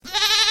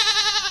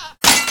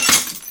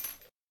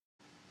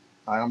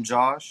Hi, I'm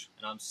Josh.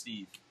 And I'm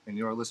Steve. And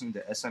you're listening to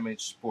SMH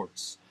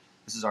Sports.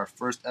 This is our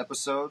first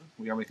episode.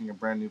 We are making a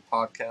brand new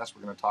podcast.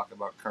 We're going to talk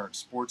about current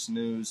sports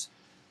news,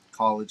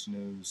 college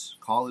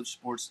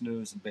sports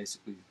news, and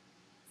basically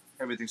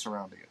everything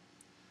surrounding it.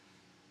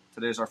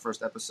 Today's our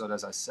first episode,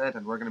 as I said,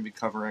 and we're going to be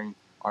covering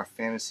our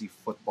fantasy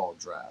football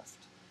draft.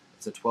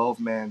 It's a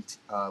 12-man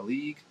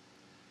league.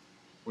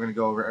 We're going to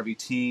go over every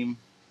team,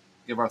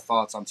 give our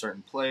thoughts on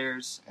certain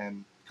players,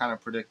 and kind of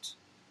predict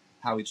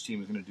how each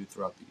team is going to do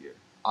throughout the year.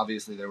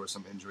 Obviously, there were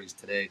some injuries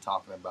today,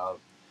 talking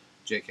about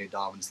J.K.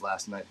 Dobbins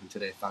last night, who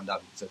today found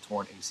out he's a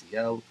torn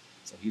ACL,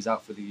 so he's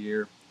out for the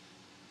year.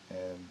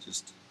 And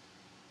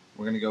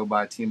we're going to go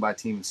by team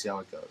and see how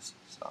it goes.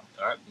 So,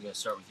 all right, we're going to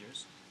start with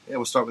yours. Yeah,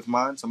 we'll start with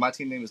mine. So my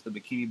team name is the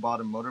Bikini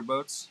Bottom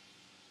Motorboats.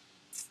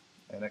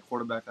 And at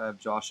quarterback, I have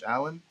Josh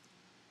Allen.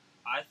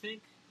 I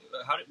think,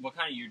 what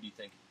kind of year do you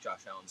think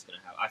Josh Allen's going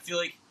to have? I feel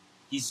like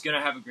he's going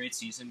to have a great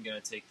season, going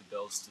to take the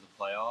Bills to the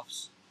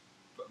playoffs.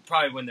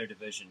 Probably win their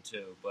division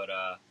too, but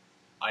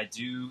I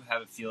do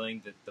have a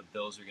feeling that the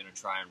Bills are going to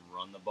try and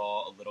run the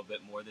ball a little bit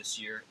more this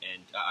year,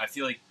 and I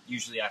feel like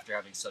usually after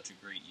having such a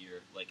great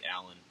year like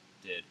Allen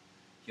did,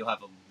 he'll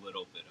have a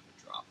little bit of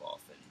a drop-off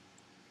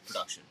in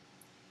production.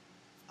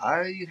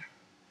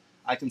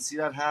 I can see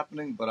that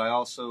happening, but I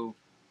also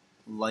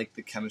like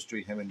the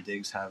chemistry him and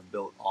Diggs have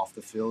built off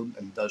the field,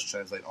 and does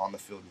translate on the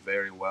field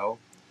very well.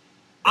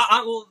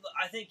 I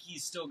think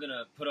he's still going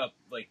to put up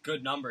like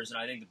good numbers, and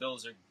I think the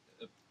Bills are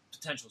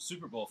potential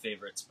Super Bowl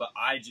favorites, but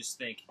I just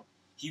think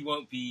he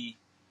won't be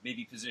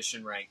maybe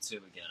position ranked 2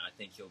 again. I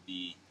think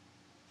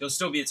he'll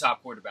still be a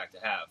top quarterback to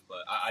have, but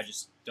I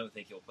just don't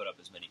think he'll put up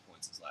as many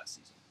points as last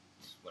season,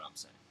 is what I'm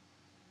saying.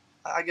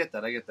 I get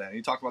that. And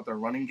you talk about their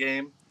running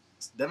game.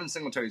 Devin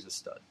Singletary's a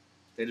stud.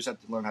 They just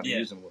have to learn how to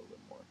use him a little bit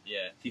more.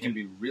 Yeah. He can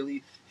be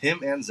really...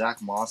 Him and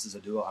Zach Moss is a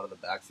duo out of the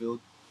backfield.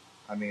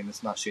 I mean,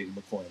 it's not Shady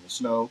McCoy in the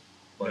snow,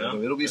 but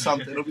it'll be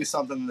something. It'll be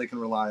something that they can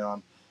rely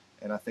on.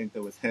 And I think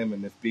that with him,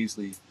 and if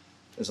Beasley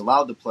is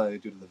allowed to play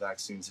due to the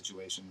vaccine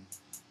situation,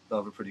 they'll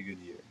have a pretty good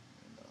year.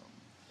 And,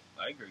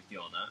 I agree with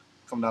you on that.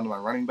 Coming down to my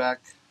running back,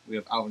 we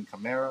have Alvin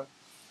Kamara.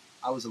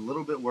 I was a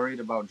little bit worried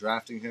about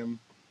drafting him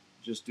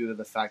just due to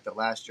the fact that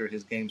last year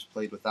his games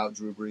played without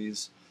Drew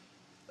Brees.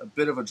 A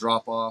bit of a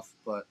drop-off,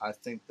 but I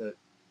think that...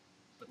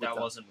 But that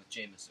wasn't with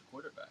Jameis at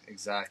quarterback.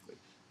 Exactly.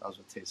 That was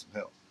with Taysom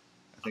Hill.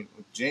 I think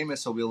with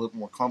Jameis, he'll be a little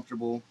more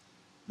comfortable.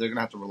 They're going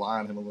to have to rely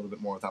on him a little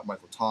bit more without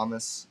Michael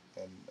Thomas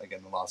and,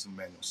 again, the loss of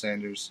Emmanuel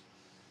Sanders.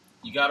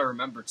 You got to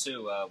remember,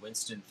 too,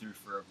 Winston threw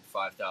for over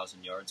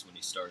 5,000 yards when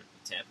he started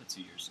with Tampa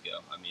 2 years ago.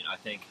 I mean, I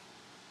think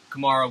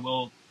Kamara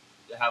will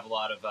have a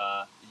lot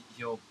of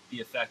he'll be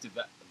effective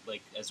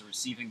like as a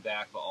receiving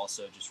back, but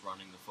also just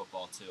running the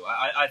football, too.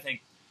 I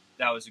think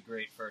that was a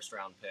great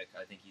first-round pick.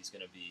 I think he's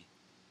going to be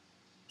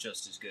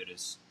just as good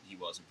as he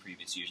was in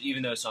previous years,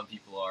 even though some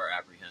people are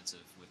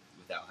apprehensive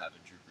without having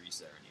Drew Brees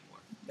there anymore.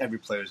 Every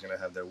player is going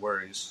to have their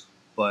worries,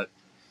 but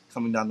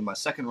coming down to my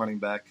second running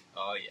back.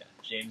 Oh, yeah.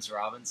 James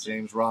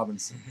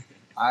Robinson.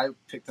 I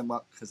picked him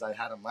up because I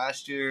had him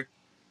last year,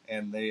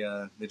 and they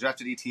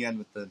drafted ETN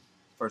with the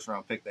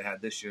first-round pick they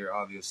had this year,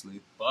 obviously.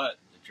 But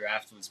the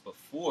draft was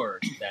before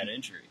that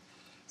injury.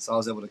 So I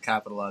was able to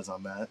capitalize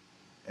on that.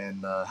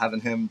 And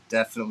having him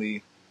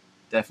definitely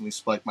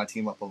spiked my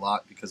team up a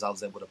lot because I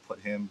was able to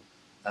put him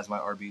as my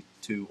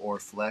RB2 or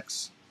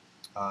flex.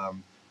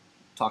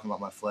 Talking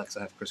about my flex,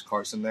 I have Chris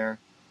Carson there.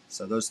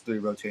 So those 3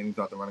 rotating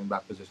throughout the running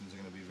back positions are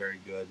going to be very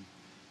good.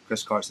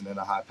 Chris Carson in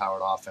a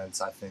high-powered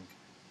offense, I think,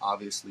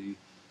 obviously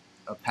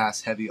a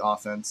pass-heavy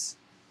offense,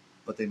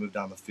 but they moved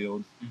down the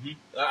field. Mm-hmm.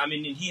 I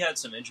mean, he had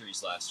some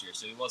injuries last year,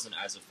 so he wasn't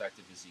as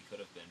effective as he could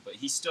have been. But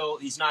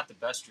he's not the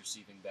best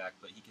receiving back,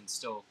 but he can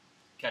still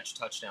catch a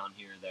touchdown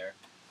here or there.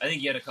 I think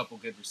he had a couple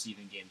good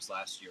receiving games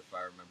last year, if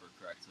I remember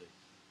correctly.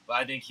 But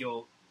I think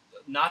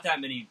not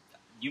that many.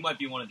 You might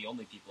be one of the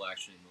only people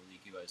actually in the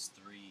league who has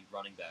 3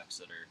 running backs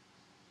that are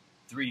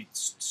 3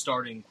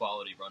 starting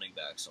quality running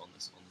backs on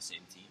the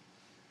same team.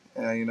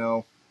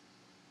 Yeah,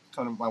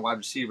 kind of my wide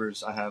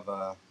receivers, I have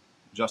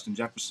Justin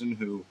Jefferson,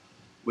 who,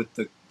 with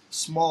the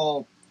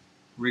small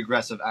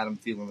regress of Adam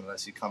Thielen that I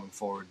see coming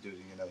forward due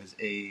to his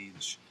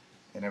age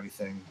and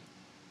everything,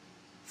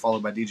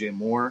 followed by DJ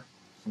Moore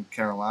from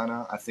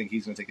Carolina. I think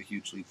he's going to take a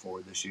huge leap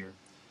forward this year.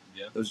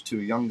 Yeah. Those are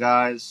 2 young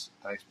guys.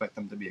 I expect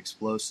them to be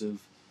explosive.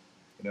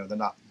 They're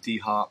not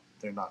D-Hop.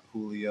 They're not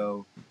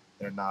Julio.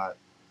 They're not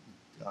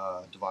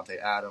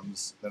Devontae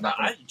Adams.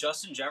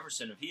 Justin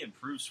Jefferson, if he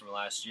improves from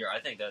last year, I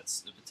think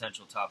that's the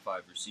potential top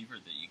 5 receiver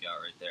that you got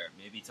right there.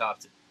 Maybe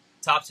top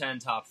 10,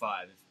 top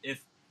 5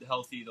 if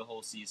healthy the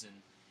whole season,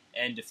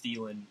 and if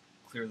Thielen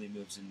clearly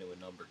moves into a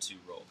number 2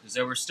 role. Because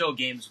there were still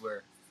games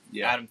where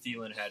Adam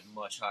Thielen had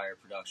much higher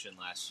production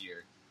last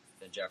year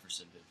than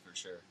Jefferson did, for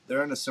sure.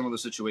 They're in a similar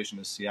situation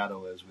as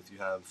Seattle is, with you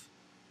have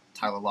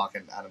Tyler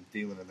Lockett and Adam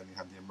Thielen, and then you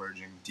have the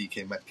emerging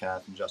DK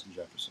Metcalf and Justin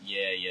Jefferson.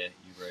 Yeah, you're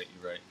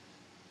right.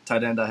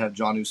 Tight end, I have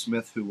Jonnu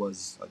Smith, who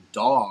was a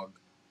dog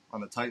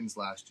on the Titans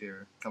last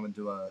year, coming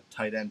to a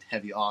tight end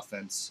heavy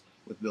offense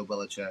with Bill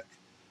Belichick.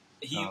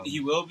 He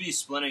will be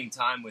splitting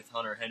time with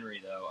Hunter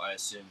Henry, though, I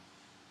assume.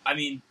 I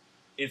mean,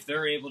 if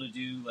they're able to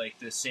do like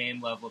the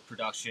same level of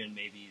production,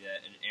 maybe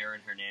that an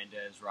Aaron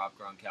Hernandez, Rob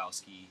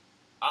Gronkowski.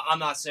 I'm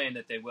not saying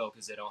that they will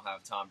because they don't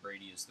have Tom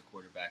Brady as the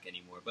quarterback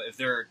anymore. But if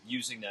they're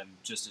using them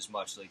just as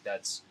much, like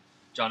that's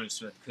Jonnu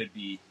Smith could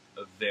be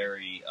a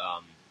very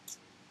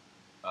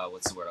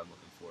what's the word I'm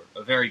looking for?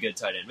 A very good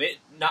tight end.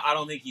 I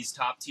don't think he's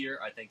top tier.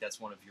 I think that's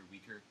one of your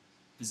weaker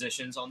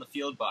positions on the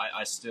field, but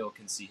I still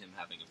can see him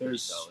having a pretty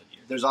solid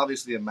year. There's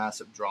obviously a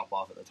massive drop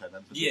off at the tight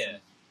end position.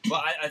 Yeah,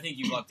 well, I think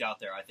you lucked out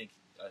there. I think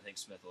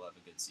Smith will have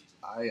a good season.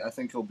 I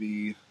think he'll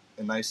be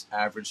a nice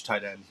average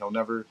tight end.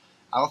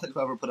 I don't think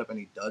he'll ever put up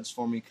any duds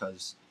for me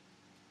because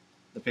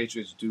the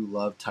Patriots do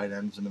love tight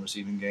ends in the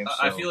receiving game. So.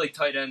 I feel like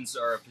tight ends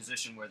are a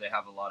position where they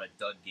have a lot of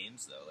dud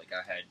games, though. Like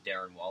I had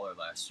Darren Waller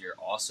last year,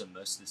 awesome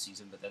most of the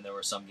season, but then there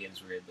were some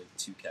games where he had like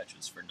 2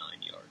 catches for 9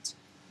 yards.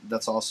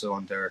 That's also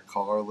on Derek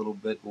Carr a little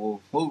bit.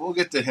 We'll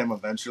get to him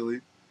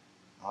eventually.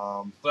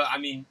 But I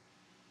mean,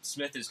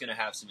 Smith is going to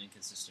have some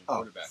inconsistent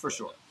quarterback. For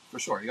sure.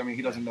 I mean,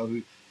 he doesn't know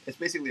who. It's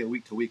basically a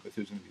week to week with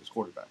who's going to be his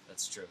quarterback.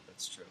 That's true.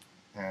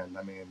 And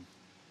I mean,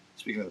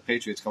 speaking of the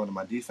Patriots coming to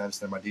my defense,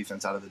 they're my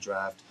defense out of the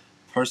draft.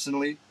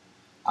 Personally,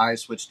 I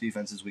switch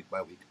defenses week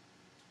by week.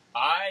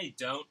 I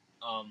don't.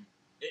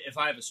 If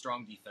I have a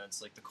strong defense,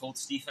 like the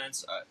Colts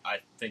defense, I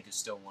think is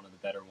still one of the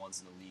better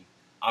ones in the league.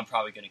 I'm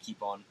probably going to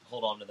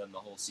hold on to them the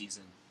whole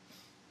season.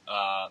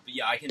 But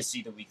yeah, I can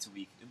see the week to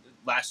week.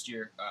 Last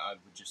year, I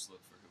would just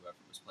look for whoever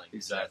was playing.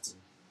 Exactly.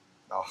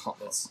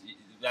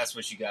 That's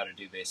what you got to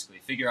do, basically.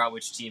 Figure out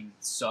which team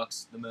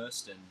sucks the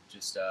most and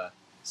just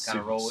kind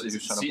of roll it.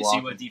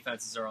 See what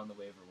defenses are on the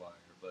waiver wire.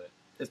 But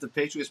if the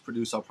Patriots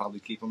produce, I'll probably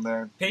keep them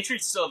there.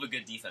 Patriots still have a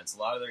good defense. A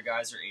lot of their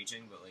guys are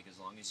aging, but like as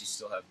long as you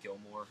still have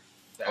Gilmore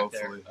back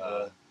there,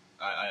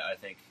 I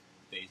think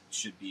they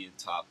should be a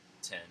top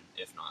 10,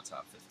 if not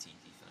top 15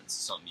 defense.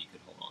 Something you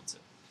could hold on to.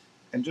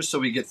 And just so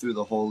we get through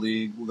the whole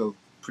league, we'll go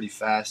pretty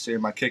fast here.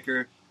 My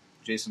kicker,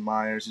 Jason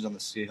Myers, he's on the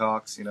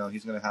Seahawks. You know,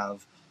 he's going to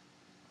have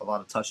a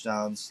lot of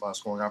touchdowns, a lot of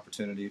scoring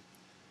opportunity.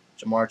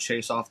 Jamar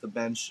Chase off the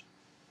bench.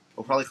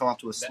 He'll probably come off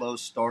to a slow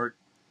start.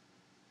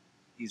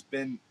 He's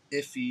been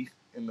iffy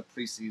in the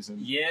preseason.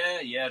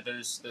 Yeah,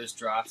 those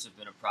drops have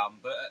been a problem.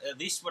 But at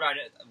least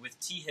with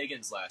T.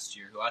 Higgins last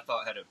year, who I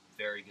thought had a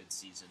very good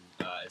season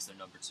as their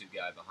number 2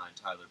 guy behind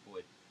Tyler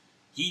Boyd,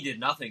 he did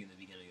nothing in the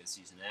beginning of the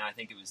season. And I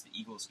think it was the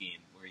Eagles game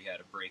where he had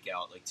a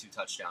breakout, like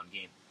 2-touchdown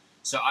game.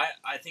 So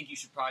I think you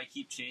should probably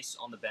keep Chase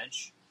on the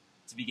bench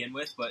to begin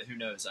with, but who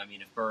knows? I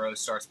mean, if Burrow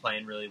starts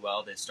playing really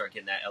well, they start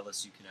getting that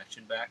LSU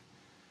connection back.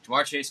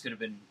 Jamar Chase could have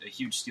been a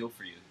huge steal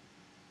for you.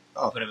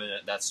 Put him in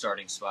that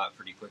starting spot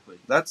pretty quickly.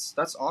 That's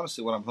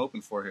honestly what I'm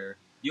hoping for here.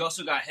 You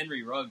also got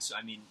Henry Ruggs.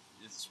 I mean,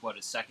 it's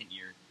his second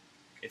year.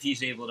 If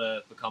he's able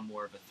to become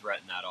more of a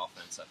threat in that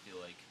offense, I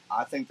feel like.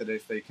 I think that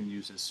if they can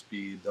use his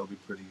speed, they'll be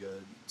pretty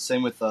good.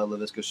 Same with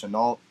Laviska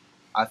Shenault.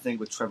 I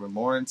think with Trevor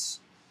Lawrence,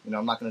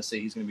 I'm not going to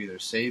say he's going to be their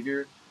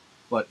savior,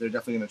 but they're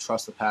definitely going to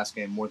trust the pass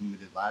game more than they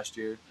did last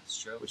year.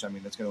 That's true. Which,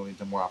 that's going to lead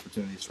to more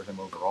opportunities for him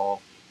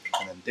overall.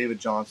 And then David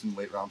Johnson,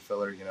 late round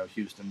filler.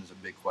 Houston is a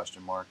big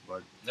question mark,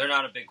 but they're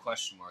not a big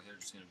question mark. They're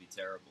just going to be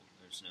terrible.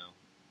 There's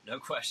no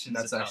questions.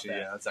 That's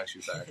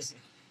actually facts.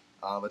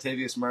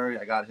 Latavius Murray,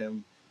 I got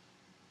him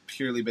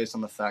purely based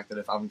on the fact that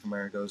if Alvin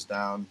Kamara goes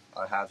down,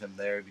 I have him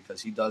there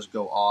because he does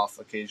go off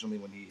occasionally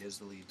when he is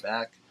the lead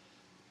back.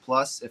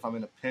 Plus, if I'm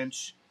in a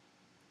pinch,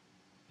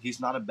 he's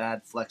not a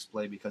bad flex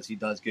play because he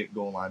does get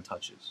goal line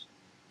touches.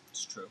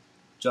 It's true.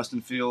 Justin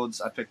Fields,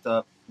 I picked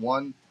up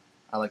 1.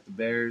 I like the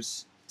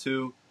Bears.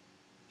 2,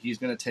 he's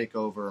going to take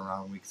over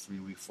around week 3,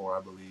 week 4,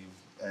 I believe,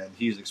 and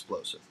he's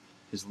explosive.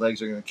 His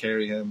legs are going to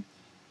carry him.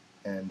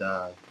 And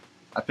I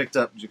picked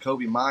up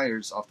Jacoby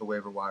Myers off the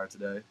waiver wire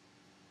today.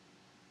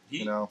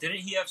 Didn't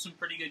he have some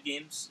pretty good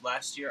games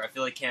last year? I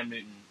feel like Cam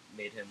Newton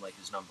made him like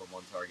his number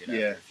 1 target after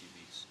a few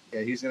weeks.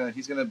 Yeah,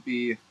 he's gonna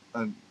be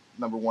a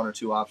number 1 or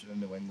 2 option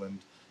in New England,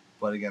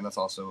 but again, that's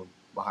also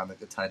behind like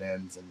the tight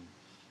ends and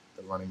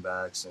the running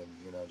backs, and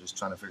just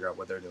trying to figure out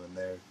what they're doing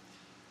there.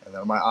 And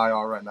then on my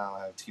IR right now,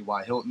 I have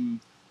T.Y. Hilton.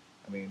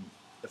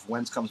 If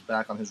Wentz comes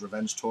back on his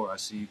revenge tour, I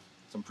see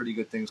some pretty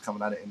good things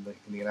coming out of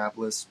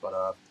Indianapolis,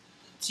 but.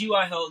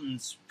 T.Y.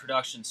 Hilton's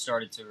production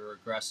started to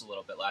regress a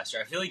little bit last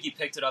year. I feel like he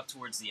picked it up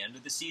towards the end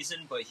of the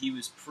season, but he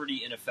was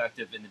pretty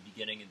ineffective in the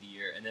beginning of the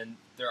year. And then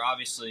they're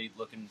obviously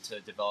looking to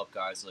develop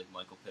guys like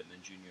Michael Pittman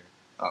Jr.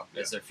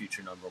 As their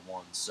future number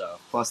 1. So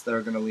plus,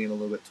 they're going to lean a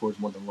little bit towards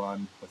more the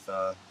run with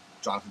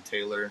Jonathan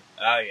Taylor.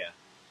 Oh, yeah.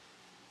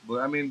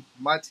 But,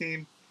 my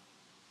team,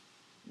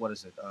 what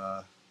is it,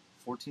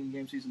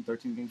 14-game season,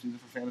 13-game season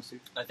for fantasy?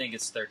 I think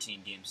it's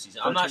 13-game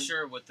season. 13? I'm not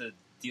sure what the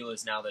deal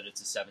is now that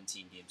it's a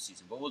 17-game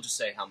season, but we'll just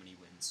say how many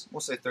wins. We'll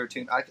say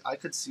 13. I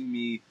could see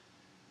me,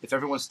 if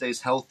everyone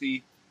stays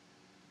healthy,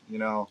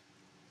 I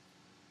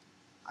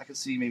could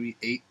see maybe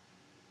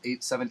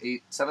 7 to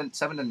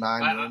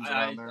 9 wins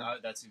around there.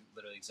 That's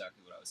literally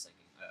exactly what I was thinking.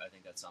 I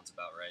think that sounds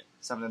about right.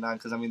 7 to 9,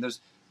 because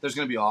there's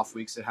going to be off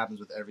weeks. It happens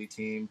with every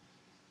team.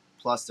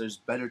 Plus, there's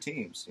better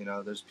teams.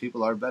 There's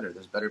people are better.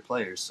 There's better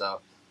players.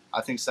 So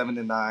I think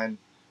 7-9.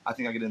 I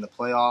think I get in the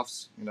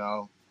playoffs.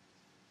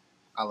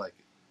 I like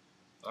it.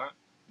 All right.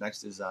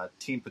 Next is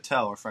Team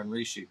Patel, our friend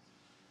Rishi.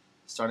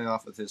 Starting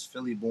off with his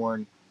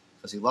Philly-born,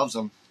 because he loves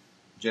him,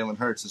 Jalen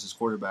Hurts is his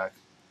quarterback.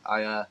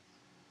 I'm a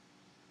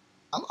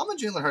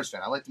Jalen Hurts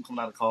fan. I liked him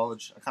coming out of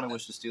college. I kind of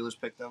wish the Steelers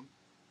picked him,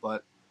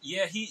 but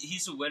yeah,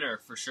 he's a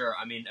winner for sure.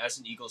 I mean, as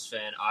an Eagles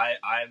fan,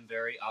 I'm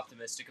very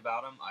optimistic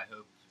about him. I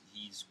hope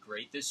he's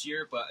great this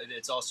year, but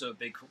it's also a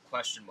big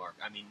question mark.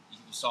 I mean, you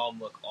saw him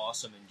look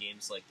awesome in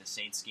games like the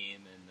Saints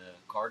game and the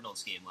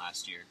Cardinals game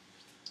last year,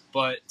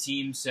 but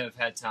teams have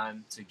had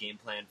time to game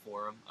plan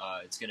for him.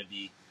 It's going to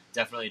be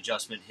definitely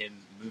adjustment, him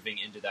moving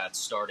into that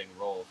starting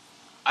role.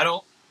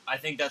 I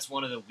think that's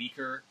one of the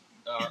weaker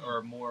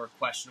or more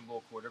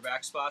questionable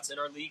quarterback spots in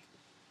our league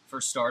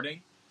for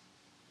starting.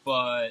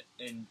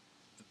 And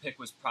the pick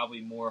was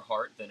probably more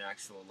heart than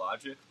actual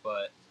logic.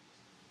 But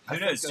who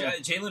knows?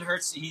 Jalen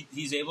Hurts,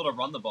 he's able to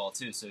run the ball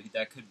too, so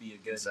that could be a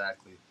good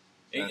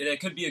That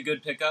could be a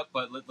good pickup.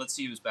 But let's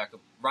see who's backup.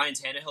 Ryan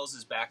Tannehill's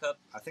his backup.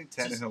 I think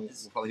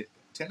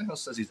Tannehill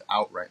says he's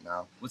out right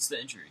now. What's the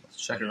injury? Let's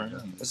check it right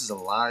now. This is a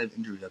live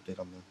injury update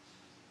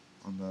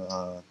on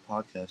the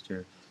podcast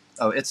here.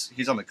 Oh,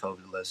 he's on the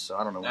COVID list, so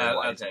I don't know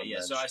why. Okay,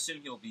 yeah. So I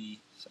assume he'll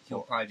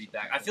probably be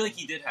back. I feel like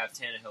he did have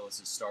Tannehill as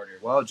his starter.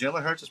 Well,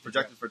 Jalen Hurts is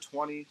projected for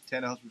 20.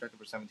 Tannehill's projected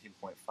for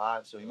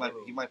 17.5. So he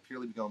might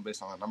purely be going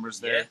based on the numbers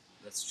there. Yeah,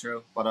 that's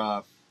true.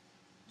 But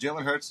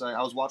Jalen Hurts,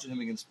 I was watching him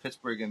against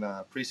Pittsburgh in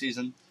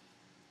preseason.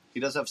 He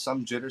does have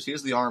some jitters. He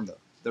has the arm though.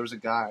 There was a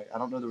guy. I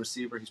don't know the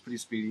receiver. He's pretty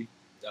speedy.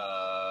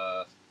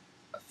 I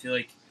feel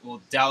like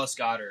Dallas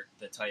Goedert,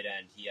 the tight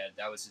end,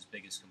 that was his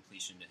biggest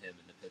completion to him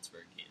in the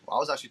Pittsburgh game. Well, I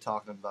was actually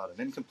talking about an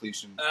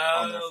incompletion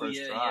on their first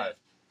drive. Yeah.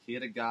 He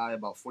had a guy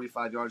about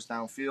 45 yards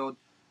downfield,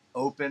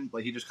 open,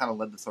 but he just kind of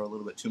led the throw a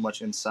little bit too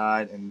much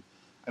inside. And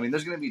I mean,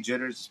 there's going to be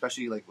jitters,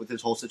 especially like with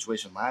his whole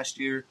situation last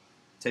year,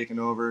 taking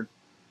over.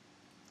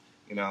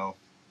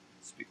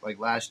 Like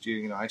last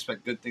year, I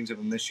expect good things of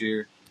him this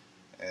year.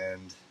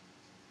 And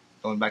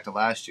going back to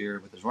last year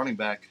with his running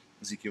back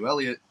Ezekiel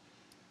Elliott,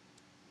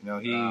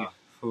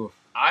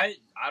 I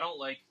don't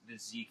like the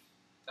Zeke.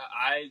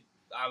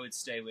 I would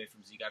stay away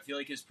from Zeke. I feel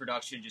like his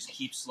production just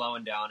keeps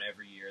slowing down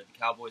every year. The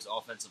Cowboys'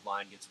 offensive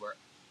line gets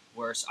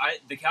worse.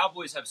 The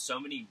Cowboys have so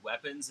many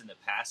weapons in the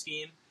pass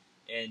game,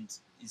 and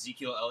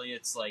Ezekiel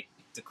Elliott's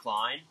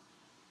decline.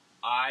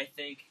 I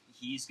think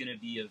he's going to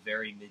be a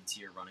very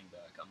mid-tier running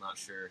back. I'm not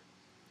sure.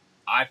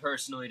 I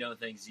personally don't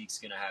think Zeke's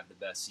going to have the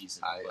best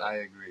season. I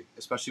agree,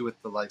 especially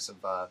with the likes of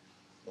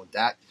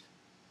Dak.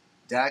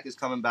 Dak is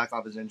coming back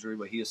off his injury,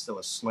 but he is still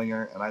a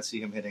slinger, and I see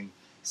him hitting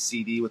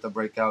CD with a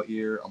breakout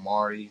year,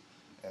 Amari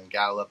and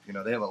Gallup.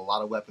 They have a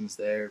lot of weapons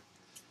there.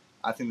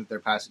 I think that their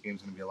passing game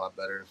is going to be a lot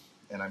better.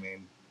 And, I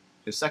mean,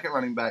 his second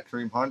running back,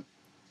 Kareem Hunt,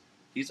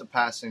 he's a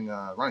passing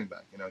running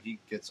back. He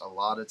gets a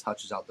lot of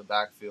touches out the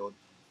backfield.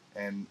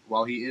 And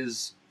while he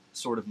is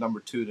sort of number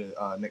two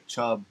to Nick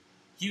Chubb,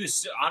 he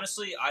was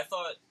honestly,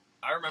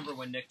 I remember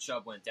when Nick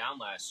Chubb went down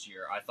last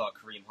year, I thought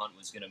Kareem Hunt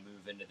was going to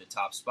move into the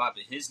top spot,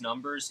 but his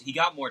numbers, he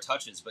got more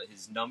touches, but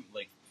his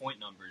point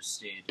numbers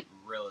stayed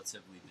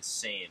relatively the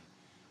same.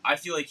 I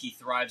feel like he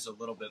thrives a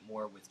little bit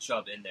more with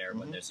Chubb in there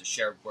when there's a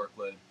shared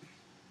workload.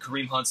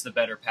 Kareem Hunt's the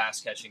better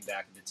pass-catching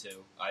back of the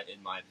two,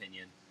 in my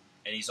opinion,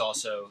 and he's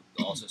also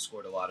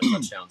scored a lot of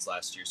touchdowns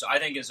last year. So I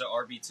think as an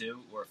RB2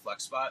 or a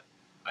flex spot,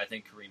 I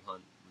think Kareem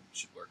Hunt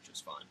should work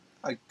just fine.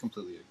 I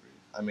completely agree.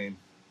 I mean,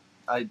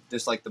 I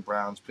dislike the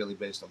Browns purely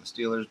based on the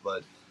Steelers,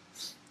 but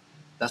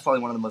that's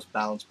probably one of the most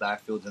balanced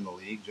backfields in the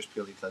league, just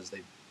purely because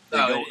they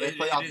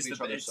play off of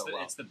each other so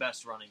well. It's the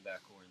best running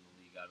back core in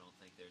the league. I don't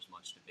think there's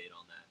much debate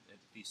on that, at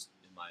least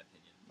in my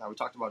opinion. Now, we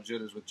talked about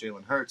jitters with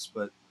Jalen Hurts,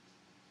 but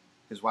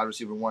his wide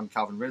receiver one,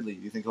 Calvin Ridley,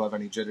 do you think he'll have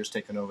any jitters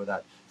taking over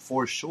that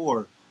for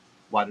sure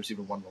wide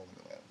receiver one role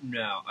in Atlanta?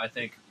 No, I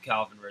think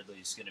Calvin Ridley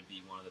is going to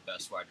be one of the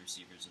best wide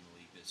receivers in the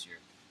league this year.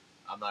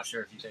 I'm not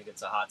sure if you think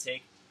it's a hot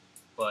take,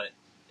 but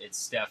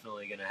it's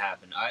definitely going to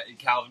happen.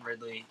 Calvin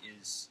Ridley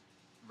is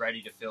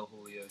ready to fill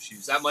Julio's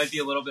shoes. That might be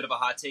a little bit of a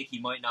hot take. He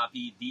might not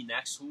be the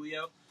next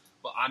Julio,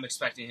 but I'm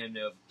expecting him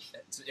to,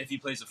 if he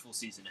plays a full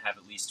season, to have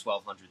at least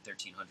 1,200,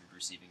 1,300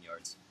 receiving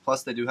yards.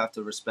 Plus, they do have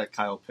to respect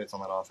Kyle Pitts on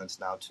that offense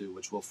now, too,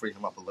 which will free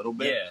him up a little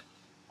bit. Yeah.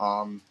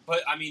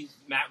 But, I mean,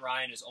 Matt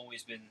Ryan has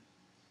always been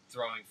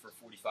throwing for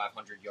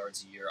 4,500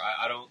 yards a year.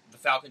 The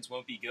Falcons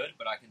won't be good,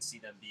 but I can see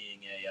them being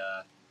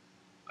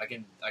I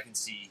can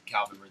see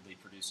Calvin Ridley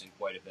producing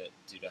quite a bit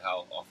due to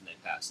how often they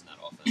pass in that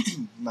offense.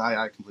 No,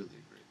 I completely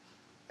agree.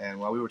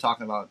 And while we were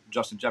talking about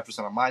Justin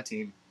Jefferson on my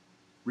team,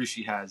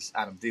 Rishi has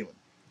Adam Thielen.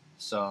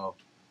 So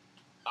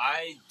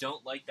I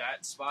don't like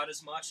that spot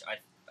as much.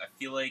 I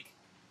feel like,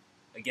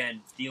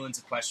 again, Thielen's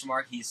a question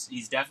mark.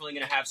 He's definitely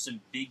going to have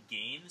some big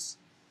games,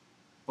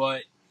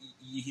 but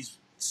he's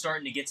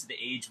starting to get to the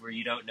age where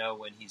you don't know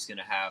when he's going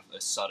to have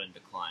a sudden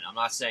decline. I'm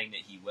not saying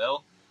that he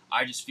will.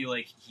 I just feel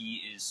like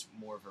he is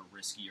more of a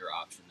riskier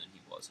option than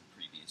he was in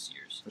previous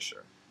years. For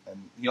sure.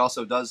 And he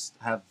also does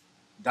have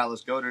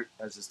Dallas Goedert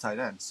as his tight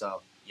end.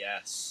 So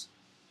Yes.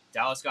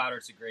 Dallas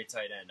Goedert's a great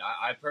tight end.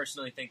 I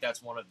personally think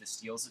that's one of the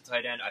steals at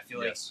tight end. I feel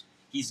like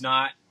he's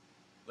not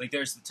like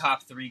there's the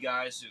top three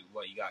guys.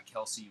 You got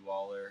Kelsey,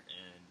 Waller,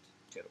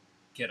 and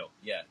Kittle.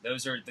 Yeah,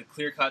 those are the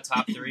clear cut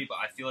top three. But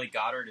I feel like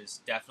Goddard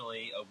is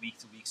definitely a week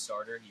to week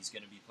starter. He's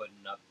going to be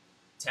putting up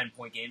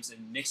 10-point games.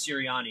 And Nick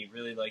Sirianni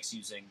really likes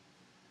using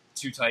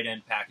two tight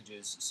end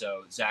packages.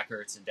 So Zach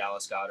Ertz and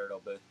Dallas Goedert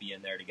will both be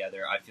in there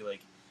together. I feel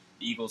like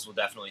the Eagles will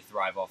definitely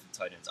thrive off of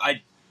tight ends.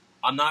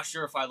 I'm not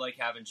sure if I like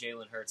having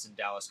Jalen Hurts and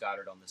Dallas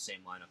Goedert on the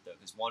same lineup, though,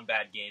 because one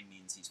bad game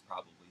means he's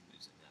probably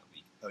losing that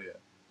week. Oh,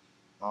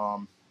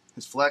 yeah.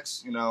 His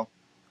flex,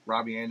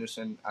 Robbie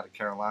Anderson out of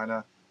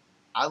Carolina.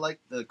 I like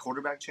the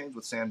quarterback change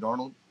with Sam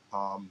Darnold.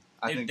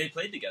 They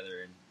played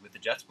together with the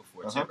Jets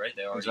before, too, right?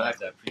 They already have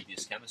that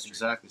previous chemistry.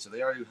 Exactly. So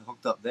they already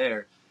hooked up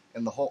there.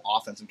 And the whole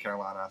offense in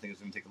Carolina, I think, is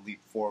going to take a leap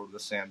forward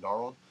with Sam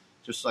Darnold.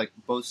 Just like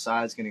both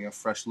sides getting a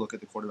fresh look at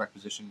the quarterback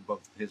position,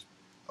 both his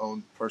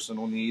own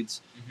personal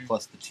needs,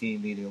 plus the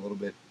team needing a little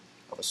bit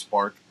of a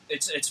spark.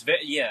 It's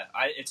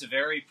a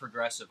very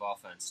progressive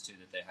offense too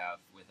that they have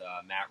with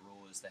Matt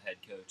Rule as the head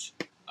coach.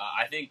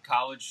 I think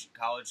college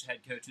head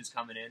coaches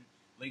coming in,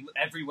 like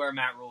everywhere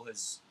Matt Rule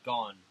has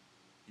gone,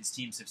 his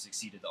teams have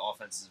succeeded. The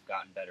offenses have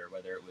gotten better.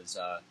 Whether it was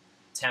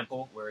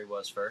Temple, where he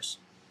was first,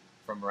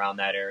 from around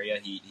that area,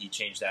 he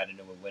changed that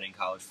into a winning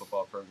college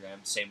football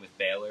program. Same with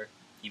Baylor,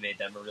 he made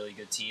them a really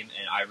good team,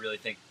 and I really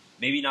think.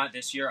 Maybe not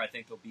this year. I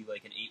think they'll be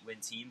like an 8-win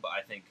team, but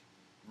I think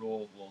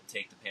Rule will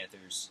take the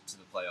Panthers to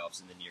the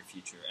playoffs in the near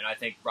future. And I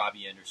think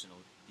Robbie Anderson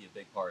will be a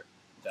big part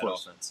of that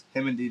offense.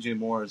 Him and DJ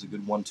Moore is a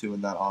good 1-2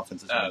 in that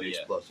offense. It's going to be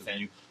explosive.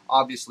 And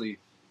obviously,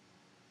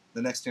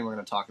 the next team we're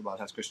going to talk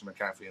about has Christian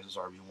McCaffrey as his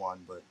RB1,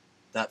 but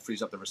that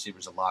frees up the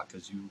receivers a lot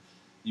because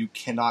you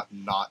cannot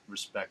not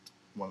respect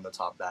one of the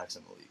top backs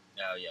in the league.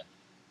 Oh, yeah.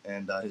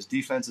 And his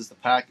defense is the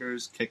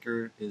Packers.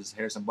 Kicker is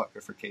Harrison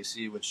Butker for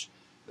KC, which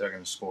they're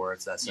going to score.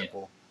 It's that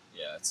simple.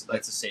 Yeah,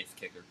 that's a safe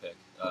kicker pick.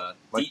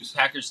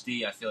 Packers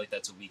D, I feel like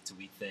that's a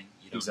week-to-week thing.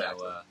 You don't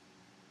know.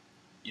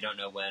 You don't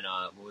know when.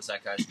 What was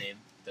that guy's name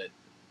that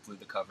blew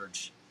the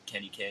coverage?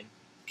 Kenny King.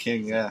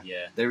 Yeah.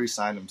 Yeah. They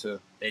re-signed him too.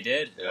 They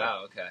did. Yeah.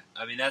 Wow. Okay.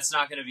 I mean, that's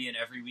not going to be an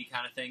every week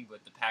kind of thing,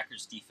 but the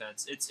Packers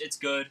defense, it's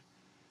good.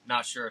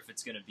 Not sure if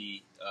it's going to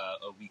be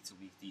a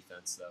week-to-week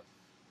defense though.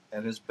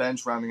 And his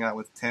bench rounding out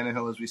with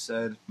Tannehill, as we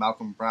said,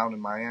 Malcolm Brown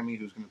in Miami,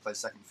 who's going to play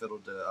second fiddle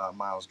to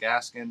Myles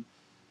Gaskin.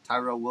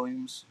 Tyrell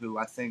Williams, who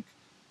I think,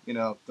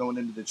 going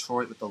into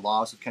Detroit with the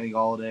loss of Kenny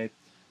Golladay,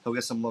 he'll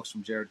get some looks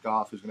from Jared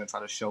Goff, who's going to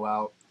try to show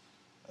out.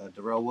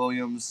 Darrell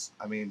Williams,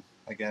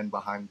 again,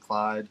 behind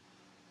Clyde.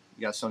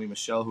 You got Sony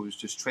Michel, who was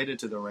just traded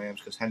to the Rams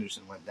because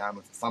Henderson went down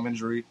with a thumb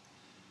injury.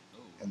 Oh,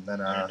 and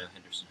then, I didn't know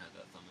Henderson had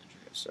that thumb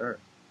injury. Yes, sir.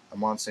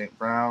 Amon St.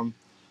 Brown,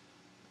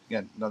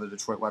 again, another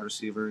Detroit wide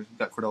receiver. You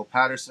got Cordell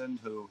Patterson,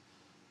 who...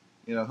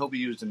 he'll be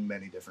used in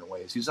many different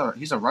ways. He's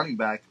a running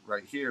back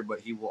right here,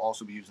 but he will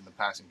also be used in the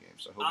passing game.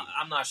 So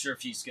I'm not sure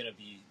if he's going to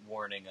be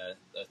warranting a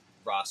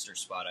roster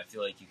spot. I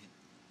feel like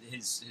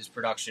his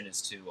production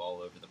is too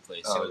all over the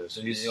place.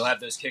 He'll have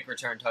those kick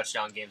return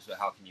touchdown games, but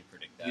how can you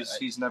predict that?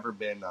 He's never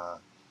been a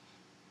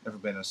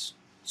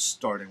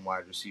starting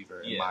wide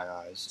receiver in my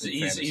eyes.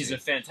 He's a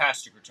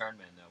fantastic return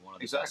man, though. One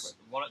of the best.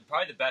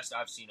 Probably the best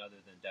I've seen other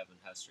than Devin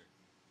Hester.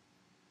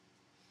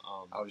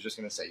 I was just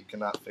going to say, you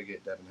cannot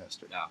forget Devin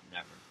Hester. No,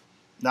 never.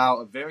 Now,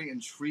 a very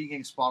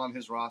intriguing spot on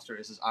his roster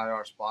is his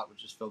IR spot,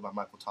 which is filled by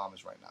Michael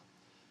Thomas right now.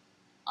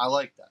 I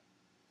like that.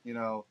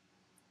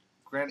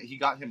 Granted, he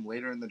got him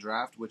later in the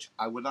draft, which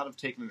I would not have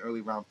taken an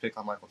early round pick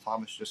on Michael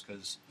Thomas just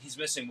because... He's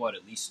missing,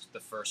 at least the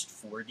first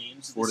 4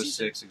 games? 4 to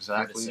 6,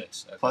 exactly. 4 to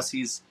 6, okay. Plus,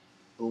 he's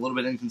a little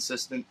bit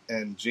inconsistent,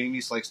 and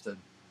Jameis likes to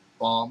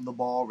bomb the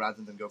ball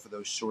rather than go for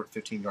those short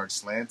 15-yard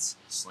slants.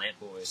 Slant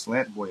boy.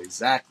 Slant boy,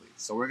 exactly.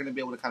 So we're going to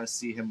be able to kind of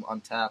see him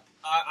untap.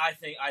 I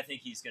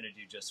think he's going to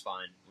do just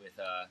fine with.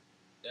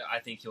 I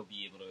think he'll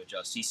be able to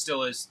adjust. He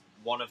still is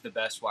one of the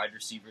best wide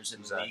receivers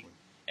in the league.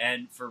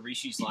 And for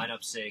Rishi's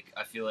lineup's sake,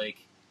 I feel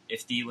like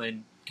if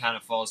Thielen kind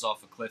of falls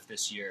off a cliff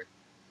this year,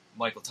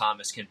 Michael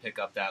Thomas can pick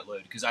up that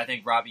load because I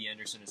think Robbie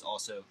Anderson is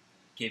also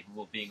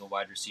capable of being a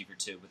wide receiver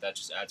too, but that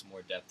just adds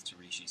more depth to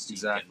Rishi's team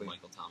than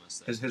Michael Thomas.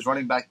 There. His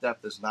running back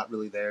depth is not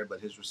really there,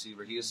 but his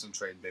receiver, he has some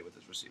trade bait with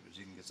his receivers.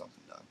 He can get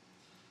something done.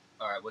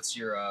 All right, what's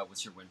your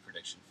win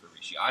prediction for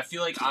Rishi? I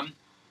feel like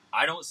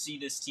I don't see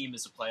this team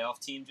as a playoff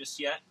team just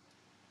yet.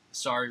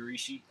 Sorry,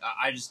 Rishi.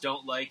 I just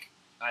don't like.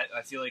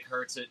 I feel like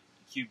Hurts at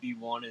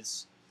QB1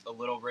 is a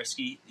little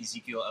risky.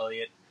 Ezekiel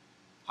Elliott,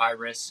 high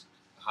risk,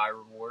 high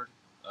reward.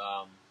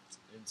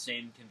 And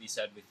same can be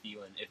said with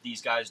Thielen. If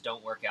these guys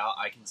don't work out,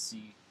 I can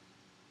see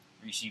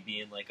Rishi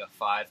being like a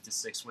 5 to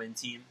 6 win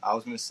team. I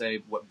was going to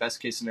say, what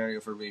best case scenario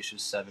for Rishi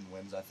is 7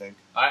 wins, I think.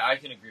 I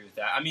can agree with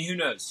that. I mean, who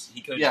knows?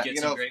 He could get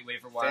some great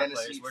waiver wire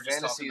players. We're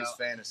just fantasy is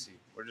fantasy.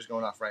 We're just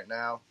going off right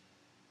now.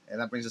 And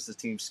that brings us to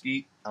Team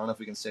Skeet. I don't know if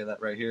we can say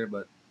that right here,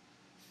 but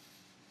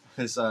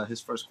his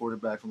first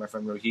quarterback from my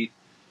friend Rohit,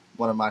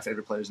 one of my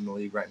favorite players in the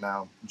league right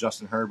now,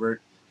 Justin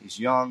Herbert. He's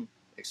young,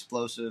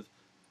 explosive,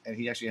 and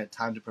he actually had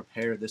time to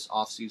prepare this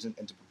offseason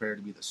and to prepare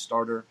to be the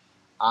starter.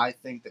 I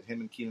think that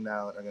him and Keenan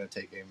Allen are going to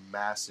take a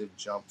massive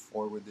jump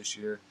forward this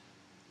year.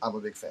 I'm a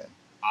big fan.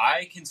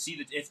 I can see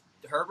that if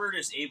Herbert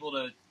is able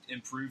to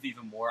improve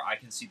even more, I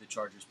can see the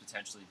Chargers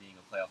potentially being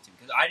a playoff team.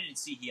 Because I didn't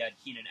see he had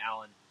Keenan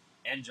Allen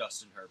and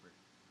Justin Herbert.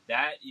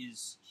 That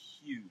is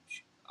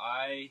huge.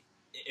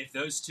 If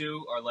those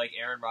two are like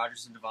Aaron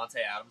Rodgers and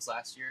Devontae Adams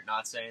last year,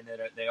 not saying that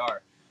they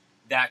are,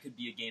 that could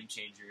be a game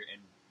changer,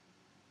 and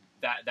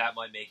that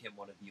might make him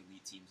one of the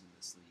elite teams in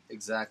this league.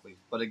 Exactly.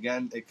 But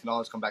again, it can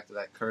always come back to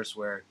that curse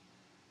where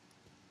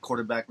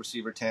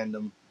quarterback-receiver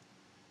tandem,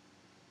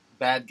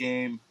 bad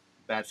game,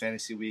 bad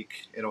fantasy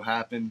week, it'll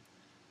happen.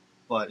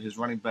 But his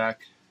running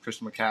back,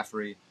 Christian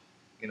McCaffrey,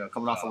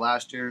 coming off of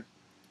last year,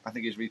 I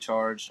think he's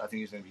recharged. I think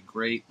he's going to be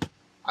great.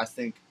 I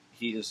think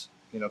he is,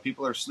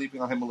 people are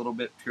sleeping on him a little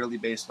bit purely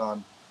based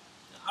on...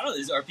 I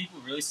don't know. Are people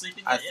really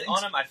sleeping on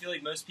him? I feel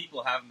like most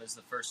people have him as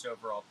the first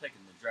overall pick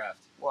in the draft.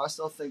 Well, I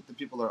still think that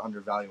people are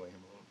undervaluing him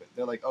a little bit.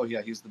 They're like, oh,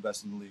 yeah, he's the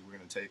best in the league. We're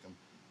going to take him.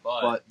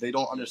 But they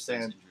don't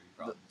understand...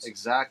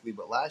 Exactly.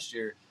 But last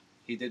year,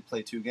 he did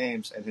play 2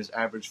 games, and his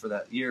average for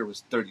that year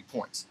was 30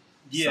 points.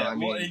 Yeah,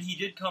 so, and he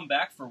did come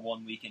back for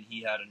 1 week, and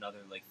he had another,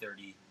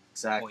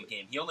 30-point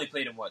game. He only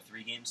played in,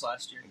 3 games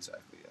last year?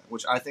 Exactly, yeah.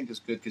 Which I think is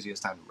good because he has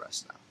time to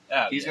rest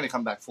now. He's going to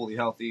come back fully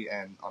healthy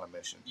and on a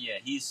mission. Yeah,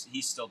 he's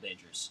still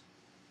dangerous.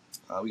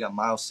 We got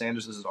Miles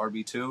Sanders as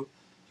RB2.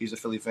 He's a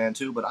Philly fan,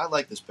 too, but I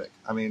like this pick.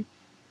 I mean,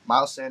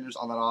 Miles Sanders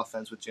on that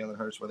offense with Jalen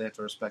Hurts where they have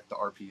to respect the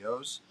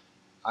RPOs.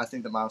 I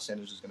think that Miles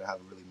Sanders is going to have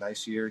a really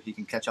nice year. He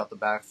can catch out the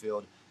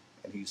backfield,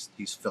 and he's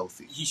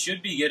filthy. He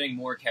should be getting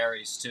more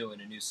carries, too, in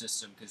a new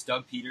system because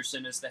Doug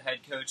Peterson is the head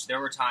coach. There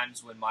were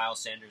times when Miles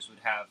Sanders would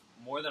have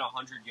more than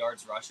 100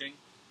 yards rushing,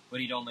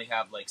 but he'd only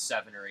have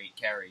 7 or 8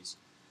 carries.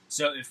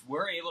 So if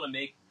we're able to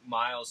make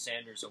Miles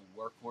Sanders a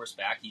workhorse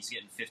back, he's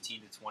getting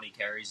 15 to 20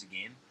 carries a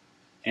game.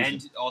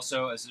 And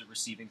also as a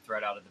receiving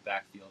threat out of the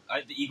backfield.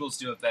 The Eagles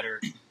do have better...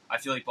 I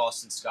feel like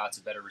Boston Scott's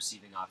a better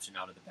receiving option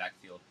out of the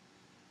backfield.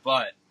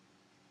 But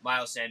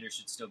Miles Sanders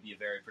should still be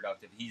very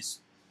productive. He's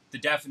the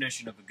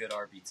definition of a good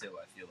RB2,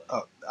 I feel like.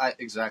 Oh,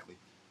 exactly.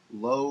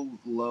 Low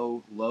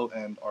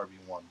end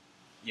RB1.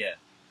 Yeah.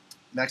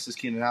 Next is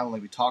Keenan Allen,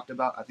 like we talked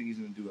about. I think he's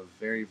going to do a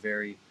very,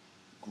 very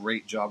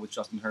great job with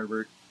Justin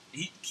Herbert.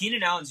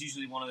 Keenan Allen's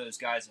usually one of those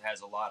guys that has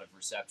a lot of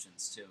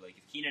receptions, too. If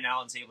Keenan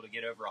Allen's able to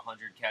get over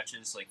 100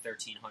 catches,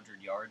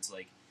 1,300 yards,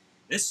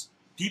 this...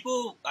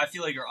 People, I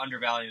feel like, are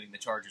undervaluing the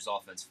Chargers'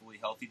 offense fully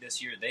healthy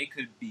this year. They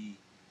could be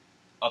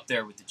up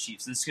there with the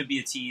Chiefs. This could be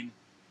a team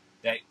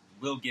that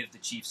will give the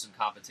Chiefs some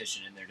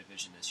competition in their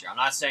division this year. I'm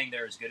not saying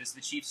they're as good as the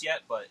Chiefs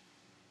yet, but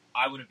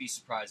I wouldn't be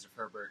surprised if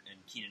Herbert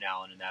and Keenan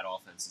Allen and that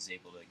offense is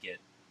able to get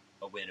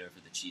a win over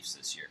the Chiefs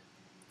this year.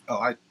 Oh,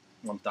 I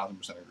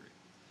 1,000% agree.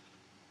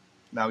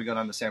 Now we go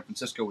down to San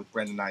Francisco with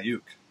Brandon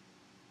Ayuk.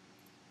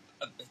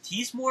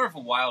 He's more of a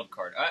wild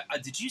card.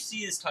 Did you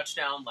see his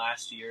touchdown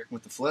last year?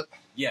 With the flip?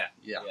 Yeah.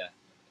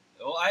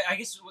 Well, I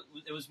guess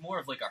it was more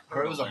of a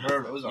hurdle.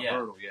 It was a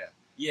hurdle, yeah.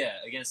 Yeah,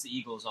 against the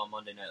Eagles on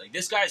Monday night.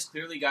 This guy's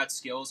clearly got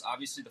skills.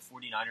 Obviously, the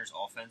 49ers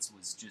offense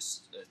was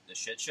just a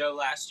shit show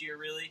last year,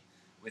 really,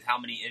 with how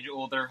many injuries.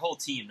 Well, their whole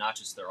team, not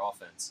just their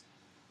offense.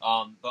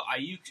 But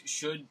Ayuk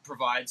should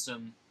provide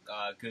some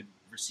good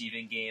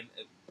receiving game.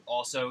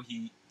 Also,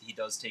 he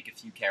does take a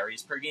few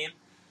carries per game.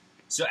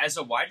 So as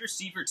a wide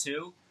receiver,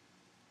 too,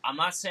 I'm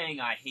not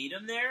saying I hate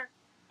him there.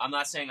 I'm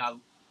not saying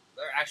I'm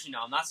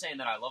not saying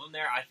that I love him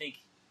there. I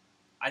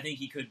think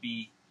he could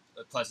be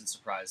a pleasant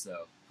surprise,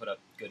 though. Put up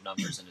good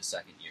numbers in his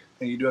second year.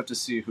 And you do have to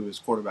see who his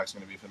quarterback's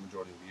going to be for the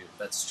majority of the year.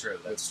 That's true.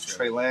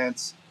 Trey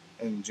Lance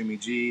and Jimmy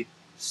G,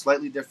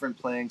 slightly different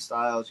playing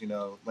styles.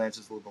 Lance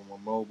is a little bit more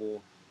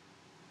mobile,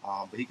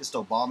 but he can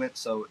still bomb it.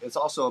 So it's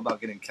also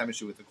about getting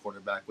chemistry with the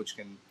quarterback, which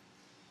can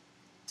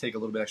take a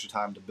little bit extra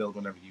time to build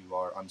whenever you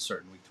are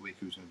uncertain week to week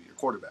who's going to be your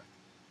quarterback.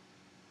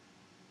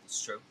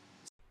 It's true.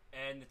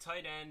 And the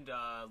tight end,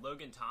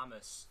 Logan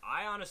Thomas,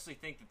 I honestly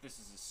think that this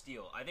is a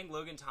steal. I think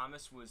Logan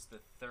Thomas was the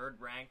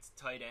 3rd-ranked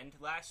tight end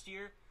last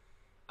year.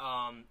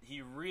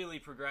 He really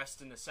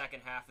progressed in the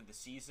second half of the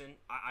season.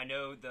 I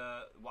know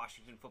the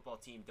Washington football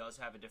team does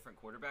have a different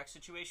quarterback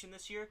situation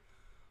this year,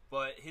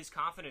 but his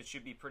confidence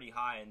should be pretty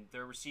high, and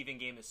their receiving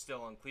game is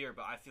still unclear,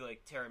 but I feel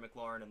like Terry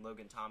McLaurin and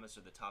Logan Thomas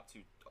are the top 2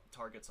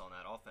 targets on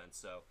that offense,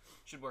 so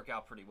should work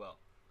out pretty well.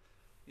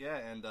 Yeah,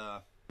 and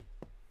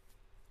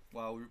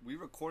we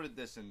recorded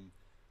this in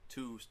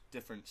 2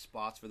 different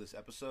spots for this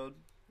episode,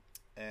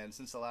 and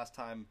since the last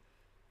time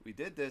we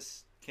did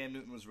this, Cam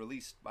Newton was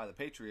released by the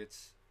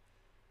Patriots,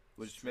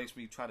 which makes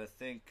me try to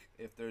think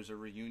if there's a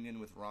reunion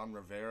with Ron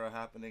Rivera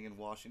happening in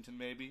Washington,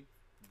 maybe.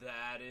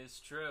 That is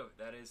true.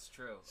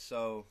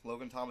 So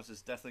Logan Thomas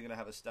is definitely going to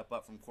have a step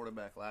up from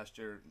quarterback last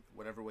year,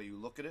 whatever way you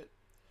look at it.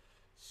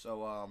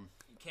 So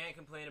you can't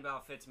complain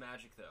about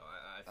Fitzmagic though.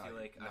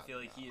 I feel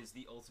like he is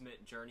the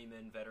ultimate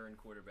journeyman veteran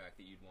quarterback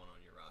that you'd want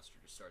on your roster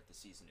to start the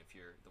season if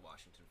you're the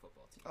Washington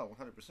football team. Oh,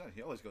 100%.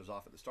 He always goes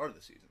off at the start of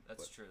the season.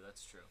 That's true.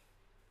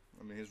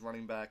 I mean, his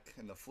running back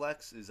in the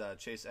flex is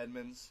Chase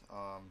Edmonds.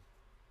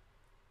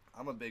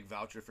 I'm a big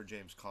voucher for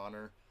James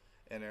Conner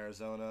in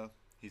Arizona.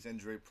 He's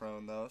injury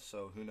prone though,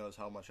 so who knows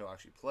how much he'll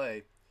actually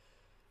play.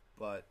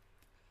 But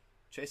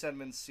Chase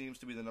Edmonds seems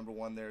to be the number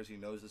one there as he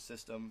knows the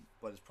system,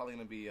 but it's probably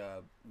going to be a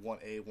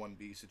 1A,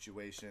 1B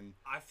situation.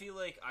 I feel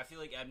like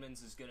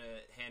Edmonds is going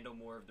to handle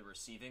more of the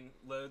receiving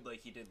load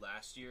like he did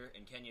last year,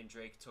 and Kenyon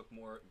Drake took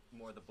more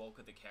of the bulk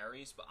of the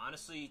carries. But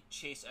honestly,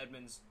 Chase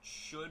Edmonds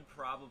should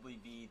probably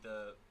be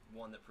the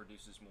one that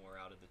produces more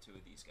out of the two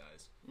of these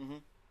guys. Mm-hmm.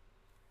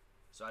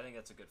 So I think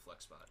that's a good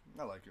flex spot.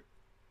 I like it.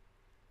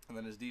 And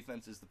then his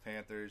defense is the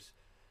Panthers.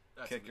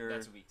 That's Kicker.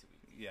 That's a week to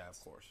week. Yeah, of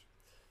course.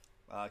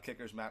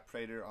 Kicker's Matt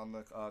Prater on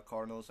the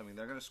Cardinals. I mean,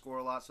 they're going to score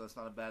a lot, so that's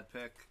not a bad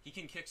pick. He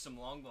can kick some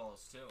long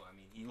balls, too. I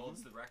mean, he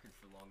holds the record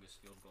for longest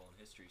field goal in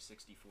history,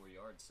 64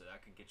 yards, so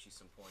that could get you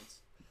some points.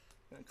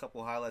 And a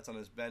couple highlights on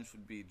his bench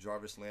would be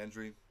Jarvis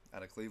Landry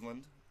out of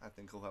Cleveland. I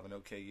think he'll have an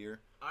okay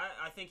year.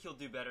 I think he'll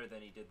do better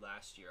than he did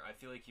last year. I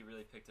feel like he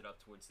really picked it up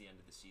towards the end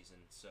of the season,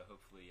 so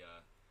hopefully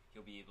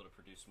he'll be able to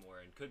produce more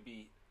and could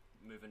be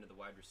move into the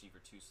wide receiver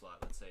 2 slot.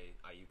 Let's say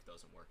Ayuk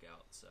doesn't work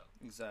out. So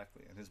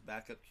exactly, and his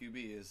backup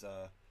QB is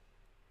a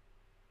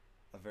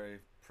very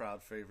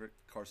proud favorite,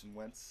 Carson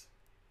Wentz.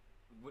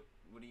 What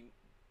do you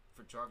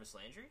for Jarvis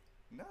Landry?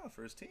 No,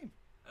 for his team.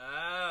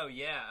 Oh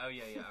yeah. All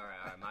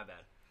right. My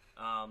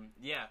bad.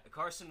 Yeah,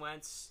 Carson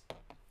Wentz.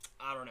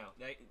 I don't know.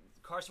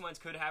 Carson Wentz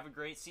could have a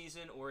great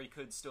season, or he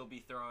could still be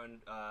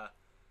throwing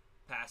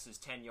passes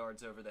 10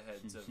 yards over the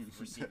heads of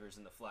receivers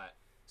in the flat.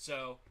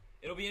 So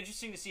it'll be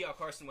interesting to see how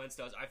Carson Wentz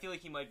does. I feel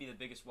like he might be the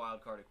biggest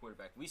wild card at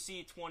quarterback. We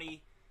see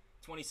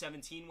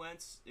 2017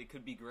 Wentz. It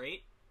could be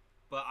great,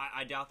 but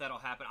I doubt that'll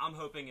happen. I'm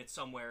hoping it's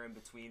somewhere in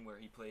between where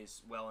he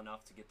plays well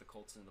enough to get the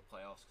Colts into the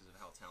playoffs because of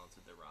how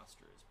talented their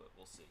roster is, but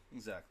we'll see.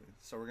 Exactly.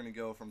 So we're going to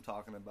go from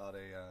talking about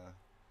a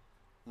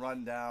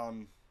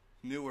rundown,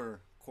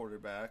 newer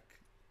quarterback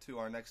to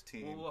our next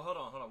team. Well, hold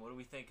on. What do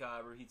we think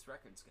Rohit's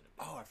record's going to be?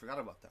 Oh, I forgot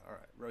about that. All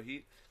right,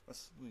 Rohit. Let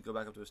me go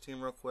back up to his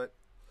team real quick.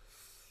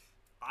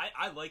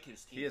 I like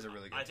his team. He is a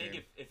really good team. I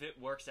think if it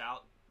works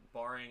out,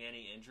 barring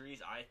any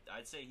injuries,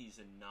 I'd say he's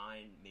a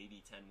 9,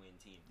 maybe 10-win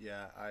team.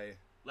 Yeah,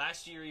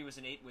 Last year he was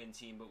an 8-win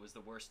team, but was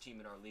the worst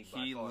team in our league by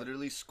far. He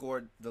literally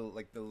scored the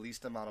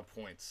least amount of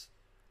points.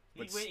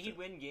 He'd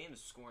win games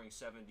scoring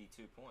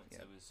 72 points. Yeah,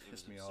 it was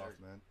pissed me absurd. off,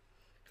 man.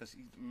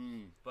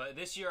 But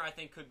this year I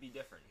think could be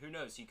different. Who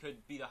knows? He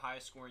could be the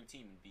highest scoring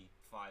team and be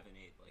 5-8.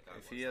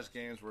 If he has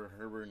games where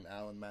Herbert and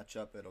Allen match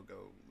up, it'll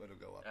go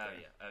up there.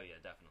 Oh yeah,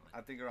 definitely.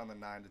 I think around the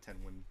 9 to 10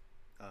 win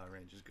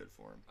range is good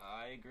for him.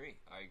 I agree.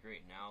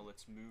 Now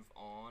let's move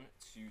on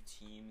to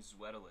Team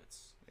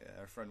Zwedelitz. Yeah,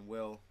 our friend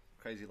Will,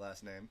 crazy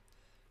last name.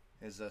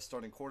 His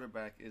starting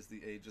quarterback is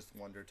the ageless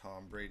wonder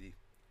Tom Brady,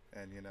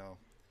 and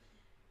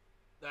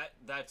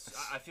that's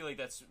I feel like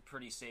that's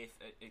pretty safe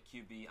at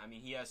QB. I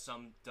mean, he has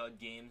some dud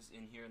games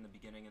in here in the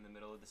beginning and the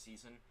middle of the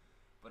season,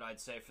 but I'd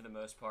say for the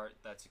most part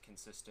that's a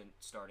consistent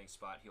starting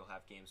spot. He'll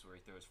have games where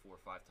he throws 4 or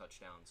 5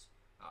 touchdowns.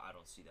 I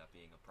don't see that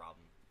being a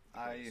problem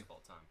of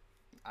all time.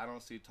 I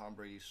don't see Tom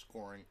Brady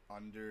scoring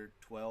under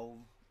 12.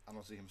 I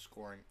don't see him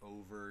scoring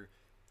over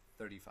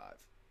 35.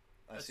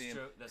 I see him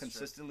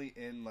consistently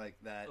in like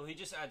that. Well, he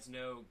just adds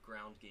no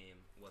ground game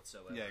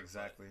whatsoever. Yeah,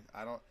 exactly.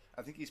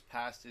 I think he's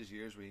past his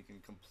years where he can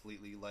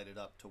completely light it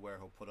up to where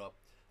he'll put up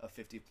a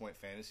 50-point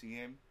fantasy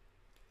game.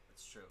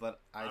 That's true. But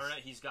I don't know.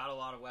 He's got a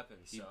lot of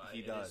weapons.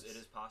 He does. It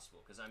is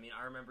possible because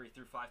I remember he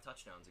threw 5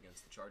 touchdowns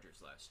against the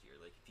Chargers last year.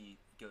 Like if he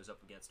goes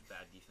up against a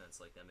bad defense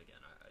like them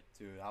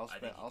again,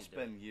 I'll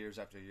spend years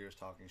after years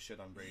talking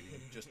shit on Brady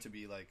just to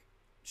be like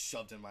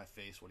shoved in my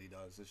face what he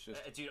does. It's just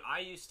dude, I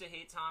used to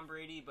hate Tom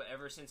Brady, but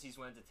ever since he's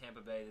went to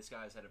Tampa Bay, this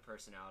guy's had a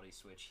personality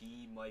switch.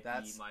 He might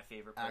be my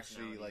favorite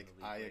personality in the league.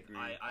 I agree.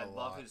 I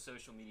love his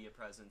social media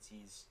presence.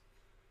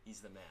 He's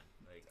the man.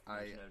 Like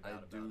there's no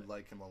doubt I do about it.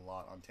 like him a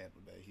lot on Tampa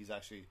Bay. He's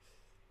actually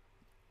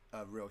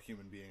a real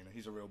human being.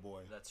 He's a real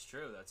boy. That's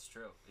true.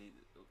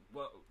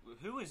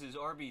 Who is his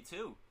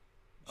RB2?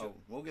 Oh,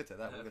 we'll get to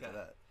that. Okay.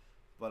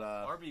 But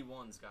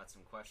RB1's got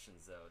some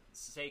questions though.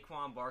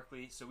 Saquon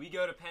Barkley. So we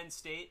go to Penn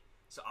State.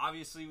 So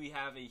obviously we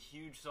have a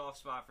huge soft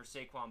spot for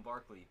Saquon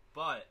Barkley,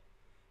 but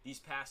these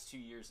past 2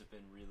 years have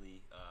been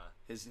really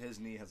his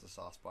knee has a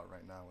soft spot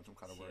right now, which I'm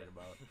kind of worried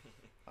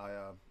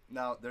about.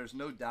 Now there's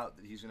no doubt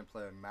that he's going to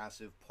play a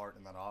massive part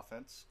in that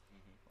offense.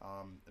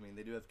 Mm-hmm.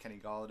 They do have Kenny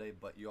Golladay,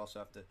 but you also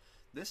have to.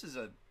 This is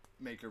a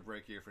make or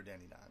break year for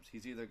Danny Dimes.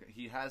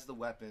 He has the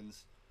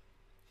weapons.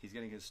 He's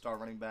getting his star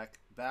running back.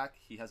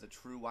 He has a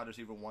true wide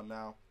receiver 1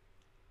 now,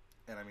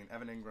 and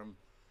Evan Ingram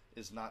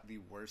is not the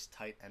worst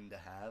tight end to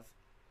have.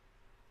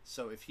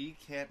 So if he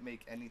can't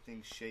make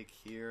anything shake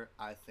here,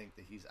 I think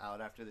that he's out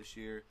after this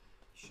year.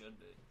 Should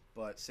be.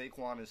 But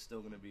Saquon is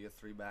still going to be a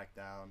 3-back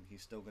down.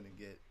 He's still going to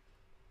get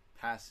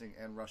passing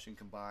and rushing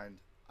combined.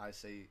 I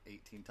say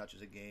 18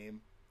 touches a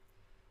game.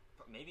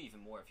 Maybe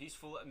even more. If he's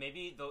full,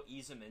 maybe they'll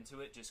ease him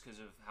into it just because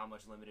of how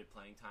much limited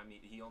playing time.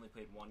 He only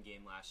played 1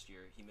 game last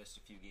year. He missed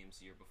a few games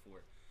the year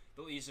before.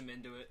 They'll ease him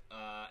into it,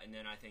 and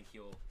then I think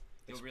he'll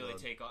really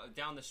take off.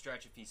 Down the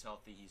stretch, if he's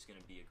healthy, he's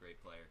going to be a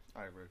great player.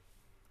 I agree.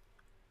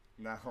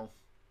 Now,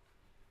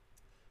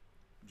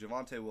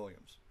 Javonte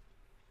Williams,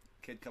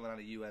 kid coming out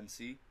of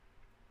UNC.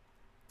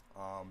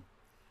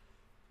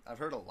 I've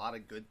heard a lot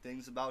of good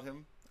things about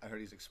him. I heard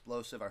he's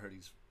explosive. I heard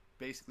he's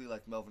basically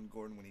like Melvin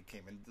Gordon when he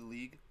came into the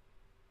league.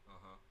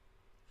 Uh-huh.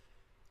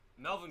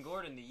 Melvin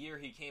Gordon, the year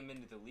he came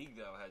into the league,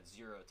 though, had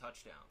 0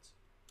 touchdowns.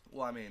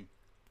 Well, I mean,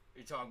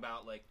 You're talking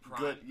about, like,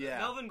 prime. good, yeah.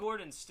 Melvin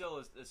Gordon's still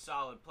a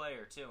solid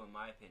player, too, in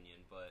my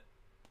opinion, but...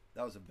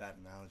 That was a bad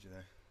analogy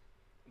there.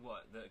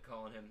 What?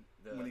 Calling him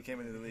the... When he came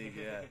into the league,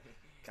 yeah.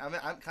 I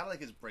mean, I'm kind of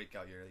like his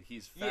breakout year. Like,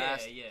 he's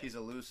fast. Yeah. He's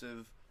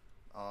elusive.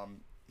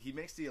 He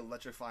makes the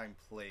electrifying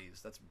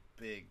plays. That's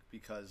big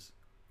because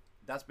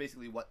that's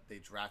basically what they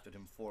drafted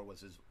him for,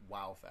 was his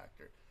wow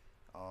factor.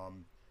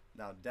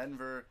 Now,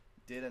 Denver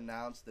did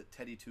announce that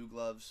Teddy Two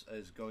Gloves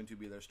is going to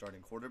be their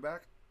starting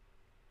quarterback.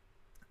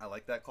 I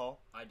like that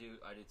call. I do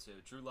too.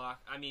 Drew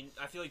Lock. I mean,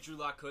 I feel like Drew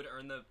Lock could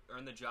earn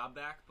the job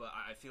back, but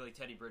I feel like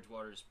Teddy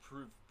Bridgewater's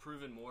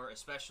proven more,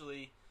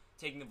 especially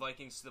taking the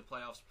Vikings to the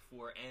playoffs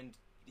before, and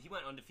he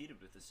went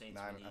undefeated with the Saints.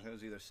 I think it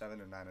was either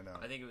 7 or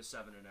 9-0. I think it was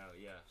 7-0.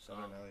 Yeah,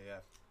 7-0. Yeah.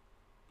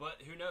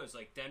 But who knows?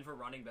 Like, Denver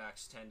running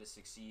backs tend to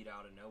succeed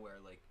out of nowhere.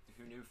 Like,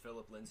 who knew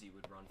Philip Lindsay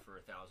would run for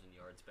 1,000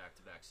 yards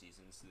back-to-back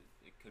seasons?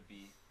 It could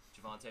be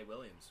Javonte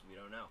Williams. We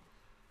don't know.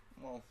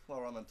 Well,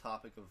 while we're on the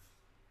topic of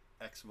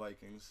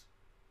ex-Vikings,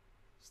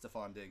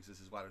 Stephon Diggs is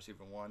his wide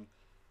receiver 1.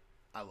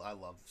 I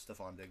love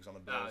Stephon Diggs on the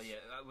Bills. Oh,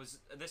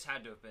 yeah. This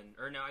had to have been...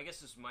 Or no, I guess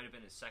this might have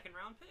been his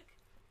second-round pick?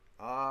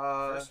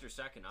 First or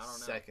second, I don't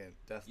know. Second,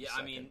 definitely. Yeah,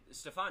 second. I mean,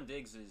 Stephon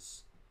Diggs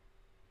is...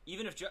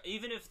 Even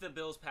if the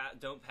Bills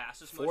don't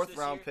pass as much Fourth this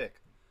round year...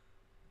 pick.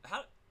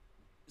 How...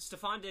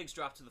 Stephon Diggs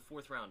dropped to the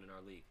 4th round in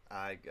our league.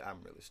 I'm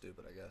really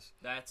stupid, I guess.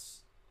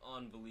 That's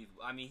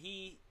unbelievable. I mean,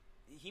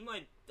 he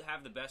might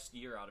have the best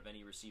year out of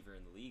any receiver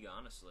in the league,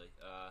 honestly.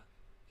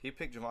 He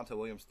picked Javonte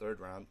Williams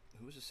 3rd round.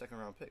 Who was his 2nd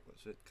round pick?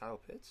 Was it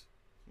Kyle Pitts?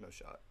 No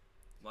shot.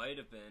 Might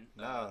have been.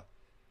 No.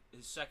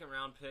 His 2nd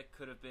round pick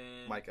could have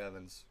been... Mike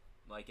Evans.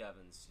 Mike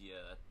Evans,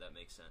 yeah, that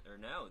makes sense. Or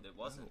no, it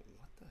wasn't. No,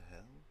 what the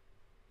hell?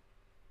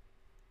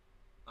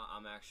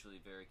 I'm actually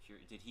very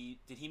curious. Did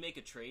he make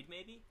a trade,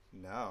 maybe?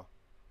 No.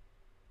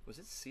 Was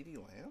it CeeDee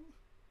Lamb?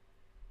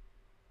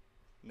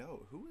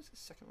 No, who was his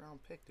 2nd round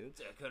pick, dude?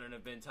 It couldn't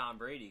have been Tom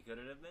Brady, could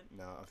it have been?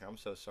 No, okay, I'm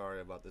so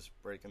sorry about this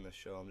breaking the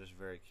show. I'm just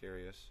very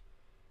curious.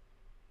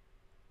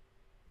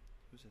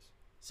 Who's this?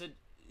 Said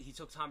he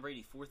took Tom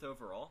Brady 4th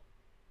overall?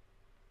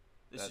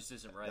 This just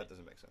isn't right. That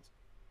doesn't make sense.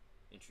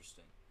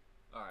 Interesting.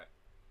 All right.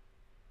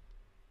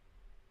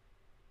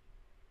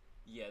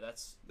 Yeah,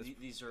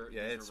 these are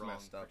it's wrong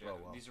messed up. Oh,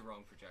 well. These are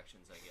wrong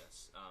projections, I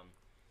guess.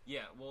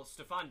 Yeah, well,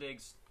 Stephon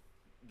Diggs,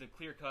 the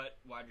clear-cut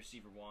wide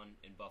receiver 1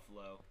 in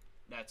Buffalo,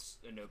 that's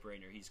a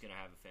no-brainer. He's going to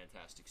have a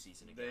fantastic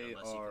season again,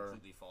 unless he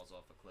completely falls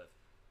off a cliff.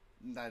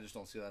 I just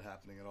don't see that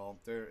happening at all.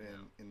 They're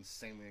an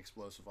insanely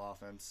explosive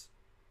offense.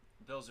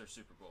 Bills are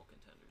Super Bowl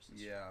contenders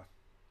this year.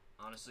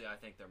 Yeah. Honestly, I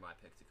think they're my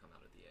pick to come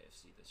out of the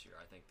AFC this year.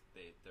 I think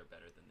they're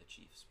better than the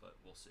Chiefs, but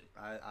we'll see.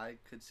 I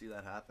could see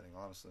that happening,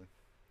 honestly.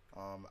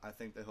 I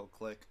think that he'll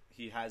click.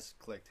 He has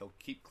clicked. He'll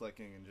keep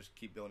clicking and just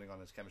keep building on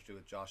his chemistry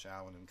with Josh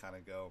Allen and kind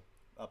of go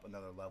up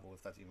another level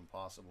if that's even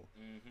possible.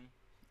 Mm-hmm.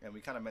 And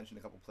we kind of mentioned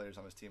a couple players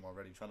on his team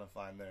already trying to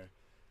find their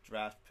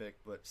draft pick,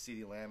 but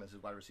CeeDee Lamb is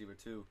his wide receiver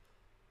too.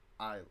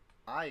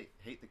 I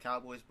hate the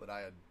Cowboys, but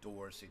I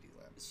adore CeeDee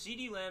Lamb.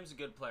 CeeDee Lamb's a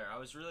good player. I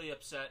was really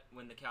upset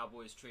when the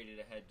Cowboys traded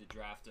ahead to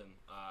draft him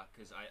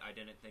because I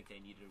didn't think they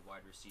needed a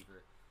wide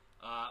receiver.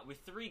 With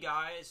 3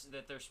 guys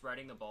that they're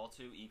spreading the ball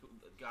to,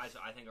 guys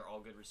I think are all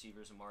good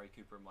receivers, Amari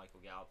Cooper,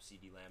 Michael Gallup,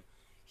 CeeDee Lamb.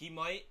 He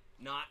might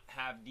not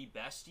have the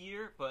best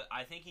year, but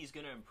I think he's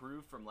going to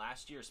improve from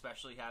last year,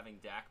 especially having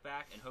Dak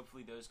back, and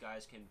hopefully those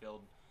guys can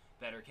build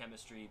better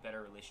chemistry,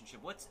 better relationship.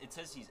 It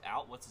says he's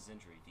out. What's his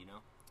injury? Do you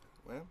know?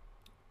 Well,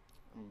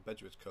 I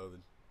bet you it's COVID.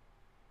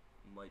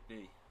 Might be.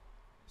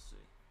 We'll see.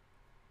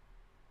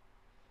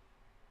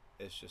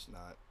 It's just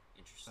not.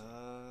 Interesting.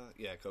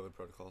 Yeah, COVID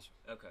protocols.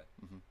 Okay.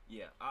 Mm-hmm.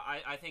 Yeah,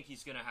 I think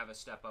he's going to have a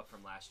step up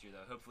from last year,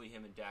 though. Hopefully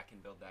him and Dak can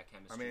build that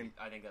chemistry.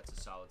 I think that's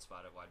a solid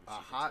spot at wide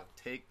receiver. A hot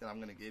take that I'm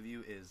going to give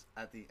you is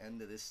at the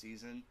end of this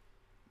season,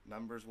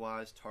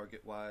 numbers-wise,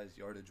 target-wise,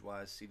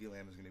 yardage-wise, CeeDee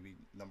Lamb is going to be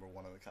number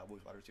 1 on the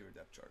Cowboys wide receiver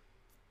depth chart.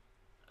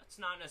 It's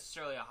not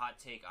necessarily a hot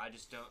take.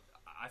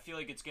 I feel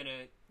like it's going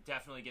to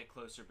definitely get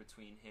closer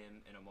between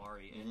him and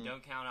Amari. And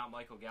don't count out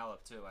Michael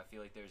Gallup, too. I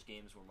feel like there's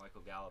games where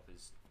Michael Gallup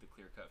is the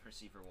clear-cut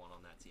receiver 1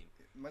 on that team.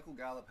 Michael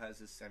Gallup has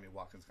his Sammy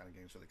Watkins kind of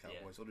games for the Cowboys.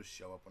 Yeah. He'll just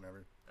show up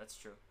whenever. That's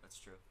true.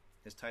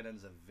 His tight end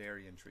is a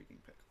very intriguing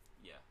pick.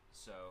 Yeah,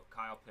 so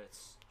Kyle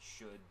Pitts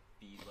should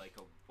be like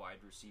a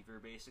wide receiver,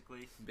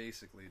 basically.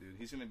 Basically, dude.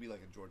 He's going to be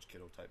like a George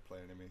Kittle type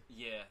player to me.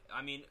 Yeah,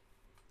 I mean,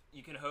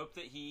 you can hope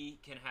that he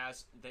can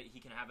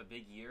have a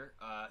big year.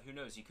 Who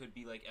knows? He could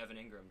be like Evan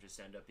Ingram, just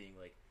end up being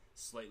like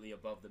slightly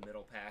above the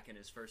middle pack in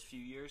his first few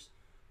years.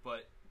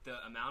 But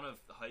the amount of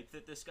hype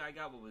that this guy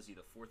got, what was he,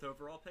 the 4th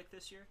overall pick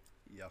this year?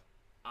 Yeah.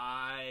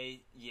 I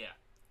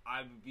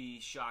would be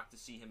shocked to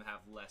see him have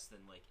less than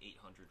like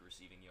 800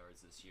 receiving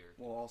yards this year.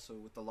 Well, also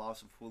with the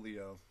loss of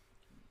Julio,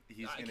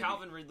 he's going to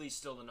Calvin Ridley's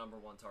still the number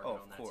one target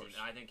on that course. team.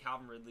 And I think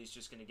Calvin Ridley's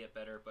just going to get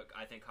better, but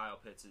I think Kyle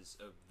Pitts is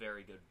a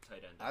very good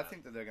tight end. I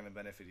think that they're going to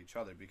benefit each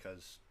other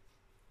because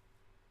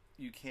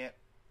you can't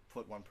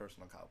put one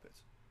person on Kyle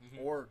Pitts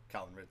or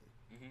Calvin Ridley.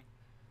 Mm-hmm.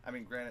 I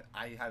mean, granted,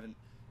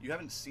 you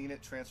haven't seen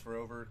it transfer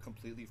over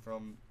completely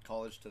from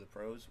college to the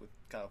pros with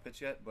Kyle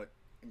Pitts yet, but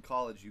in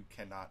college you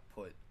cannot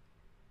put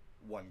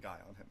one guy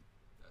on him.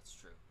 That's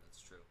true.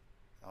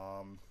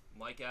 Um,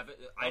 Mike Evans.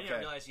 I didn't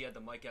realize he had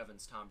the Mike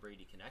Evans Tom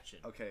Brady connection.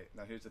 Okay,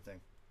 now here's the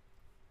thing.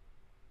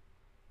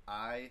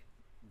 I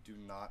do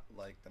not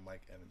like the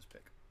Mike Evans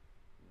pick.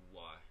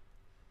 Why?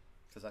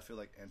 Because I feel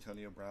like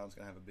Antonio Brown's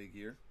going to have a big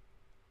year.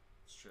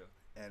 It's true.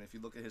 And if you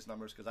look at his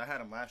numbers, because I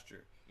had him last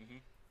year, Mm-hmm.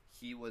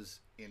 he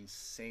was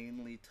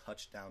insanely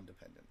touchdown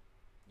dependent.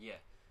 Yeah.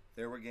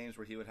 There were games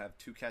where he would have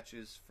 2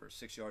 catches for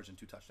 6 yards and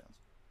 2 touchdowns.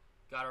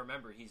 Got to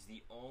remember, he's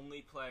the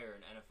only player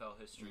in NFL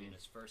history in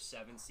his first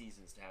 7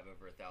 seasons to have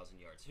over 1,000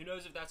 yards. Who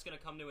knows if that's going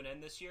to come to an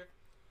end this year?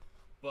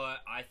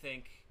 But I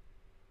think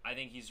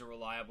he's a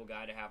reliable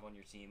guy to have on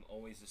your team.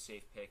 Always a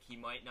safe pick. He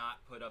might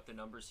not put up the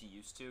numbers he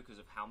used to because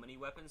of how many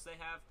weapons they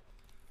have,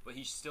 but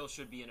he still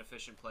should be an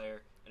efficient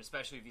player, and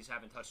especially if he's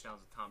having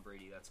touchdowns with Tom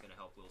Brady, that's going to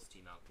help Will's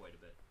team out quite a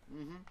bit.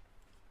 Mm-hmm.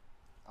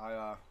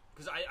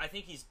 Because I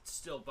think he's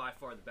still by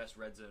far the best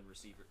red zone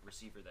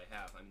receiver they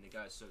have. I mean, the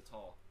guy's so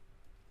tall.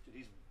 Dude,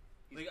 he's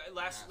Like,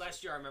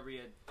 last year, I remember he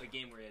had a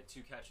game where he had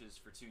 2 catches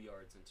for 2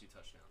 yards and 2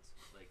 touchdowns.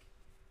 Like,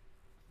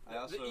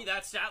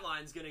 that stat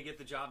line's gonna get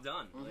the job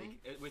done.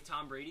 Like with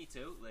Tom Brady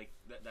too. Like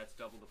that's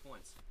double the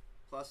points.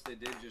 Plus, they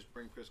did just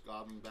bring Chris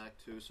Godwin back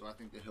too, so I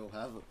think that he'll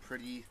have a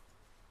pretty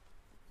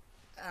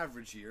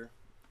average year.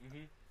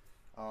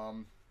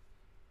 Mm-hmm.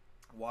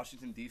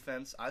 Washington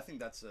defense, I think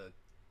that's a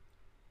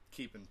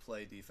keep and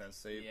play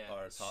defense. They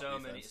are top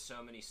defense.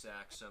 So many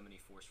sacks, so many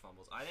forced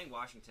fumbles. I think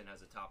Washington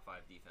has a top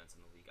 5 defense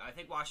in the league. I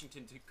think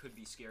Washington could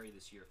be scary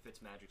this year.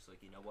 Fitzmagic's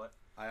like, you know what?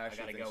 I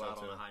gotta go out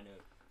on a high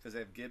note because they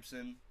have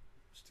Gibson,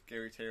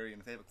 Scary Terry, and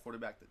if they have a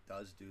quarterback that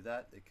does do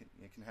that, it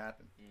can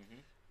happen.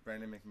 Mm-hmm.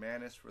 Brandon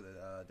McManus for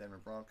the Denver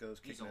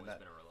Broncos, kicking in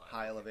that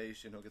high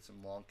elevation. He'll get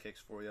some long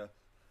kicks for you.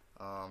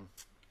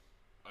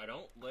 I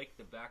don't like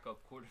the backup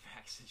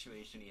quarterback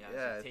situation he has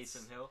with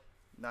Taysom Hill.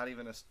 Not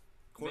even a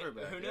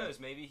quarterback. Who knows?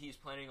 Maybe he's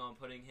planning on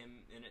putting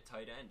him in at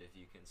tight end if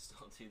you can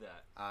still do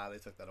that. They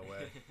took that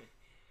away.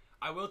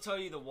 I will tell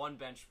you the one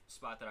bench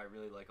spot that I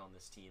really like on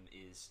this team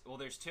is, well,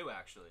 there's 2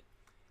 actually.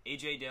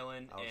 A.J.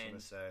 Dillon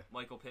and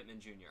Michael Pittman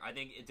Jr. I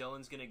think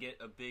Dillon's going to get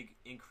a big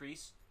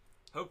increase.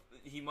 I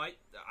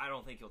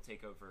don't think he'll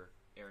take over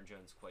Aaron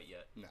Jones quite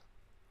yet. No.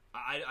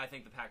 I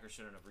think the Packers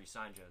shouldn't have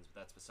re-signed Jones, but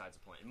that's besides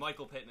the point. And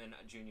Michael Pittman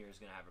Jr. is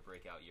going to have a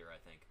breakout year, I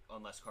think,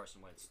 unless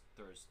Carson Wentz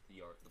throws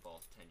the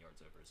ball 10 yards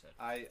over his head.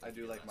 I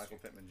do like Michael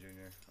Pittman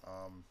Jr.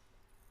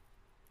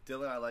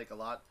 Dillon I like a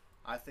lot.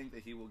 I think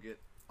that he will get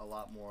a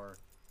lot more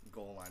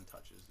goal line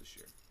touches this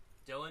year.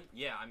 Dillon?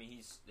 Yeah, I mean,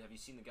 have you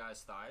seen the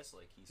guy's thighs?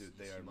 Like, he's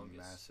they are humongous.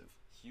 massive.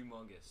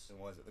 Humongous. And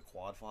was it the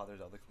Quad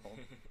Fathers? Are they called?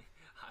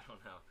 I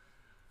don't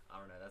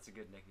know. That's a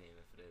good nickname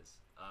if it is.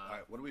 All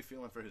right, what are we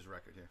feeling for his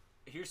record here?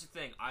 Here's the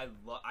thing.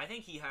 I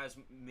think he has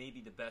maybe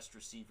the best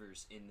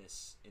receivers in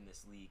this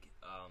league.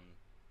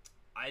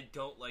 I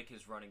don't like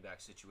his running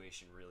back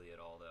situation really at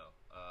all,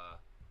 though.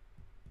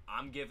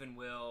 I'm giving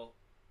Will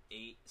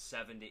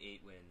 7 to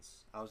 8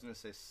 wins. I was gonna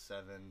say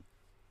 7.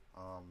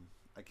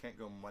 I can't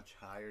go much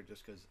higher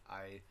just because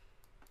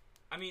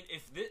I mean,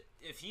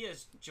 if he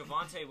has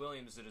Javonte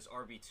Williams at his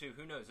RB2,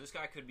 who knows? This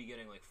guy could be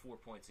getting like 4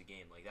 points a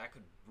game. Like that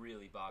could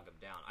really bog him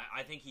down.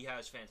 I think he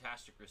has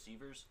fantastic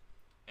receivers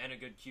and a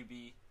good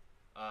QB.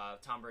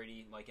 Tom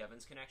Brady, Mike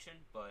Evans connection,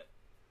 but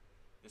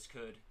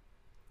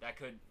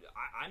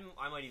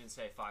I might even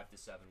say 5 to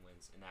 7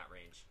 wins in that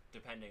range,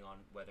 depending on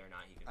whether or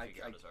not he can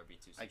figure out his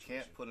RB2 situation. I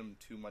can't put him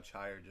too much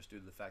higher just due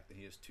to the fact that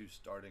he has 2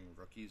 starting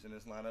rookies in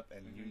his lineup,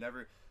 and you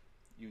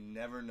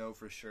never know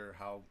for sure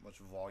how much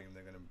volume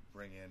they're going to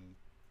bring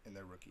in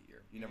their rookie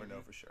year. You never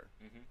know for sure.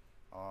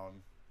 Mm-hmm.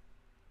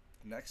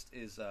 Next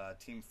is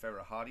Team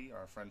Farahati,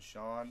 our friend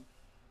Sean,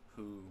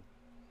 who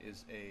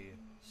is a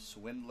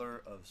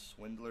swindler of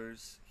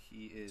swindlers.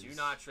 He is. Do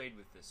not trade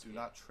with this. Do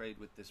not trade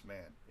with this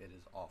man. It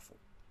is awful.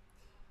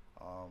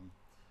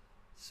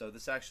 So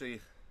this actually,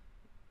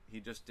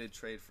 he just did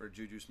trade for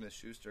Juju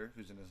Smith-Schuster,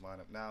 who's in his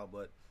lineup now,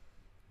 but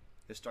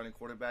his starting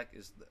quarterback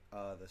is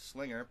the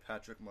slinger,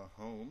 Patrick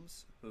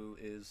Mahomes, who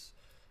is,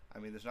 I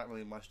mean, there's not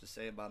really much to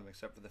say about him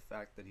except for the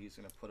fact that he's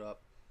going to put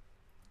up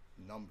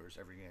numbers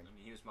every game. I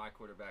mean, he was my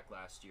quarterback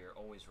last year,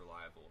 always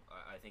reliable.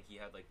 I think he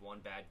had like 1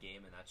 bad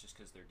game, and that's just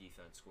because their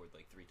defense scored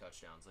like 3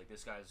 touchdowns. Like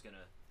this guy's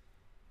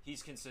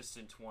he's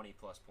consistent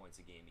 20-plus points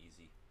a game,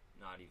 easy.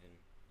 Not even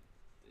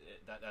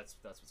that's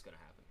what's gonna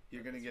happen.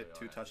 You're gonna get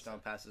 2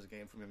 touchdown passes a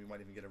game from him. You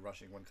might even get a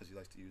rushing one because he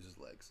likes to use his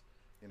legs.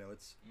 You know,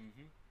 it's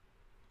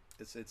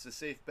a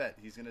safe bet.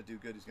 He's gonna do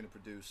good. He's gonna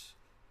produce.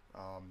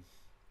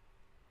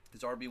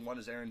 His RB1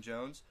 is Aaron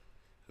Jones,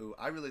 who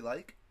I really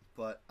like,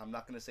 but I'm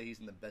not gonna say he's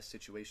in the best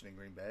situation in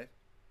Green Bay.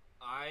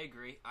 I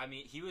agree. I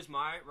mean, he was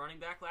my running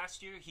back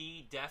last year.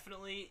 He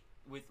definitely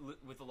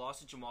with the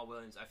loss of Jamal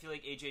Williams, I feel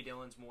like A.J.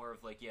 Dillon's more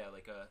of like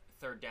a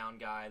third down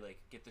guy, like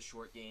get the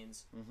short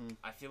gains. Mm-hmm.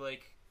 I feel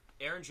like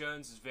Aaron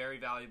Jones is very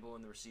valuable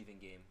in the receiving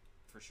game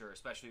for sure,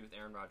 especially with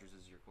Aaron Rodgers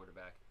as your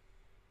quarterback.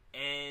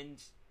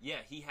 And yeah,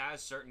 he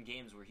has certain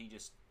games where he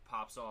just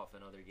pops off,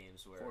 and other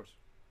games where Of course.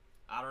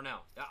 I don't know.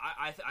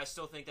 I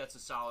still think that's a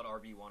solid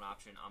RB1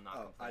 option. I'm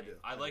not complaining.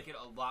 I do. I like it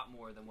a lot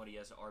more than what he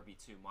has at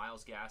RB2.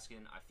 Myles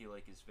Gaskin, I feel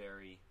like, is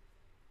very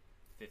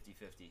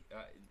 50-50.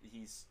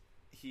 He's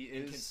He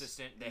is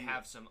inconsistent. They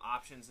have some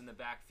options in the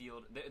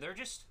backfield. They're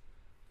just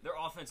their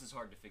offense is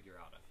hard to figure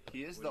out. I feel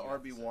He like. is What the do you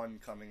have to say?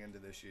 RB1 coming into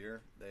this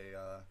year.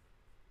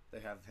 They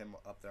have him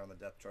up there on the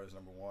depth chart as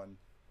number 1,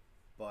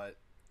 but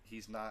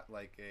he's not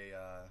like a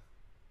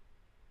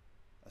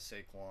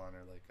Saquon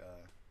or like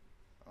a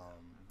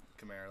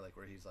Kamara, like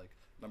where he's like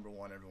number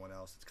 1, everyone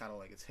else. It's kind of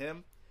like it's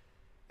him,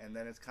 and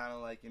then it's kind of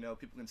like,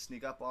 people can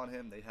sneak up on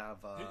him. They have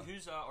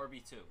Who's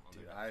RB2?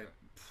 dude, I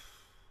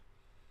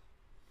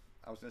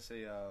was gonna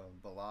say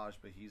Balaj,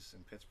 but he's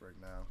in Pittsburgh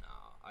now.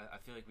 No, I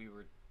feel like we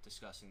were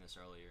discussing this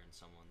earlier in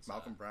someone's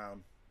Malcolm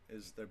Brown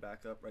is their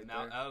backup right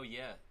there. Oh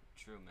yeah,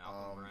 true.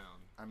 Malcolm Brown.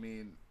 I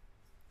mean,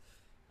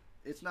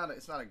 it's not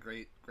a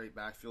great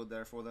backfield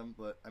there for them,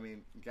 but I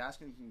mean,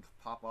 Gaskin can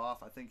pop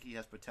off. I think he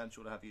has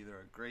potential to have either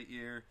a great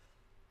year,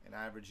 an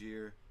average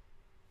year.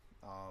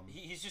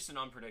 He's just an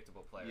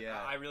unpredictable player.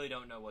 Yeah. I really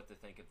don't know what to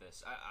think of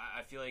this.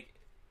 I feel like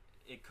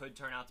it could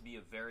turn out to be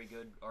a very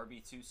good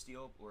RB2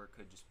 steal, or it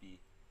could just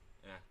be,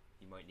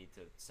 you might need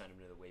to send him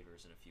to the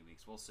waivers in a few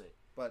weeks. We'll see.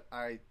 But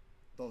I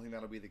don't think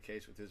that'll be the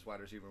case with his wide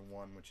receiver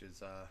 1, which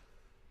is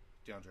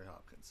DeAndre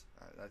Hopkins.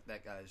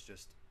 That guy is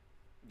just,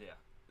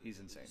 he's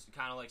insane. It's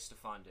kind of like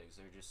Stephon Diggs.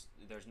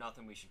 There's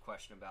nothing we should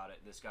question about it.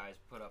 This guy's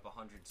put up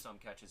 100-some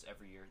catches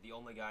every year. The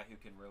only guy who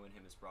can ruin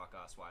him is Brock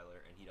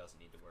Osweiler, and he doesn't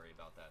need to worry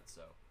about that.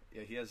 So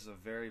yeah, he has a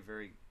very,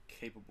 very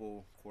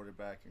capable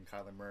quarterback in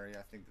Kyler Murray.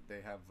 I think that they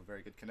have a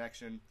very good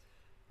connection,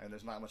 and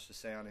there's not much to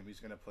say on him.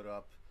 He's going to put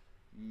up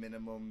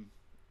minimum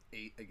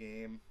 8 a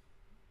game.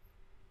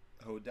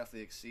 He'll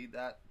definitely exceed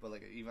that, but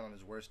like even on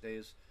his worst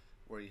days,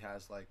 where he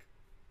has like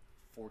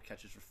 4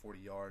 catches for 40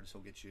 yards,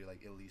 he'll get you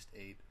like at least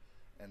 8.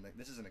 And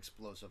this is an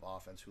explosive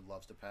offense who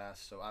loves to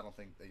pass, so I don't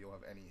think that you'll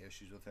have any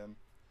issues with him.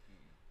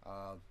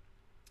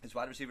 His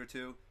wide receiver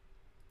 2,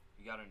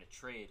 you got in a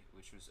trade,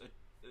 which was a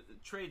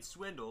trade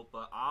swindle,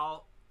 but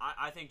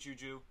I think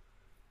Juju.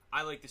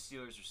 I like the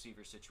Steelers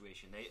receiver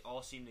situation. They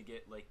all seem to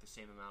get like the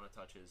same amount of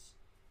touches.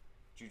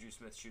 Juju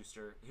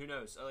Smith-Schuster, who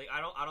knows? Like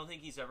I don't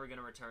think he's ever going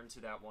to return to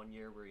that 1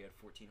 year where he had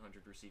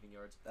 1,400 receiving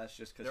yards. That's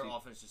just because their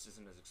offense just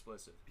isn't as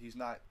explosive. He's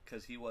not,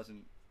 because he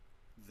wasn't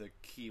the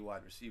key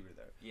wide receiver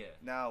there. Yeah.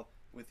 Now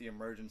with the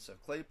emergence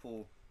of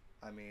Claypool,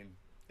 I mean,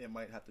 it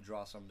might have to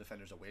draw some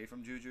defenders away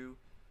from Juju,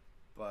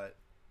 but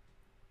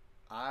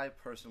I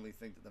personally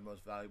think that the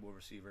most valuable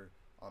receiver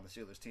on the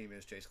Steelers team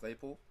is Chase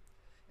Claypool,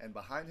 and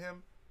behind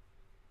him,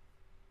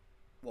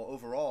 well,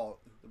 overall,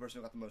 the person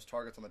who got the most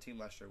targets on the team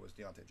last year was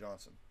Deontay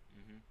Johnson.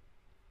 Mm-hmm.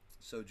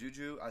 So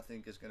Juju, I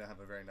think, is going to have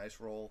a very nice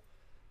role.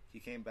 He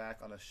came back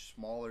on a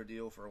smaller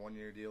deal for a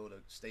 1-year deal to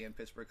stay in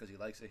Pittsburgh because he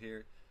likes it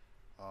here.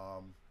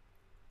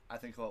 I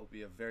think he'll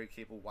be a very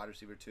capable wide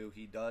receiver too.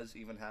 He does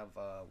even have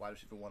wide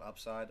receiver 1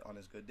 upside on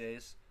his good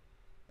days,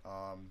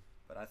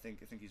 but I think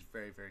he's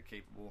very, very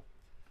capable.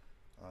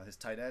 His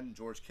tight end,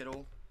 George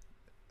Kittle,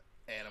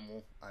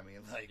 animal. I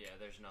mean, like, yeah,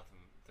 there's nothing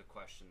to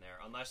question there,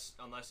 unless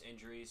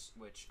injuries,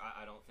 which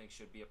I don't think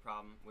should be a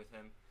problem with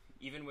him.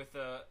 Even with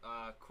the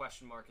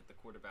question mark at the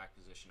quarterback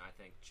position, I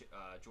think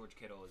George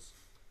Kittle is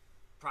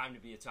primed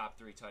to be a top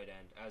 3 tight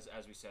end.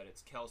 As we said,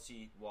 it's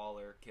Kelsey,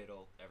 Waller,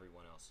 Kittle,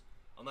 everyone else.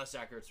 Unless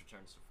Zach Ertz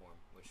returns to form,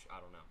 which I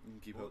don't know. You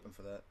can keep hoping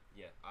for that.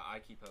 Yeah, I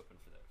keep hoping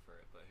for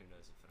it, but who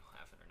knows if it'll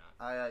happen or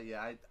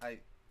not.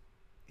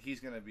 He's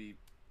going to be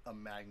a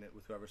magnet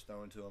with whoever's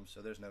throwing to him,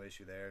 so there's no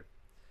issue there.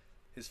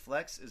 His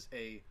flex is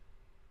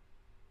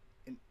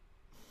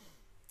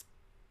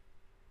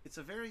it's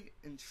a very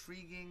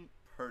intriguing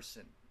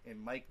person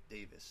in Mike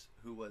Davis,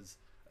 who was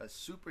a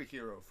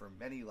superhero for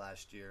many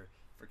last year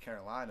for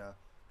Carolina.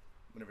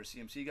 Whenever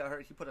CMC got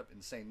hurt, he put up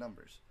insane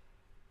numbers.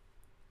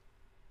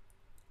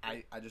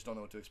 I just don't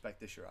know what to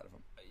expect this year out of him.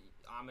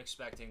 I'm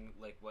expecting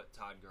like what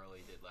Todd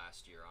Gurley did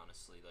last year,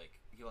 honestly. Like,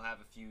 he'll have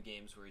a few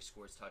games where he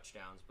scores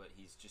touchdowns, but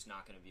he's just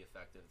not going to be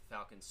effective. The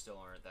Falcons still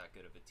aren't that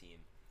good of a team.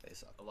 They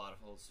suck. A lot of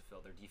holes to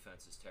fill. Their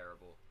defense is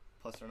terrible.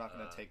 Plus, they're not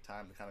going to take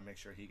time to kind of make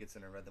sure he gets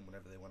in a rhythm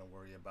whenever they want to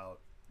worry about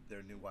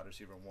their new wide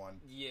receiver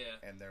 1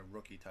 and their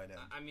rookie tight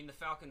end. I mean, the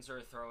Falcons are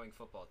a throwing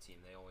football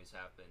team. They always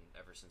have been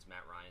ever since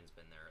Matt Ryan's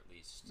been there, at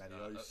least.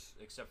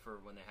 Except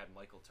for when they had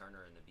Michael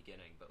Turner in the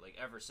beginning. But like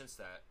ever since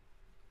that,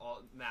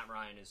 Matt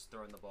Ryan is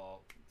throwing the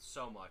ball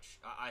so much.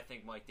 I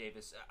think Mike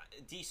Davis,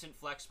 decent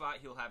flex spot.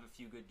 He'll have a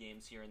few good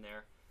games here and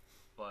there,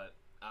 but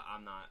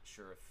I'm not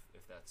sure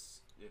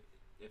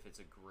if it's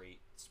a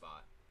great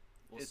spot.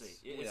 We'll see.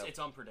 It's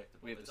unpredictable.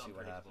 We have to see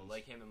what happens.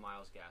 Like him and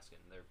Myles Gaskin,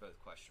 they're both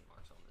question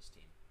marks on this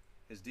team.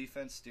 His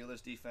defense,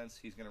 Steelers defense,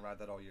 he's going to ride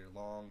that all year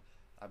long.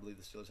 I believe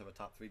the Steelers have a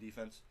top 3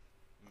 defense.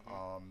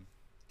 Mm-hmm.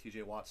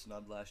 T.J. Watt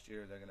snubbed last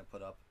year. They're going to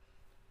put up.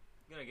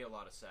 Gonna get a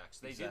lot of sacks.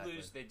 They Exactly.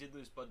 did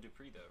lose Bud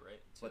Dupree though, right?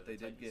 To But the they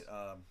did Titans.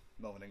 get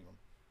Melvin Ingram.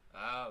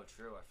 Oh,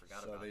 true. I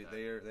forgot So about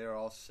that. they're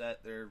all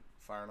set. They're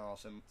firing all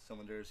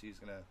cylinders. He's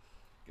going to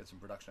get some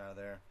production out of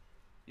there.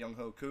 Young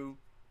Ho Koo,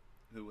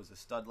 who was a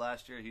stud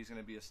last year, he's going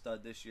to be a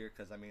stud this year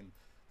because, I mean,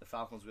 the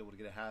Falcons will be able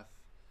to get a half.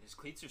 His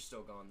cleats are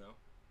still gone though.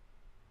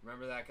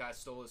 Remember that guy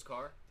stole his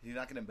car? He's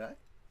not getting back?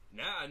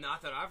 Nah,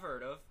 not that I've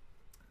heard of.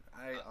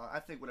 I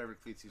think whatever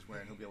cleats he's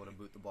wearing, he'll be able to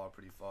boot the ball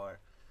pretty far.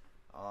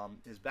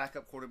 His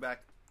backup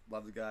quarterback,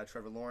 love the guy,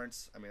 Trevor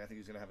Lawrence. I mean, I think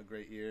he's going to have a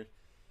great year.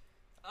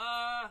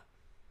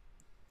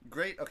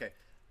 Great, okay.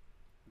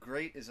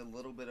 Great is a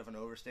little bit of an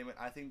overstatement.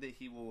 I think that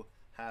he will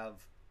have...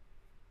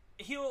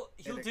 He'll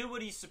do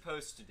what he's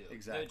supposed to do.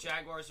 Exactly. The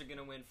Jaguars are going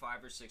to win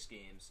 5 or 6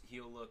 games.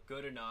 He'll look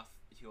good enough.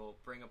 He'll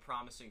bring a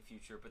promising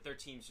future, but their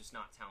team's just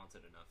not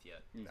talented enough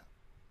yet. No.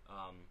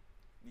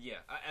 Yeah,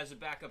 as a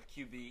backup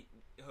QB,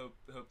 hope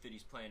that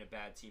he's playing a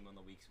bad team on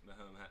the weeks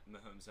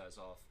Mahomes has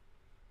off.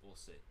 We'll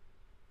see.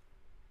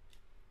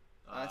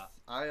 I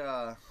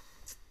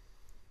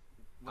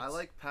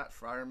like Pat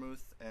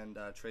Fryermuth and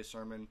Trey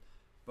Sermon,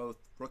 both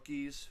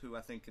rookies who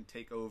I think can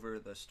take over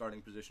the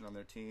starting position on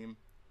their team.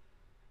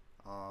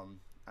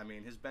 I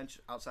mean, his bench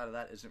outside of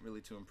that isn't really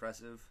too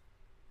impressive,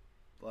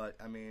 but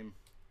I mean,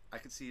 I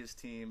could see his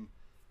team.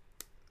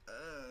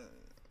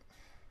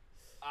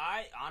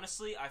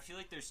 I feel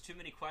like there's too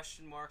many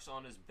question marks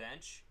on his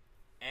bench,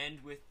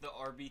 and with the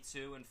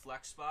RB2 and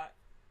flex spot,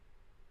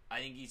 I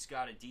think he's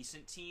got a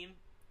decent team,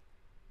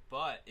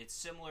 but it's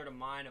similar to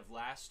mine of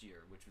last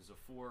year, which was a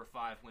 4 or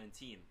 5 win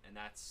team, and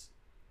that's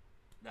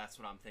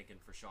what I'm thinking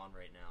for Sean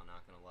right now.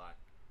 Not gonna lie.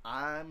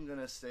 I'm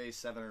gonna say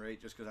 7 or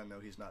 8 just because I know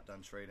he's not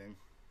done trading.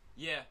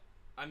 Yeah,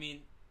 I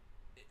mean,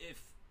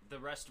 if the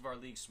rest of our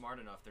league's smart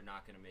enough, they're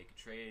not gonna make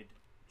trades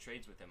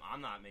with him.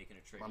 I'm not making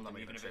a trade with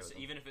him,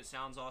 even if it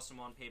sounds awesome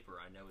on paper.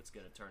 I know it's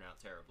going to turn out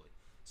terribly.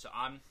 So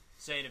I'm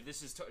saying if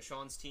this is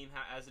Sean's team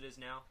as it is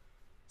now,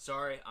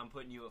 sorry, I'm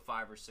putting you at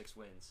 5 or 6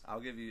 wins. I'll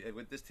give you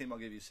with this team. I'll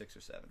give you 6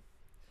 or 7.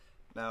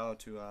 Now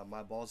to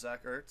my ball,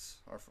 Zach Ertz,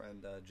 our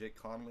friend Jake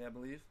Conley, I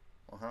believe.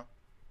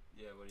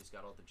 Yeah, but he's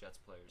got all the Jets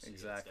players. So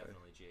Exactly. Yeah, it's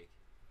definitely Jake.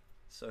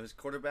 So his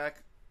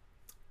quarterback.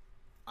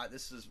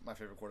 This is my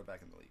favorite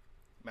quarterback in the league,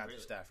 Matthew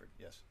Really? Stafford.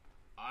 Yes.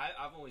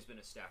 I've always been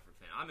a Stafford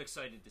fan. I'm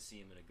excited to see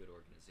him in a good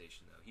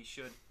organization, though. He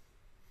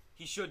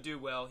should do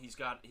well. He's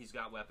got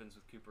weapons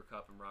with Cooper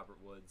Kupp and Robert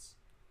Woods.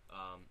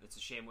 It's a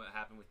shame what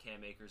happened with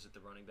Cam Akers at the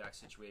running back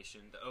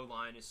situation. The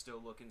O-line is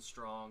still looking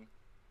strong.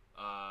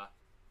 I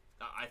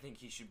think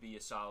he should be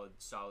a solid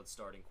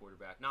starting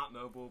quarterback. Not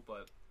mobile,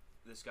 but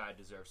this guy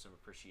deserves some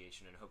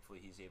appreciation, and hopefully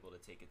he's able to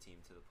take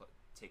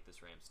take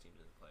this Rams team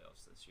to the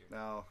playoffs this year.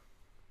 Now,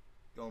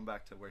 going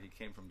back to where he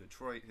came from,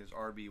 Detroit, his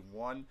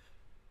RB1.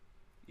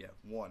 Yeah,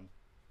 1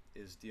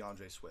 is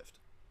DeAndre Swift.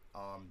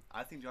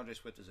 I think DeAndre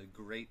Swift is a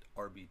great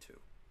RB2.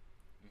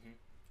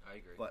 I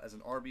agree. But as an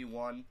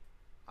RB1,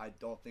 I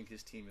don't think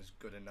his team is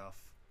good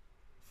enough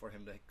for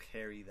him to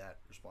carry that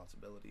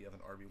responsibility of an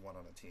RB1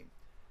 on a team.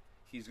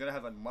 He's going to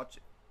have a much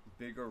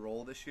bigger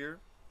role this year.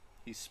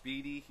 He's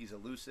speedy, he's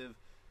elusive,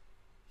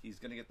 he's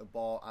going to get the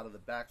ball out of the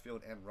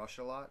backfield and rush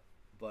a lot,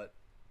 but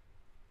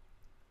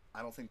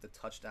I don't think the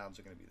touchdowns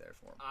are going to be there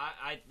for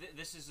him.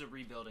 This is a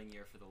rebuilding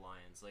year for the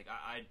Lions. Like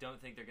I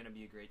don't think they're going to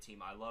be a great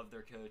team. I love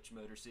their coach,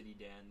 Motor City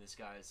Dan. This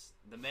guy's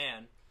the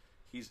man.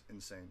 He's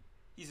insane.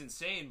 He's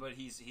insane, but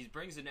he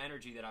brings an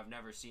energy that I've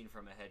never seen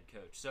from a head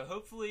coach. So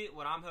hopefully,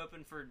 what I'm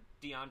hoping for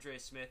DeAndre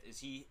Smith is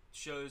he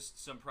shows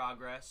some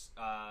progress,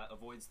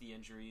 avoids the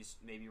injuries,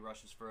 maybe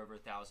rushes for over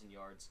 1,000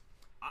 yards.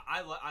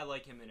 I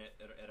like him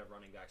at a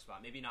running back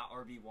spot. Maybe not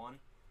RB1,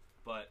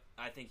 but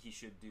I think he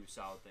should do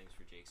solid things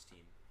for Jake's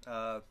team.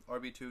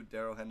 RB2,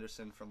 Darrell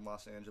Henderson from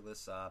Los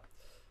Angeles.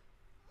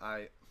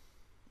 I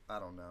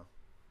don't know.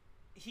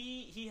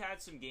 He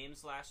had some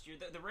games last year.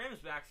 The Rams'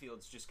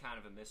 backfield's just kind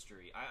of a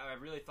mystery. I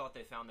really thought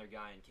they found their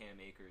guy in Cam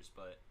Akers,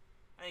 but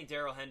I think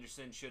Darrell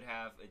Henderson should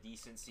have a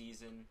decent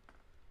season.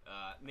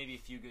 Maybe a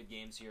few good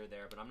games here or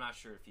there, but I'm not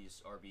sure if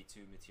he's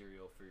RB2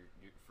 material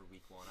for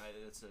week 1.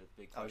 That's a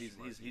big question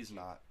mark. He's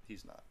not.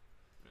 He's not.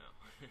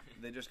 No.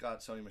 They just got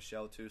Sony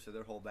Michel too, so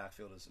their whole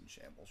backfield is in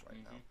shambles right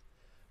now.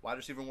 Wide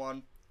receiver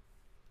 1,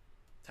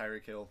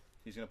 Tyreek Hill.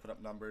 He's going to put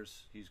up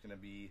numbers. He's going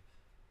to be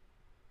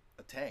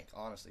a tank,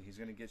 honestly. He's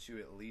going to get you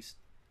at least,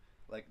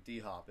 like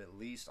D-Hop, at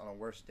least on a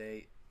worst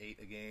day, 8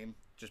 a game,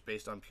 just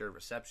based on pure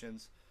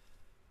receptions.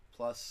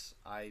 Plus,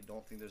 I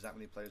don't think there's that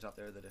many players out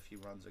there that if he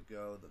runs a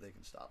go, that they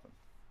can stop him.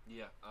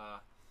 Yeah,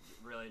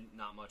 really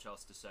not much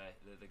else to say.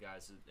 The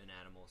guy's an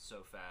animal,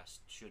 so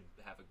fast. Should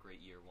have a great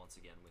year once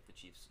again with the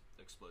Chiefs'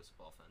 explosive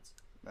offense.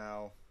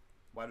 Now,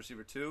 wide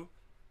receiver 2,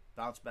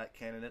 bounce back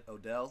candidate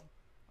Odell.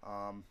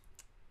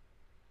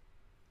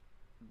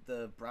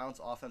 The Browns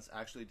offense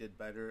actually did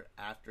better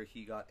after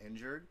he got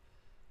injured,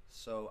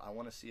 so I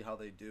want to see how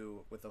they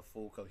do with a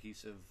full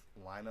cohesive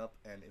lineup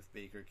and if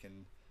Baker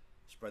can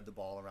spread the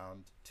ball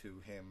around to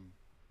him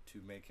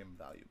to make him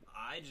valuable?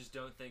 I just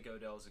don't think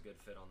Odell's a good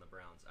fit on the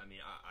Browns. I mean,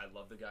 I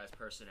love the guy's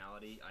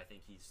personality. I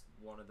think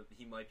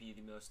he might be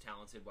the most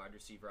talented wide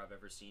receiver I've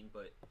ever seen,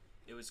 but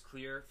it was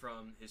clear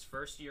from his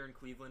first year in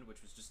Cleveland,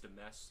 which was just a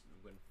mess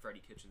when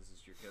Freddie Kitchens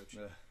is your coach,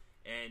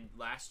 and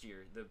last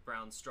year the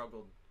Browns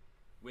struggled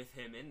with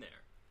him in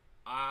there.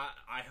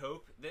 I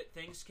hope that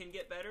things can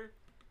get better,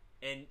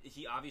 and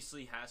he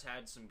obviously has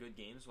had some good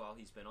games while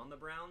he's been on the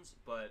Browns,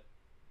 but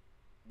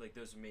like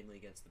those are mainly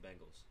against the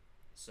Bengals.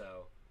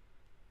 So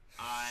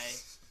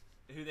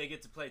who they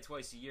get to play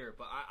twice a year,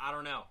 but I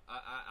don't know.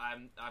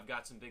 I've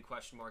got some big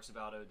question marks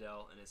about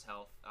Odell and his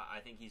health. I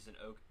think he's an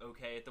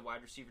okay at the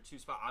wide receiver 2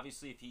 spot.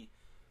 Obviously, if he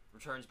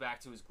returns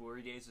back to his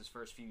glory days, his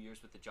first few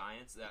years with the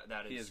Giants,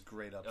 that is he has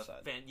great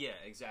upside. Yeah,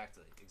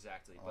 exactly.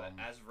 But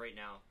as of right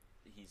now,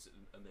 he's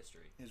a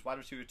mystery. His wide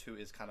receiver 2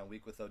 is kind of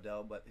weak with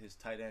Odell, but his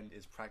tight end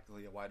is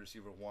practically a wide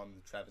receiver 1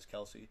 with Travis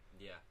Kelce.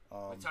 Yeah,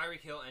 with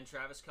Tyreek Hill and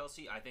Travis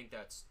Kelce, I think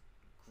that's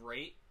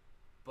great,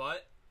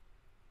 but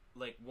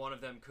like one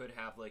of them could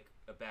have like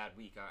a bad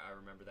week. I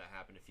remember that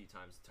happened a few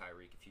times with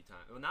Tyreek, a few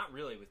times. Well, not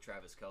really with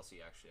Travis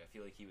Kelce, actually. I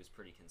feel like he was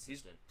pretty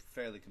consistent. He's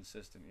fairly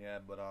consistent, yeah,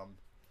 but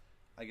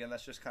again,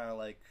 that's just kind of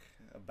like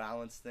a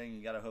balance thing.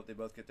 You got to hope they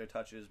both get their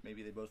touches.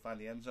 Maybe they both find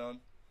the end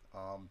zone.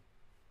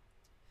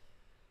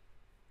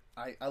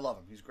 I love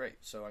him. He's great.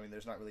 So, I mean,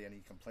 there's not really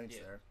any complaints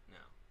there. No.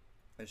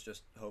 It's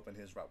just hoping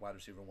his wide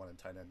receiver 1 and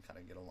tight end kind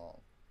of get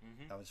along.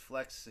 Mm-hmm. Now, his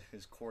flex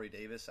is Corey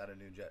Davis out of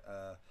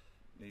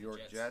New York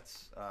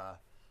Jets.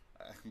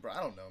 Bro,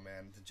 I don't know,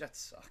 man. The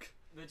Jets suck.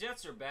 The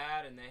Jets are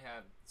bad, and they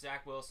have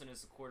Zach Wilson as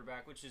the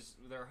quarterback, which is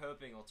they're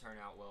hoping will turn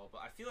out well.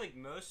 But I feel like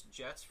most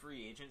Jets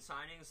free agent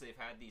signings they've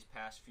had these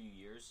past few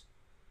years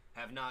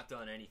have not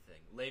done anything.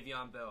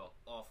 Le'Veon Bell,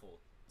 awful.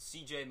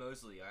 C.J.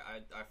 Mosley,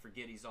 I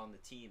forget he's on the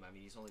team. I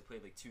mean, he's only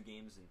played like 2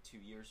 games in 2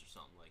 years or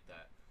something like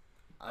that.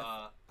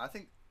 I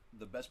think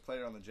the best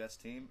player on the Jets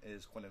team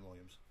is Quinnen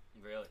Williams.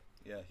 Really?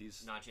 Yeah,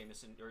 he's not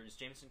Jamison, or is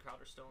Jamison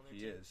Crowder still in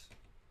there? He is.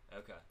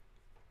 Okay.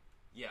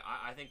 Yeah,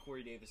 I think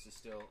Corey Davis is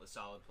still a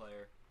solid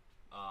player.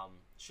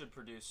 Should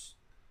produce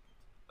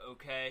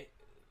okay.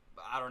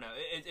 I don't know.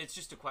 It's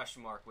just a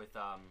question mark with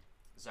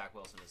Zach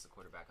Wilson as the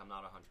quarterback. I'm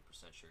not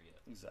 100% sure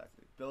yet.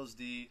 Exactly. Bills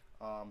D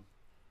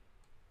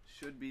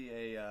should be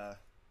a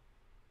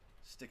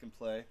stick and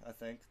play, I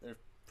think. They're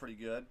pretty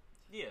good.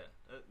 Yeah.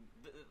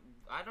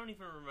 I don't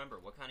even remember.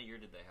 What kind of year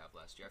did they have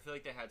last year? I feel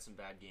like they had some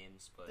bad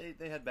games, but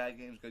They had bad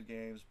games, good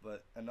games,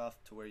 but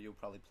enough to where you'll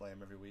probably play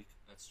them every week.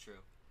 That's true.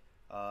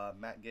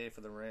 Matt Gay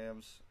for the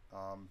Rams.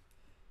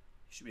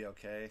 He should be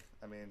okay.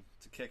 I mean,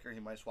 it's a kicker. He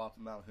might swap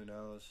him out. Who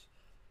knows?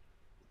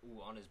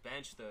 Ooh, on his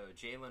bench, though,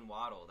 Jalen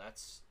Waddle.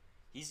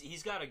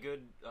 He's got a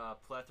good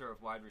plethora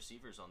of wide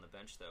receivers on the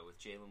bench, though, with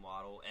Jalen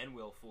Waddle and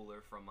Will Fuller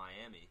from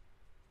Miami.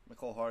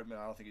 McCole Hardman,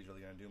 I don't think he's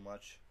really going to do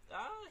much.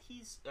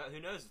 Who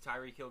knows? If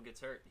Tyreek Hill gets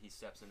hurt, he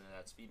steps into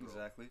that speed role.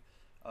 Exactly.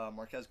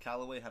 Marquez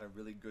Callaway had a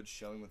really good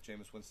showing with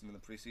Jameis Winston in the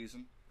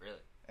preseason. Really?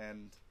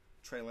 And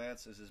Trey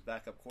Lance is his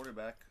backup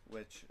quarterback,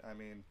 which, I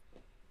mean,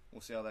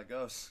 we'll see how that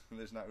goes.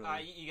 There's not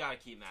really... You got to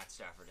keep Matt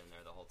Stafford in there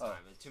the whole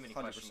time. Too many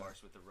 100%. Question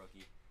marks with the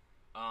rookie.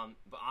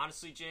 But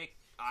honestly, Jake,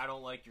 I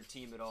don't like your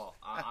team at all.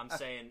 I'm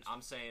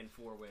saying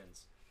 4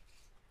 wins.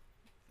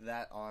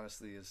 That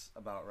honestly is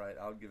about right.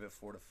 I would give it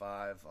 4 to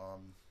 5.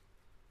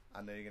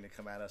 I know you're going to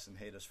come at us and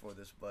hate us for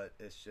this, but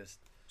it's just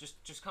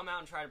come out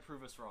and try to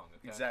prove us wrong.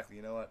 Okay? Exactly.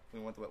 You know what? We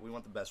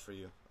want the best for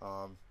you.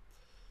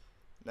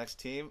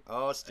 Next team.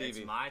 Oh, Stevie,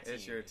 it's my team.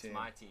 It's your team. It's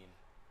my team.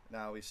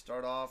 Now we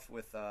start off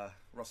with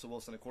Russell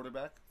Wilson at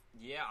quarterback.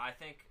 Yeah, I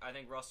think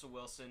Russell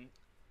Wilson.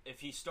 If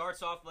he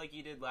starts off like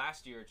he did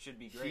last year, it should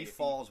be great. He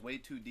falls way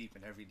too deep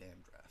in every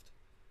damn draft.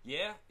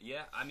 Yeah.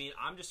 I mean,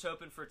 I'm just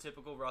hoping for a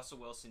typical Russell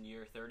Wilson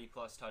year,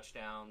 30-plus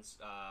touchdowns,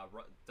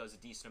 does a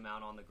decent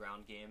amount on the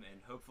ground game,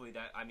 and hopefully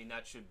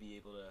that should be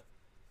able to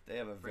they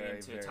have a bring very,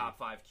 him to very, top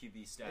 5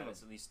 QB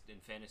status, at least in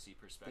fantasy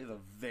perspective. They have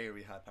a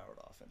very high-powered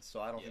offense,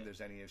 so I don't think there's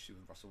any issue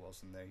with Russell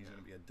Wilson there. He's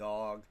going to be a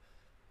dog.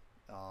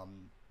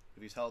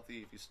 If he's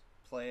healthy, if he's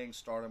playing,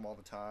 start him all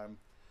the time.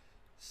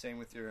 Same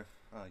with your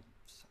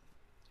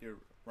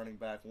running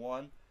back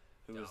 1,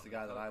 who was the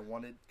guy that I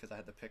wanted because I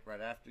had to pick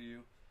right after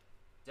you.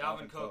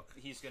 Dalvin Cook,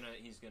 he's gonna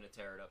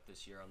tear it up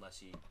this year unless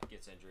he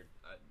gets injured.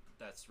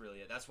 That's really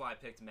it. That's why I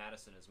picked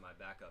Madison as my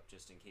backup,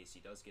 just in case he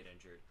does get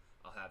injured.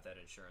 I'll have that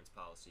insurance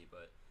policy.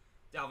 But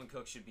Dalvin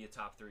Cook should be a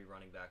top 3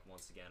 running back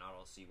once again. I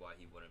don't see why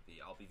he wouldn't be.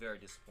 I'll be very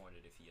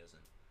disappointed if he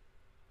isn't.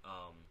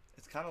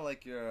 It's kind of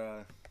like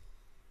your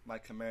my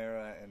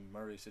Kamara and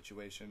Murray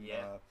situation.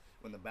 Yeah.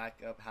 When the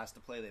backup has to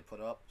play, they put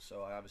up.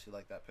 So I obviously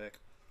like that pick.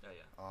 Oh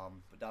yeah.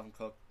 But Dalvin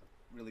Cook,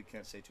 really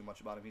can't say too much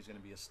about him. He's going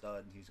to be a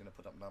stud. He's going to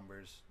put up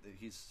numbers.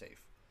 He's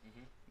safe.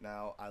 Mm-hmm.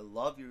 Now, I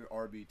love your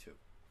RB2.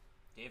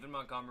 David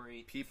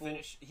Montgomery.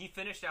 He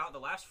finished out the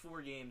last 4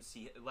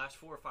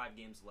 or 5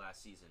 games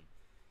last season.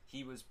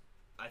 He was,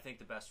 I think,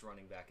 the best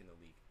running back in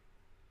the league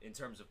in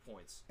terms of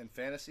points. In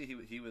fantasy,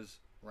 he was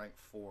ranked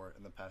 4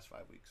 in the past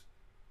 5 weeks.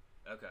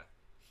 Okay.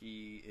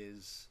 He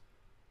is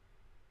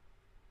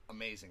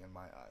amazing in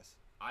my eyes.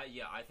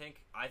 I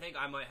think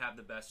I might have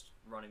the best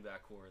running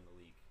back core in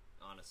the league.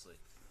 Honestly,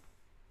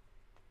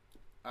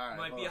 All right,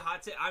 might be a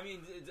hot take. I mean,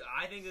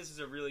 I think this is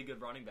a really good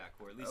running back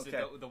core. At least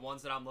Okay. the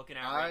ones that I'm looking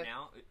at right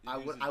now. I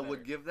whose would is I would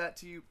better? give that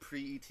to you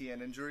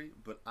pre-ETN injury,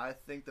 but I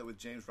think that with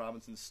James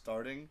Robinson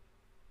starting,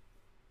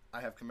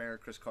 I have Kamara,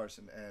 Chris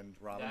Carson, and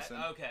Robinson.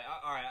 Okay,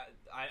 all right.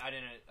 I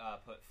didn't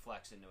put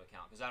flex into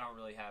account because I don't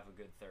really have a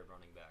good third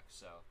running back.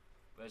 So,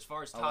 but as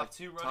far as I top like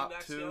two running top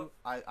backs two. go,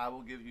 I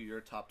will give you your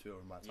top two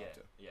over my top yeah,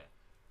 two.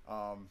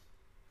 yeah,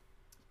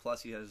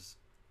 Plus, he has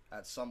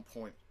at some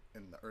point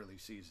in the early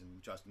season,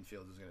 Justin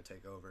Fields is going to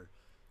take over,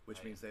 which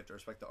Oh, means yeah. they have to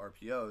respect the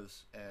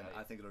RPOs, and Oh, yeah.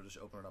 I think it'll just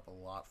open it up a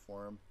lot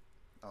for him.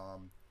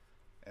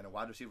 And a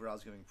wide receiver I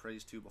was giving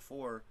praise to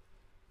before,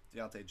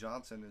 Deontay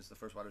Johnson is the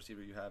first wide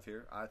receiver you have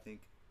here. I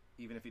think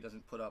even if he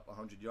doesn't put up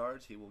 100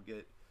 yards, he will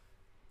get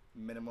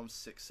minimum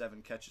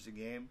 6-7 catches a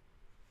game.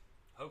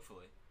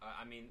 hopefully.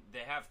 I mean, they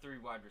have three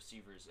wide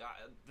receivers.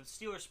 The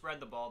Steelers spread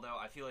the ball though.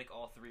 I feel like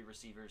all three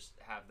receivers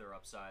have their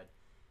upside.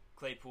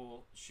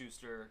 Claypool,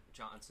 Schuster,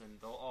 Johnson,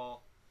 they'll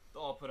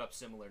all put up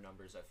similar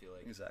numbers. I feel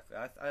like. Exactly.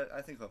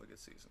 I think he'll have a good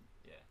season.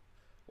 Yeah.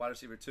 Wide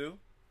receiver 2,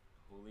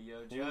 Julio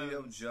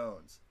Julio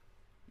Jones.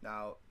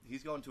 Now,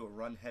 he's going to a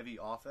run-heavy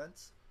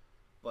offense,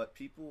 but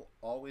people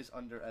always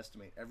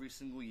underestimate every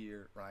single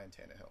year Ryan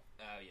Tannehill.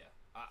 Oh yeah.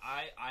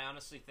 I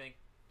honestly think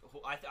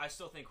I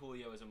still think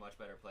Julio is a much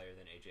better player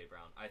than AJ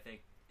Brown. I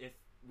think if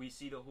we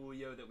see the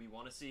Julio that we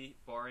want to see,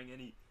 barring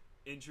any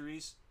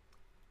injuries,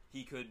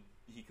 he could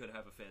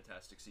have a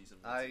fantastic season.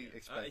 I again.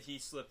 expect- he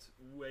slipped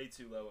way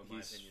too low in my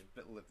He's opinion.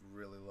 lipped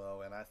really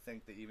low, and I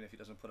think that even if he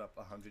doesn't put up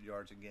 100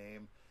 yards a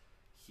game,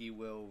 he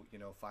will,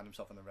 find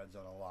himself in the red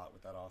zone a lot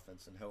with that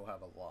offense, and he'll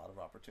have a lot of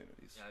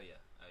opportunities. Oh yeah,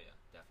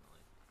 definitely.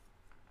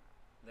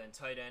 Then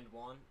tight end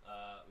one,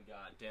 we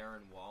got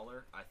Darren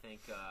Waller. I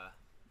think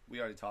We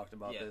already talked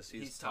about yeah, this.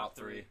 He's top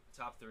three.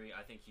 Top three.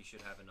 I think he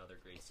should have another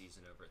great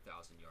season over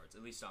 1,000 yards.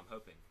 At least I'm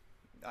hoping.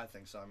 I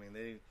think so. I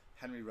mean,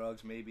 Henry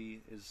Ruggs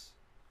maybe is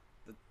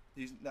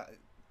he's not.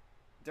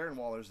 Darren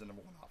Waller's the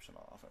number one option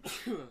on offense.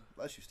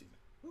 Bless you, Steven.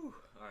 Whew.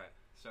 All right,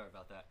 sorry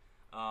about that.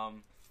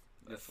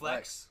 Your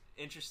Flex.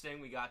 Interesting.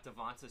 We got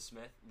Devonta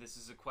Smith. This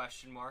is a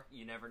question mark.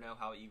 You never know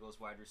how Eagles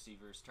wide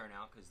receivers turn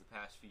out because the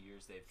past few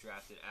years they've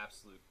drafted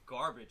absolute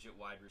garbage at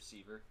wide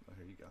receiver. Oh,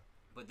 here you go.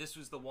 But this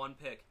was the one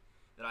pick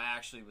that I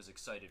actually was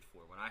excited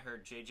for. When I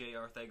heard J.J.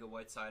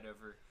 Arcega-Whiteside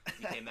over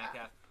DK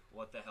Metcalf,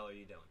 what the hell are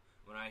you doing?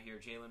 When I hear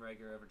Jalen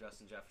Reagor over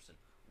Justin Jefferson,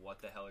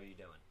 what the hell are you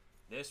doing?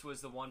 This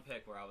was the one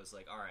pick where I was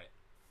like, all right,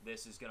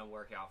 this is going to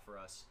work out for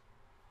us.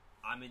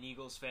 I'm an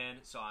Eagles fan,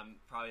 so I'm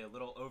probably a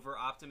little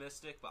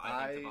over-optimistic, but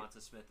I think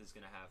Devonta Smith is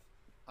going to have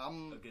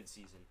a good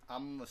season.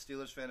 I'm a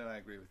Steelers fan, and I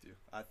agree with you.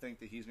 I think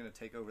that he's going to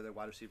take over their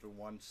wide receiver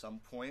one some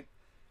point.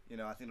 I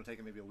think it'll take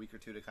him maybe a week or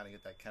two to kind of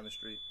get that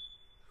chemistry.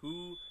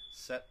 Who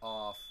set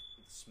off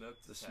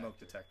The smoke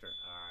detector.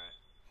 All right.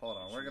 Hold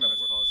on, Should we're we gonna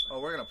press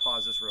pause? we're gonna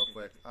pause this real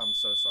quick. I'm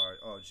so sorry.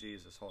 Oh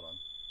Jesus, hold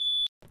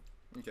on.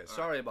 Okay,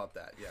 sorry about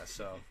that. Yeah,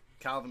 so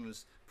Calvin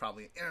was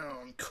probably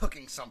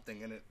cooking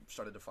something and it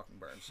started to fucking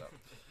burn. So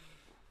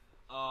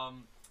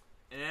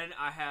And then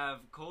I have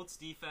Colts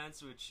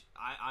defense, which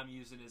I'm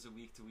using as a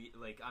week to week.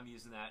 Like I'm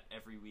using that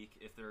every week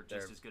if they're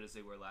just They're- as good as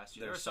they were last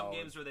year. they're There are some solid.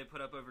 games where they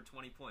put up over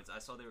 20 points. I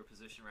saw they were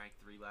position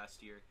ranked 3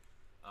 last year.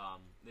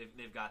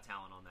 They've got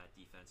talent on that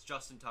defense.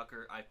 Justin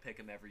Tucker, I pick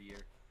him every year.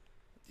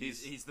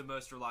 He's the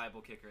most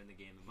reliable kicker in the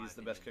game. In my he's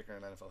the best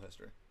opinion. kicker in NFL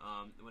history.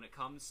 When it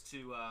comes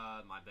to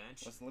my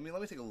bench, Let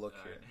me take a look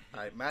All here. right. All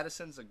right,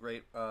 Madison's a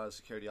great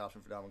security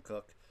option for Dalvin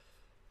Cook.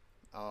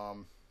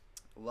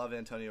 Love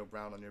Antonio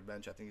Brown on your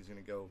bench. I think he's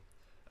going to go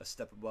a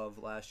step above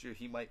last year.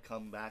 He might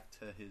come back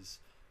to his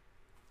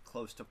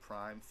close to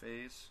prime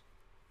phase.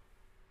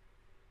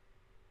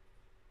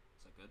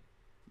 is that good?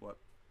 What?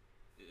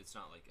 It's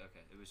not like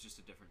okay. It was just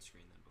a different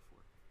screen than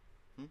before.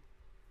 Hmm?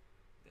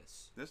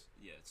 This.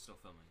 Yeah, it's still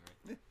filming, right?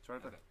 Yeah, it's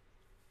right there. Okay.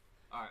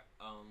 All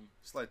right.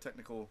 Slight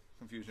technical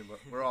confusion, but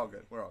we're all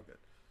good. We're all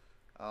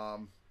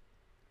good.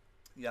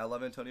 Yeah, I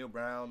love Antonio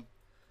Brown.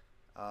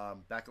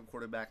 Backup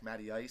quarterback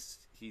Matty Ice.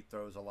 He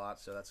throws a lot,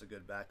 so that's a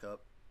good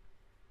backup,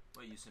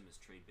 I'll use him as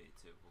trade bait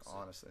too. We'll see.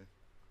 honestly.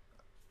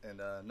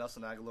 And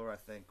Nelson Aguilar, I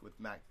think, with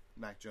Mac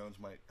Jones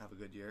might have a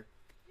good year.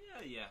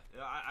 Yeah.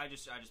 I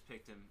just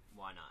picked him.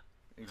 Why not?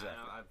 And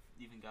Exactly. I've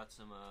even got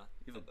some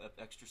You have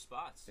extra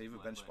spots. You have a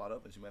Might- bench might- spot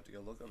open, so you might have to go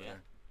look over Yeah.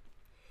 there.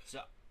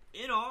 So,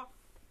 in all,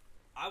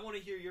 I want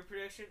to hear your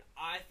prediction.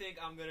 I think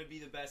I'm going to be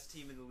the best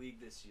team in the league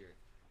this year.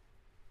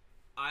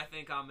 I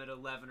think I'm at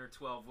 11 or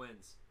 12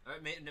 wins. Or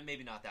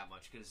maybe not that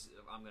much because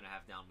I'm going to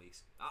have down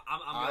weeks. I'm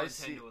going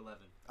 10 to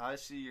 11, I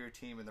see your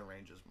team in the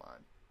range as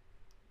mine.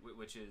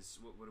 which is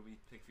what do we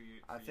pick for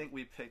you? I think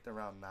we picked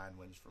around 9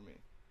 wins for me.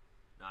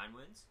 9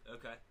 wins.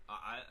 Okay. I'm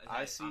I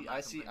not see complaining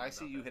you about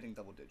that. hitting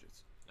double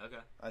digits. Okay.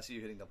 I see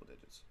you hitting double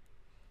digits.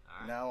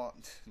 All right.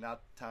 Now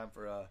time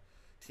for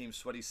Team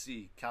Sweaty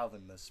C,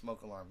 Calvin, the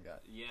smoke alarm guy.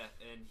 Yeah,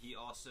 and he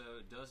also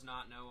does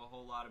not know a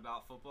whole lot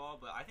about football,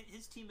 but I think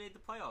his team made the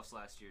playoffs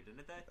last year,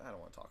 didn't they? I don't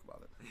want to talk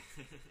about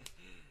it.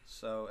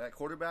 So at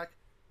quarterback,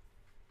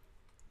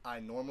 I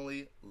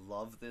normally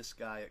love this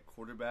guy at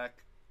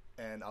quarterback,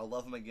 and I'll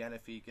love him again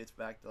if he gets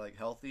back to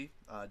healthy.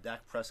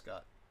 Dak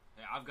Prescott.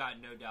 Hey, I've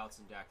got no doubts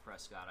in Dak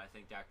Prescott. I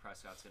think Dak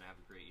Prescott's going to have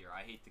a great year.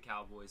 I hate the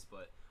Cowboys,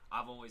 but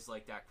I've always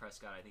liked Dak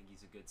Prescott. I think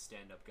he's a good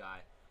stand-up guy.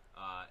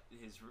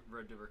 His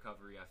road to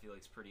recovery, I feel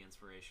like, is pretty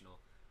inspirational.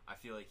 I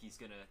feel like he's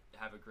going to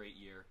have a great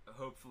year.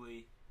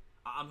 Hopefully,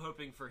 I'm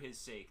hoping for his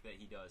sake that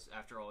he does.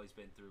 After all he's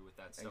been through with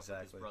that stuff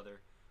with his brother,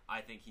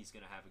 I think he's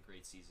going to have a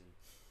great season.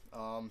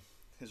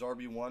 His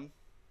RB1,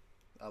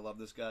 I love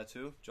this guy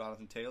too,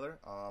 Jonathan Taylor.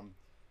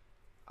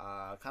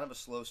 Kind of a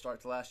slow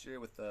start to last year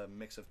with the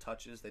mix of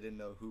touches. They didn't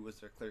know who was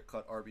their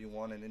clear-cut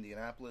RB1 in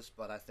Indianapolis,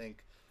 but I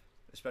think,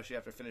 especially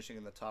after finishing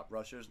in the top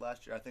rushers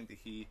last year, I think that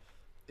he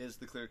is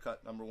the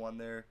clear-cut number one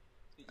there.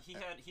 He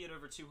had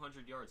over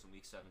 200 yards in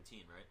Week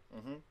 17, right?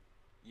 Mm-hmm.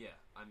 Yeah,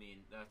 I mean,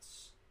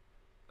 that's...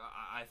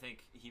 I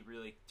think he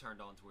really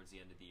turned on towards the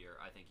end of the year.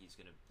 I think he's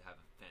going to have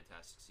a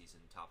fantastic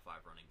season, top 5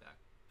 running back,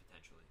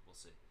 potentially. We'll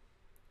see.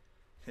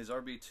 His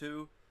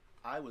RB2,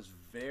 I was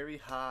very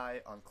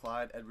high on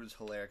Clyde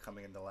Edwards-Helaire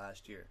coming into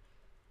last year.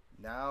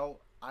 Now,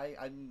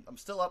 I'm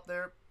still up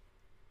there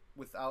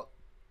with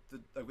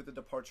the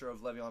departure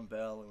of Le'Veon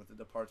Bell and with the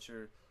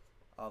departure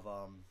of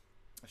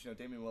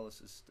Damian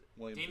Williams.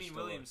 Damian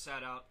Williams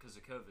sat out because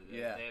of COVID.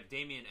 Yeah. They have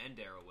Damian and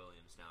Darrell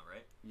Williams now,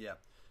 right? Yeah.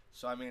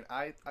 So, I mean,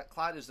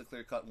 Clyde is the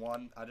clear-cut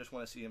one. I just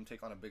want to see him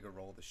take on a bigger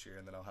role this year,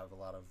 and then I'll have a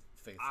lot of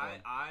faith in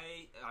him.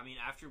 I mean,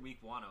 after Week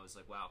 1, I was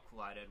like, wow,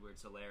 Clyde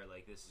Edwards-Helaire,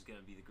 this is going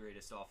to be the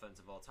greatest offense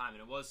of all time.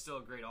 And it was still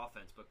a great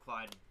offense, but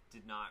Clyde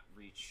did not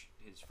reach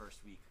his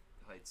first week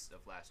heights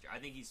of last year. I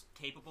think he's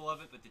capable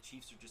of it, but the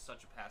Chiefs are just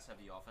such a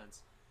pass-heavy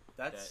offense.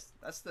 That's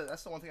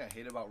the one thing I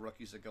hate about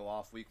rookies that go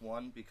off Week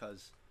 1,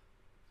 because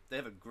they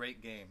have a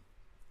great game,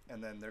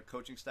 and then their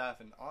coaching staff,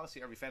 and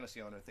honestly every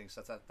fantasy owner thinks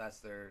that's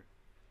their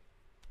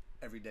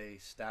everyday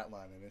stat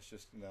line, and it's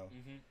just,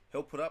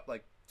 he'll put up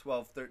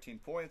 12, 13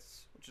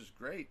 points, which is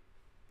great,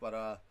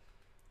 but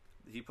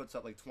he puts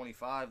up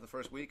 25 the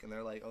first week, and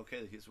they're like,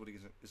 okay, this is what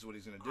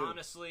he's going to do.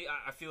 Honestly,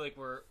 I feel like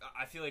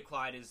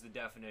Clyde is the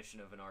definition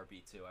of an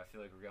RB2. I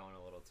feel like we're going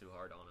a little too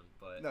hard on him,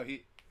 but no,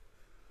 he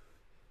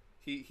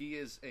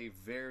is a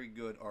very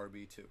good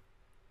RB2,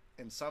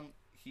 and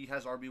he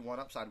has RB1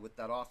 upside with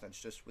that offense,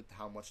 just with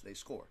how much they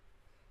score.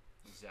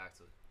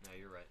 Exactly. No,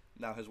 you're right.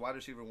 Now his wide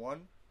receiver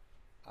 1,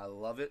 I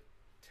love it.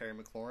 Terry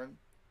McLaurin,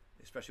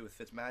 especially with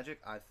Fitzmagic.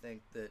 I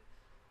think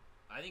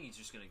he's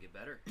just going to get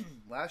better.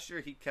 Last year,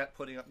 he kept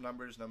putting up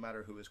numbers no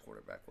matter who his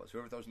quarterback was.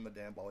 Whoever throws him the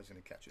damn ball, he's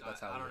going to catch it. That's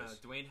how I don't it know. is.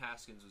 Dwayne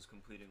Haskins was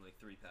completing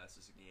 3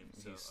 passes a game,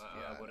 so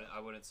I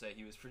wouldn't say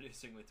he was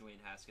producing with Dwayne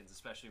Haskins,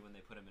 especially when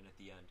they put him in at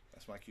the end.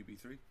 That's my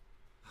QB3.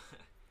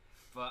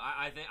 But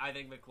I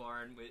think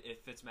McLaurin,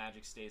 if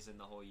Fitzmagic stays in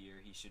the whole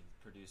year, he should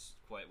produce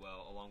quite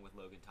well, along with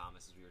Logan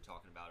Thomas, as we were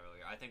talking about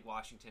earlier. I think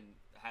Washington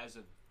has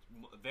a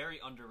very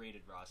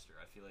underrated roster.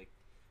 I feel like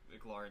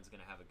McLaurin's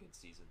going to have a good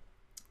season.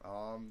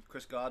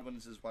 Chris Godwin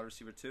is his wide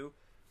receiver 2.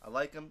 I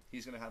like him.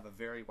 He's going to have a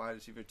very wide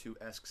receiver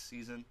 2-esque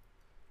season.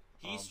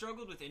 He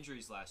struggled with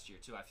injuries last year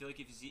too. I feel like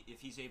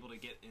if he's able to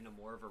get into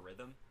more of a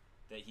rhythm,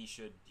 that he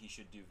should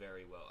do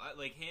very well.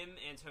 Like him,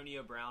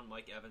 Antonio Brown,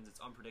 Mike Evans.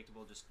 It's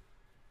unpredictable just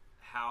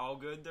how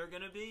good they're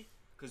going to be,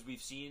 because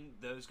we've seen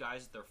those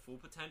guys at their full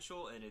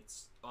potential, and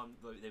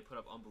they put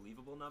up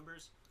unbelievable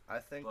numbers. I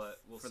think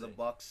we'll see. The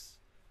Bucs,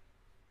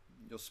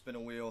 you'll spin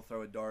a wheel,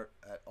 throw a dart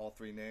at all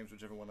 3 names,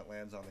 whichever one it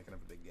lands on, they can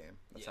have a big game.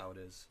 That's how it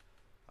is.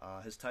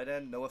 His tight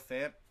end, Noah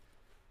Fant,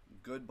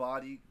 good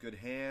body, good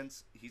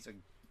hands. He's a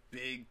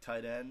big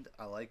tight end.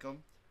 I like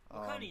him.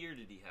 What kind of year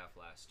did he have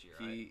last year?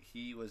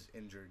 He was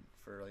injured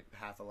for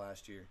half of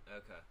last year.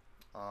 Okay.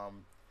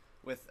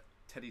 With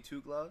Teddy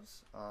Two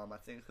Gloves, I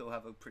think he'll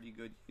have a pretty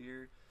good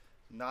year.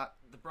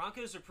 The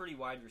Broncos are pretty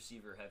wide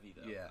receiver heavy,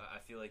 though. Yeah. I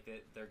feel like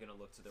they're going to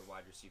look to their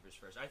wide receivers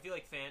first. I feel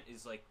like Fant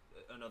is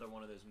another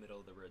one of those middle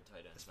of the road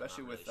tight ends.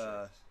 Especially with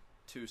really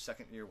 2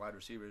 second-year wide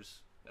receivers,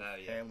 yeah.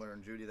 Handler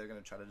and Judy. They're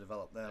going to try to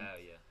develop them. Oh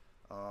yeah.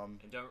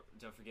 And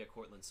don't forget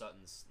Cortland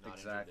Sutton's not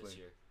injured this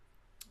year.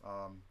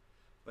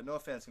 But Noah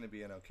Fant's going to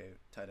be an okay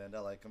tight end. I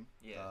like him.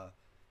 Yeah.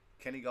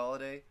 Kenny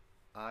Golladay,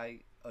 I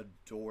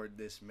adored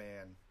this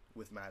man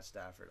with Matt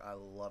Stafford. I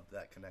loved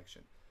that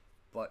connection.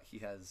 But he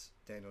has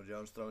Daniel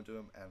Jones thrown to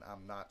him, and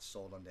I'm not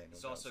sold on Daniel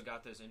Jones. He's also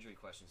got those injury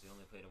questions. He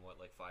only played in,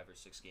 5 or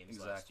 6 games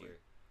exactly. last year.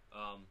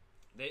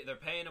 They're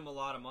paying him a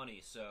lot of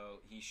money,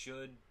 so he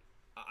should...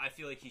 I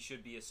feel like he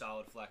should be a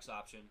solid flex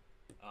option,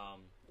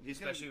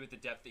 especially with the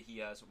depth that he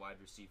has at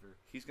wide receiver.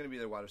 He's going to be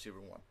their wide receiver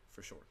 1,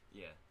 for sure.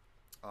 Yeah.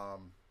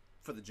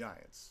 For the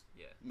Giants.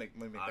 Yeah. Let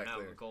me make that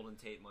clear. But Golden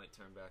Tate might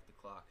turn back the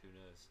clock. Who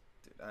knows?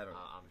 Dude, I don't know.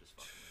 I'm just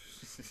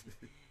fucking with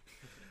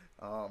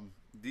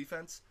you.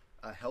 Defense...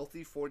 A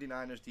healthy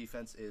 49ers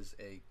defense is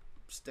a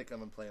stick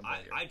 'em and play 'em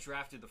by ear. I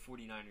drafted the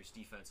 49ers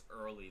defense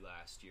early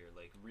last year,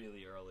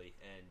 really early,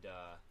 and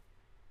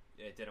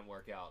it didn't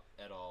work out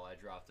at all. I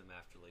dropped them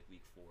after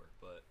week 4,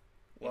 but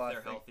if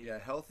they're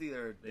healthy,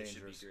 they're they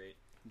dangerous. Should be great.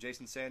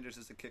 Jason Sanders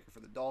is the kicker for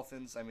the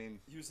Dolphins. I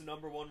mean, he was the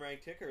number 1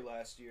 ranked kicker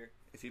last year.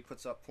 If he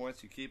puts up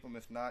points, you keep him.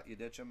 If not, you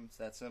ditch him. It's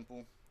that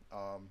simple.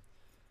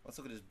 Let's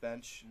look at his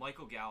bench.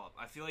 Michael Gallup.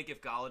 I feel like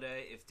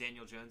if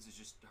Daniel Jones is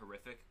just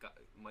horrific,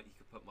 he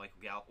could put Michael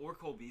Gallup or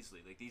Cole Beasley.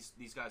 Like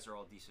these guys are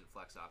all decent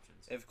flex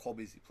options. If Cole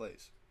Beasley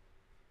plays.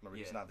 Remember,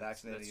 he's not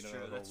vaccinated. That's you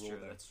know, true. the whole rule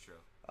there. That's true.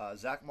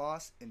 Zach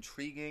Moss,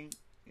 intriguing,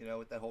 you know,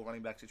 with that whole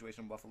running back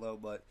situation in Buffalo,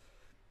 but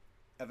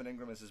Evan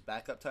Ingram is his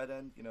backup tight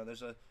end. You know,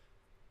 there's a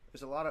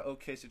lot of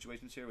okay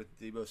situations here with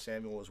Deebo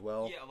Samuel as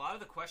well. Yeah, a lot of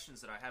the questions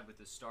that I had with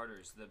the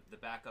starters, the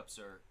backups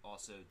are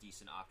also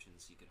decent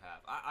options he could have.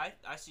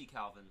 I see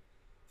Calvin.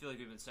 I feel like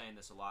we've been saying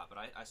this a lot, but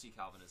I see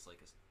Calvin as like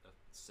a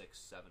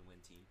 6-7 win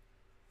team.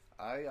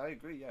 I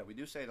agree. Yeah, we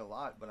do say it a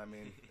lot, but I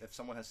mean, if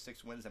someone has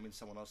 6 wins, that means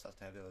someone else has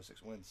to have the other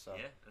 6 wins. So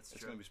yeah, that's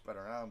it's true. going to be spread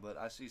around. But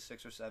I see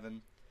 6 or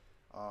 7,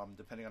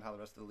 depending on how the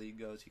rest of the league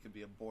goes. He could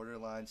be a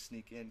borderline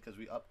sneak in because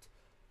we upped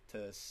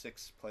to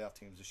 6 playoff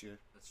teams this year.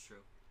 That's true.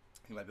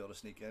 He might be able to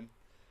sneak in,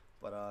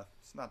 but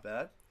it's not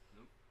bad.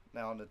 Nope.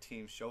 Now on the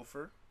team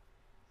chauffeur,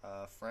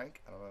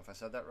 Frank. I don't know if I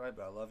said that right,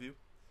 but I love you.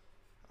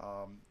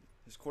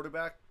 His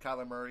quarterback,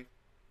 Kyler Murray.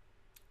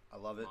 I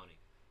love it. Money.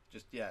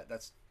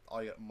 That's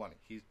all you got. Money.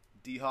 He's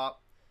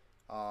D-Hop.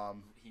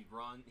 He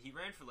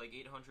ran for like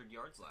 800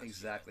 yards last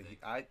exactly.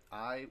 year.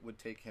 I would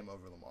take him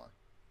over Lamar.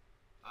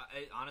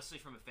 Honestly,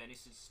 from a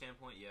fantasy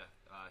standpoint, yeah,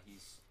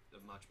 he's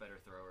a much better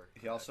thrower.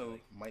 He also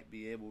might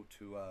be able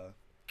to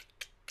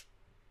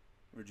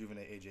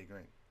rejuvenate AJ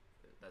Green.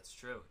 That's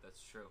true.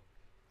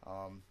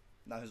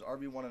 Now his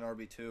RB1 and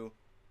RB2,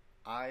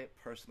 I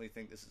personally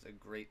think this is a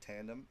great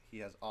tandem. He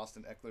has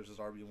Austin Eckler as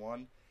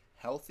RB1,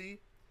 healthy.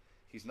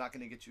 He's not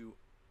going to get you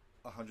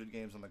 100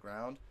 games on the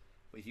ground,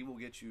 but he will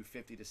get you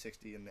 50 to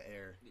 60 in the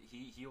air.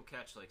 He'll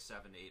catch like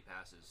 7 to 8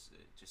 passes,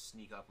 just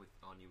sneak up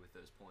on you with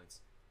those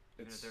points.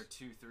 Even if they're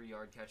 2-3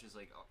 yard catches,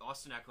 like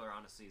Austin Eckler,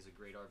 honestly, is a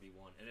great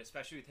RB1, and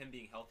especially with him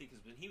being healthy,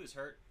 because when he was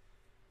hurt,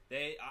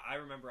 I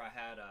remember I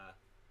had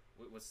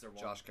what's their one?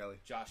 Josh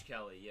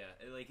Kelly, yeah.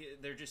 Like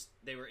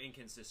they were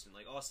inconsistent.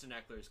 Like Austin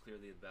Eckler is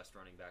clearly the best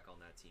running back on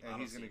that team. And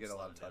he's going to get a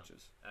lot of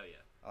touches. Oh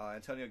yeah.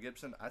 Antonio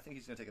Gibson, I think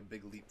he's going to take a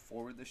big leap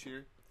forward this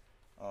year.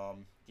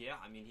 Yeah,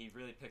 I mean he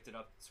really picked it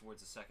up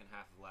towards the second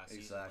half of last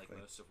season, like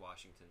most of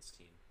Washington's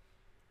team.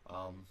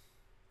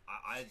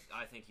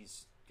 I think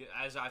he's,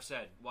 as I've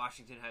said,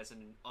 Washington has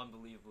an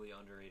unbelievably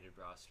underrated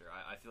roster.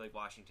 I feel like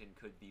Washington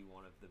could be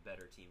one of the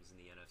better teams in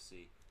the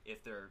NFC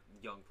if their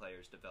young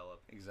players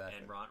develop. Exactly.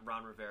 And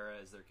Ron Rivera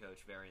as their coach,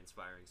 very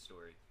inspiring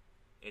story.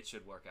 It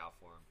should work out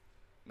for him.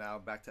 Now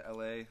back to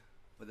LA,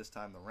 but this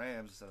time the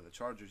Rams instead of the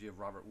Chargers. You have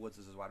Robert Woods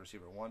as his wide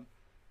receiver 1.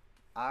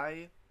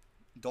 I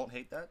don't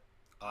hate that.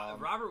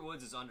 Robert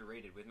Woods is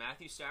underrated with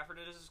Matthew Stafford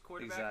as his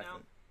quarterback now,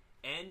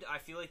 and I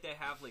feel like they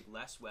have like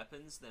less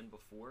weapons than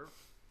before.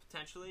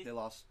 Potentially, they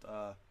lost.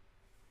 Who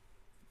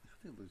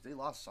did they lose? They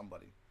lost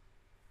somebody.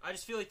 I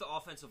just feel like the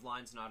offensive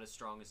line's not as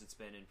strong as it's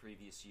been in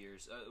previous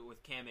years.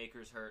 With Cam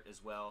Akers hurt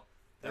as well,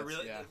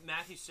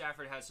 Matthew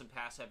Stafford has some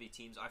pass-heavy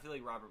teams. I feel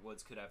like Robert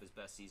Woods could have his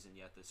best season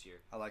yet this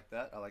year. I like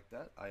that.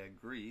 I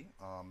agree.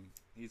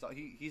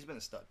 He's been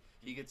a stud.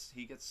 He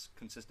gets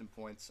consistent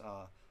points.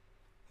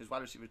 His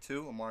wide receiver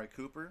 2, Amari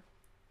Cooper.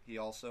 He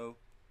also,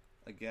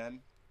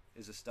 again,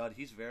 is a stud.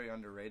 He's very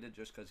underrated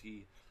just because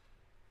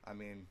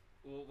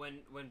Well,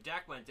 when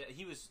Dak went down,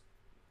 he was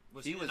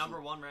the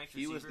number 1 ranked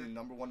receiver? He was the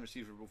number 1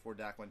 receiver before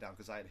Dak went down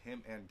because I had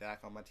him and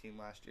Dak on my team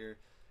last year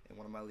in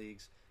one of my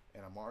leagues,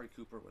 and Amari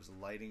Cooper was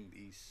lighting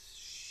the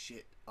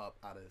shit up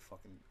out of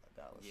fucking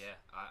Dallas. Yeah,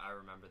 I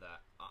remember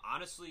that.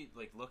 Honestly,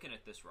 like looking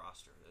at this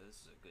roster, this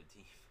is a good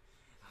team.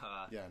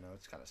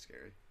 It's kind of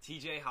scary.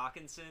 T.J.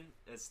 Hawkinson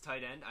as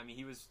tight end. I mean,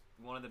 he was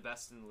one of the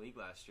best in the league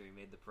last year. He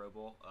made the Pro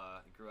Bowl.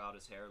 Grew out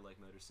his hair like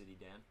Motor City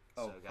Dan.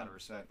 So got to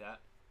respect that.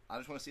 I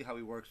just want to see how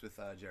he works with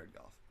Jared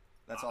Goff.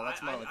 That's all.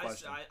 That's my only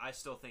question. I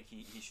still think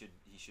he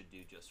should do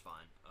just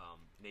fine.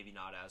 Maybe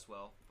not as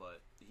well,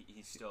 but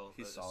he's still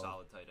a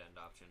solid tight end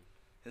option.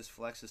 His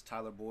flex is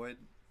Tyler Boyd,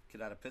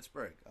 kid out of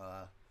Pittsburgh.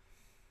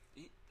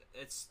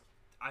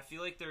 I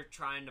feel like they're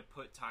trying to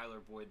put Tyler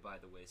Boyd by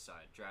the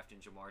wayside, drafting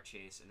Jamar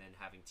Chase and then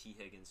having T.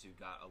 Higgins, who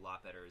got a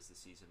lot better as the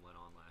season went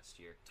on last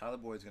year. Tyler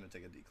Boyd's going to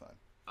take a decline.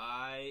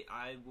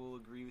 I will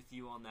agree with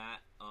you on that.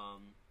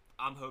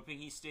 I'm hoping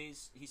he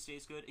stays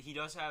good. He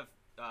does have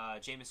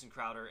Jamison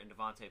Crowder and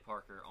Devontae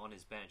Parker on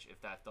his bench if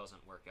that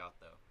doesn't work out,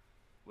 though.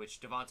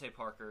 Which Devontae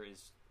Parker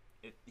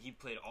he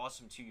played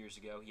awesome 2 years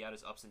ago. He had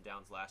his ups and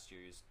downs last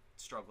year. He was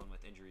struggling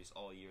with injuries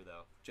all year,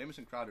 though.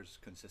 Jamison Crowder's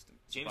consistent.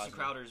 Jamison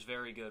Crowder's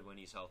very good when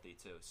he's healthy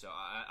too. So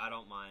I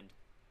don't mind.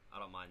 I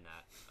don't mind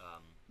that.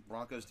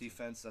 Broncos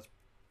defense. That's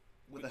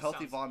with a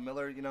healthy Von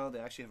Miller. They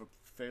actually have a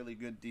fairly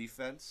good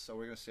defense. So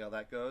we're gonna see how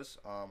that goes.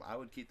 I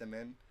would keep them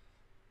in.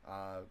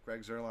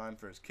 Greg Zuerlein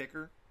for his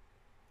kicker.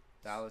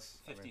 Dallas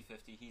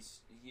 50-50.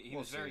 He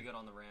was very good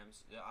on the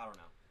Rams. I don't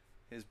know.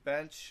 His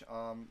bench,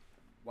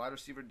 wide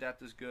receiver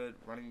depth is good.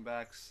 Running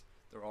backs,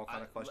 they're all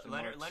kind of question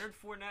marks. Leonard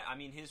Fournette, I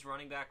mean, his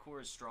running back core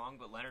is strong,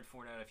 but Leonard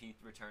Fournette, if he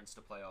returns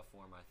to playoff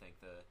form, I think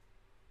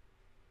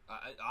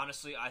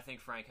honestly, I think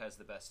Frank has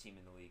the best team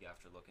in the league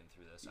after looking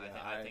through this. Yeah,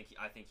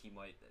 I think he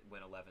might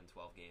win 11,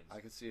 12 games. I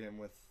could see him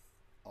with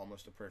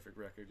almost a perfect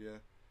record, yeah.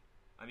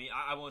 I mean,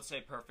 I won't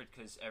say perfect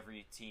because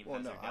every team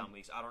has their down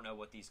weeks. I don't know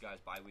what these guys'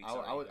 bye weeks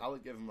are. I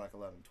would give him like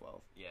 11,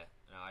 12. Yeah,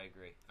 no, I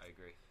agree.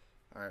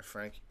 All right,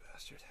 Frank, you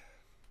bastard.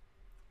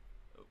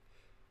 Oh.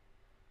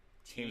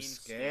 Team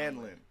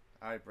Scanlon.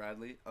 All right,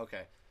 Bradley.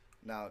 Okay.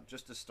 Now,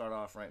 just to start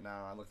off right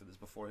now, I looked at this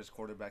before. His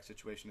quarterback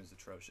situation is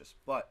atrocious.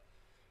 But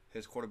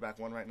his quarterback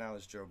one right now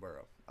is Joe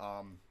Burrow.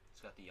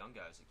 He's got the young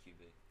guys at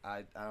QB.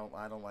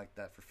 I don't like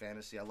that for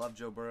fantasy. I love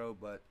Joe Burrow,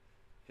 but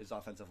his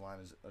offensive line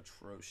is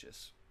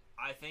atrocious.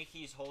 I think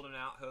he's holding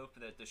out hope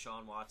that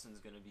Deshaun Watson's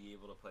going to be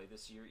able to play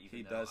this year.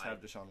 He does have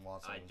Deshaun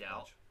Watson.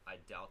 I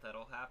doubt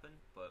that'll happen,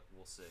 but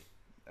we'll see.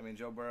 I mean,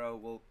 Joe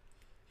Burrow,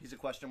 he's a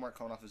question mark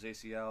coming off his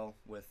ACL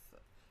with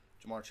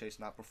Jamar Chase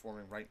not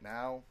performing right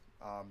now.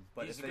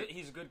 But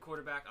he's a good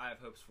quarterback. I have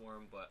hopes for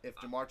him. But if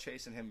Jamar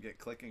Chase and him get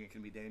clicking, it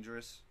can be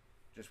dangerous,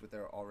 just with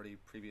their already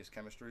previous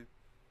chemistry.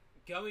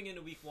 Going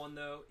into week 1,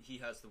 though, he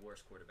has the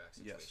worst quarterback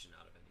situation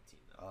out of any team.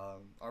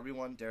 Though.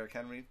 RB1, Derrick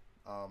Henry.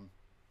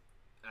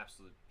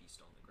 Absolute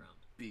beast on the ground.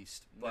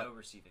 Beast. No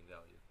receiving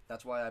value.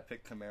 That's why I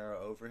picked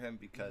Kamara over him,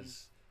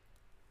 because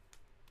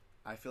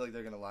I feel like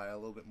they're going to rely a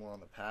little bit more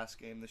on the pass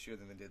game this year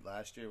than they did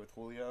last year with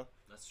Julio.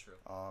 That's true.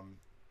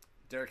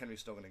 Derrick Henry's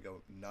still going to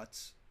go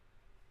nuts.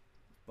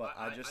 But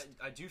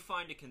I do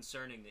find it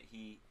concerning that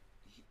he,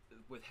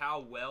 with how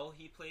well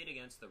he played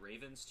against the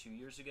Ravens 2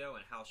 years ago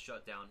and how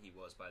shut down he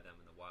was by them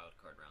in the wild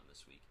card round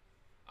this week.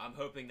 I'm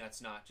hoping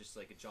that's not just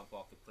like a jump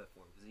off the cliff for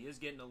him, because he is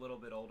getting a little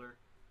bit older.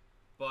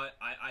 But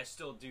I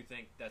still do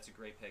think that's a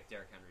great pick.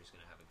 Derrick Henry's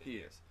going to have a good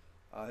year.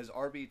 He is. His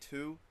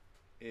RB2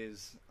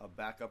 is a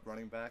backup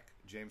running back,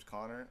 James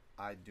Conner.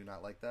 I do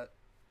not like that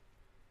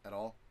at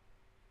all.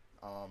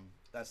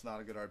 That's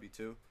not a good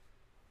RB2.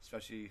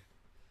 Especially,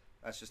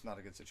 that's just not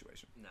a good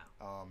situation.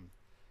 No.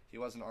 He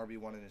was an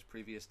RB1 in his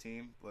previous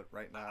team, but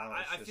right now...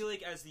 I feel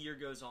like as the year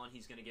goes on,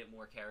 he's going to get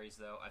more carries,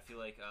 though. I feel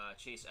like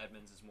Chase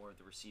Edmonds is more of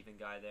the receiving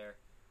guy there.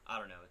 I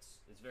don't know.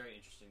 It's very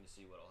interesting to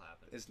see what will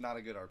happen. It's not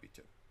a good RB2.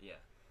 Yeah.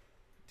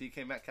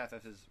 DK Metcalf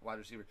as his wide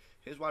receiver.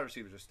 His wide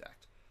receivers are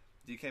stacked.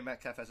 DK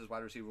Metcalf as his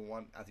wide receiver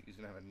 1. I think he's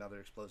going to have another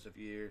explosive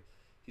year.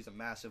 He's a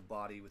massive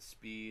body with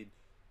speed,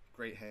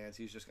 great hands.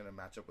 He's just going to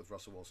match up with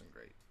Russell Wilson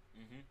great.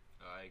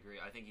 I agree.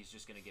 I think he's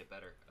just going to get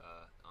better,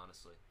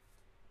 honestly.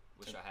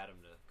 Wish I had him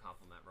to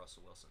compliment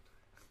Russell Wilson.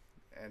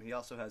 And he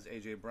also has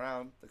A.J.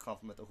 Brown to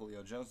compliment the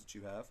Julio Jones that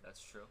you have.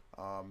 That's true.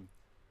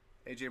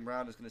 A.J.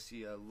 Brown is going to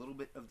see a little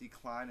bit of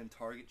decline in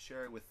target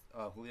share with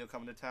Julio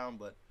coming to town,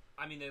 but...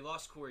 I mean, they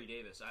lost Corey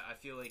Davis. I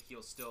feel like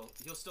he'll still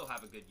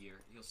have a good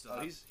year. He'll still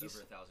have over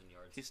 1,000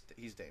 yards.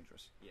 He's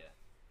dangerous. Yeah.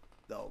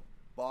 Though,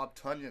 Bob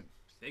Tonyan.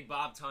 Big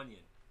Bob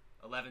Tonyan.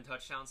 11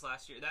 touchdowns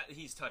last year.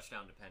 He's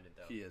touchdown dependent,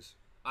 though. He is.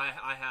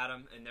 I had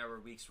him, and there were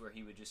weeks where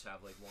he would just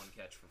have like one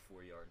catch for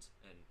 4 yards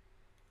and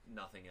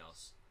nothing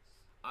else.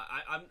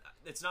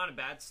 It's not a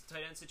bad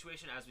tight end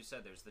situation. As we said,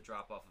 there's the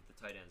drop-off of the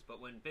tight ends.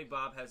 But when Big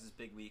Bob has his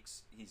big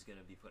weeks, he's going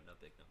to be putting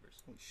up big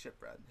numbers. Holy shit,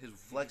 Brad. His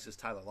flex is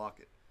Tyler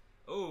Lockett.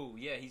 Oh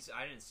yeah,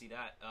 I didn't see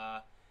that.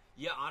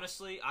 Yeah,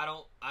 honestly, I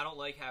don't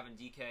like having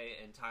DK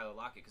and Tyler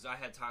Lockett, because I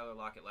had Tyler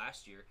Lockett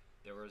last year.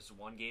 There was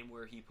one game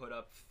where he put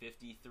up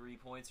 53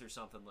 points or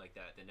something like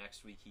that. The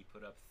next week he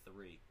put up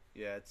 3.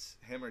 Yeah, it's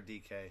him or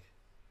DK.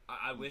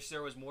 I wish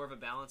there was more of a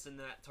balance in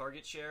that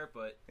target share,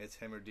 but it's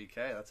him or DK.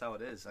 That's how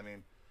it is. I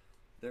mean,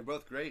 they're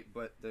both great,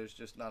 but there's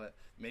just not a.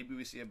 Maybe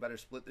we see a better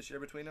split this year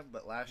between them.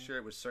 But last year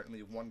it was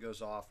certainly one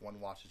goes off, one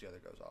watches, the other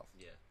goes off.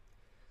 Yeah.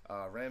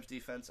 Rams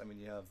defense, I mean,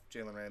 you have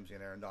Jalen Ramsey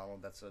and Aaron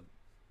Donald. That's a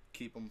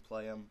keep them,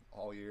 play them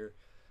all year.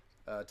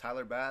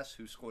 Tyler Bass,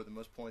 who scored the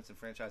most points in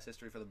franchise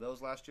history for the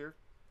Bills last year.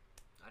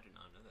 I did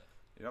not know that.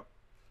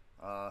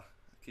 Yep.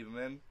 Keep him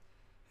in.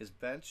 His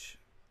bench,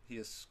 he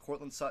has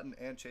Cortland Sutton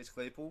and Chase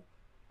Claypool.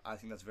 I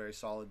think that's very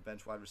solid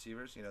bench wide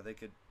receivers. You know, they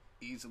could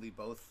easily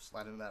both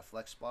slide into that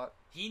flex spot.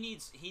 He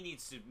needs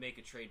to make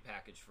a trade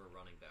package for a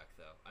running back,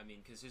 though. I mean,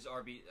 because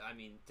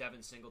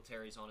Devin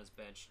Singletary's on his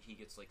bench. He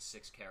gets like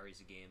 6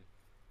 carries a game.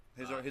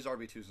 His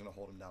RB2 is going to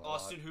hold him down a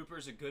lot. Austin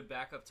Hooper's a good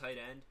backup tight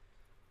end.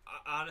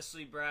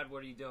 Honestly, Brad,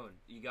 what are you doing?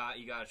 You got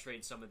to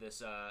trade some of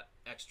this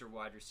extra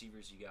wide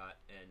receivers you got,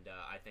 and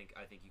I think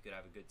you could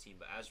have a good team.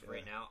 But as of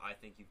right now, I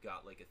think you've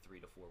got like a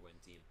 3 to 4 win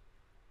team.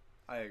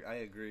 I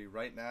agree.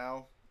 Right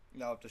now,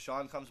 if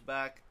Deshaun comes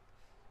back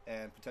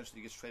and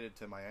potentially gets traded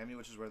to Miami,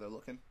 which is where they're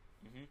looking,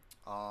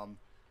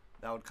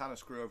 that would kind of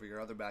screw over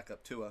your other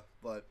backup, Tua.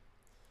 But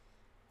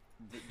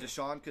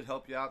Deshaun could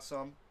help you out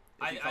some.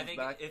 I think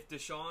if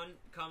Deshaun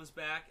comes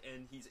back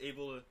and he's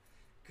able to,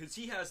 because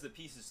he has the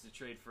pieces to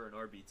trade for an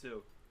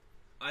RB2,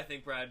 I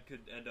think Brad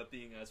could end up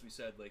being, as we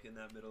said, like in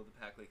that middle of the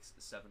pack, like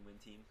a 7-win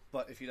team.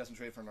 But if he doesn't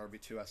trade for an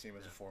RB2, I see him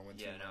as a 4-win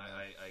team. Yeah, no,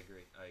 I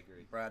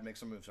agree. Brad, make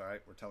some moves, all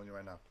right? We're telling you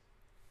right now.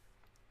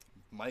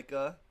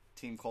 Micah,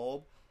 Team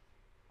Kolb.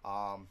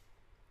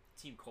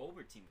 Team Kolb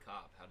or Team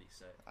Cobb? How do you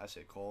say it? I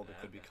say Kolb. It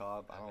could be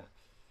Cobb. I don't.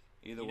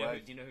 Either way.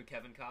 way. Do you know who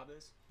Kevin Cobb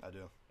is? I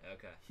do.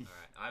 Okay, all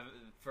right.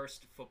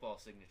 First football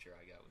signature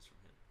I got was from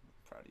him.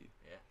 Proud of you.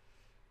 Yeah.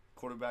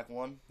 Quarterback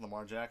 1,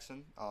 Lamar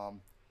Jackson.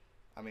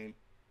 I mean,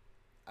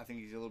 I think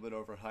he's a little bit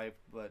overhyped,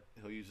 but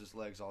he'll use his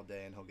legs all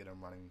day and he'll get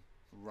him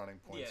running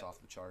points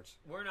off the charts.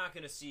 We're not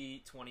going to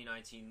see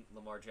 2019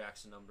 Lamar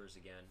Jackson numbers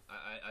again.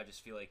 I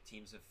just feel like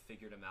teams have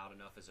figured him out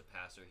enough as a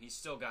passer. He's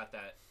still got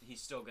that.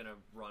 He's still going to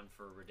run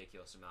for a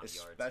ridiculous amount of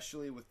yards.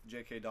 Especially with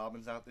J.K.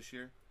 Dobbins out this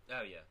year.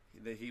 Oh,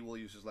 yeah. He will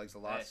use his legs a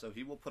lot, so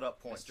he will put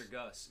up points. Mr.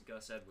 Gus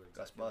Edwards.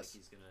 Gus I feel Bus.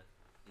 like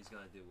he's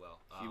gonna do well.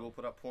 He will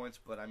put up points,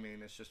 but I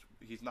mean, it's just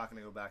he's not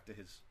going to go back to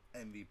his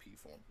MVP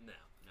form. No.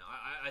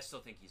 I still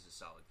think he's a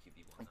solid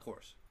QB1. Of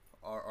course.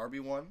 Our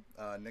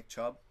RB1, Nick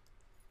Chubb,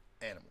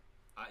 animal.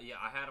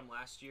 I had him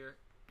last year.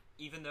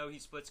 Even though he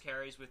splits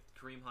carries with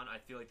Kareem Hunt, I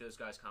feel like those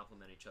guys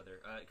complement each other.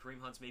 Kareem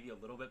Hunt's maybe a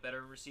little bit better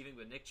in receiving,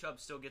 but Nick Chubb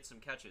still gets some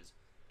catches.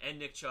 And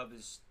Nick Chubb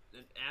is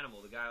an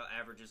animal. The guy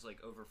averages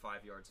like over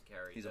 5 yards a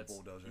carry. He's a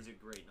bulldozer. He's a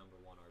great number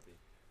 1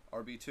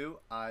 RB. RB2,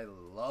 I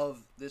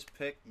love this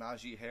pick,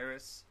 Najee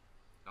Harris.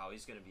 Oh,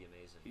 he's going to be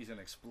amazing. He's going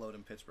to explode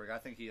in Pittsburgh. I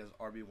think he has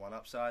RB1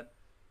 upside.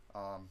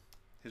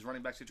 His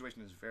running back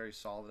situation is very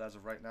solid as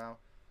of right now.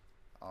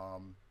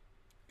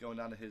 Going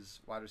down to his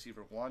wide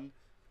receiver 1,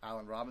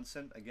 Allen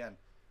Robinson. Again,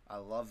 I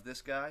love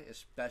this guy,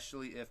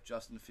 especially if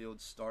Justin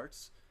Fields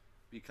starts,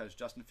 because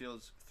Justin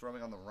Fields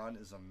throwing on the run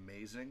is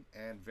amazing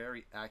and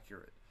very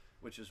accurate,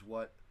 which is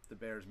what the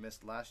Bears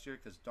missed last year,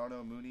 because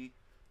Darnell Mooney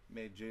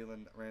made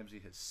Jalen Ramsey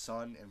his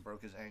son and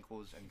broke his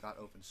ankles and got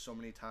open so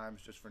many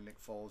times just for Nick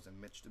Foles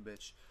and Mitch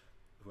Trubisky,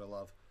 who I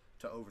love,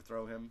 to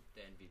overthrow him.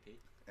 The MVP.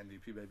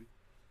 MVP, baby.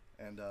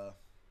 And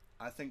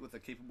I think with a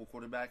capable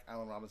quarterback,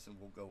 Allen Robinson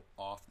will go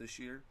off this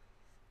year.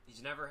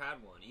 He's never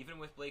had one. Even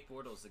with Blake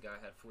Bortles, the guy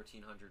had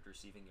 1,400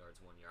 receiving yards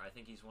one year. I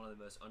think he's one of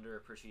the most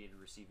underappreciated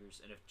receivers.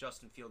 And if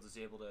Justin Fields is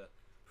able to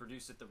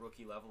produce at the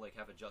rookie level, like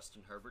have a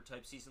Justin Herbert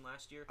type season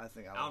last year, I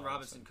think Allen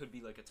Robinson could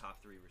be like a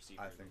top 3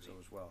 receiver. I think so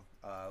as well.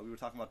 We were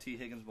talking about T.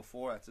 Higgins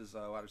before. That's his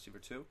wide receiver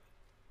 2.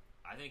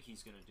 I think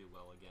he's going to do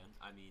well again.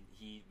 I mean,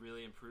 he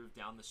really improved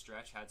down the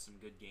stretch, had some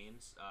good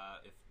games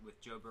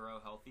with Joe Burrow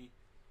healthy,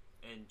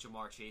 and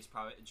Jamar Chase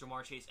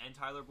and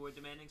Tyler Boyd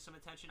demanding some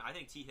attention. I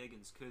think T.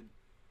 Higgins could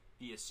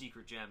be a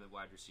secret gem at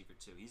wide receiver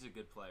 2. He's a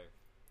good player.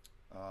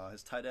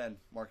 His tight end,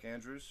 Mark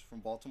Andrews from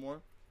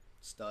Baltimore,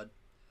 stud.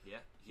 Yeah,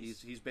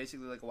 he's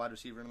basically like a wide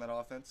receiver in that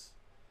offense.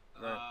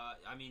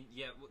 I mean,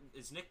 yeah.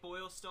 Is Nick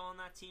Boyle still on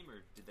that team,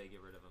 or did they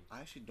get rid of him? I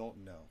actually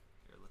don't know.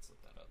 Here, let's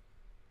look that up.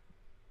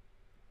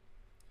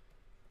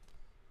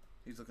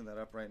 He's looking that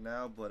up right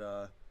now, but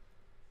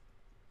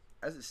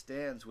as it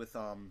stands with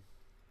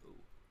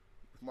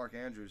Mark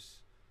Andrews,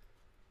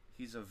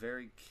 he's a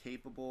very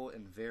capable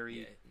and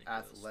very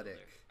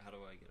athletic. How do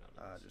I get out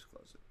of this? Just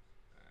close it.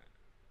 All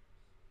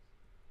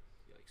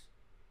right. Yikes.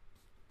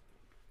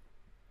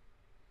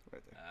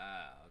 Right there.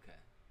 Okay.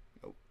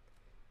 Nope.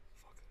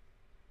 Fuck it.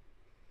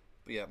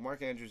 But yeah,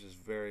 Mark Andrews is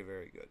very,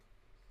 very good.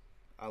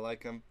 I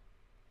like him.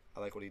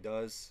 I like what he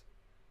does.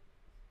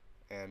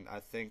 And I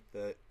think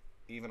that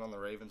even on the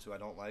Ravens, who I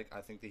don't like, I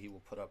think that he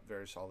will put up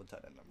very solid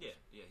tight end numbers.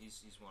 Yeah,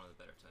 he's one of the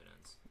better tight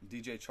ends.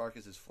 DJ Chark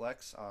is his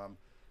flex.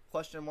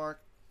 Question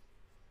mark,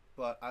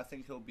 but I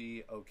think he'll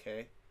be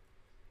okay.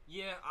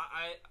 Yeah,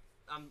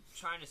 I'm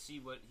trying to see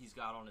what he's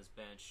got on his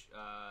bench.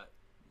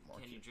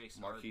 Kenyon Drake's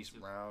Marquise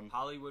Brown.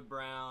 Hollywood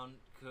Brown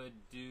could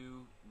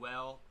do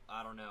well.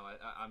 I don't know.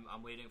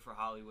 I'm waiting for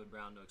Hollywood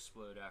Brown to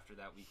explode after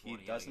that week 1.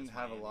 He doesn't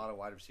have a lot of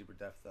wide receiver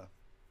depth, though.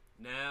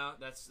 No,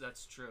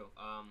 that's true.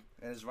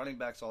 And his running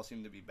backs all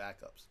seem to be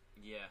backups.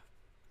 Yeah.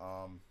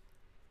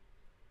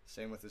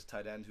 Same with his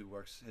tight end,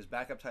 his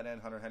backup tight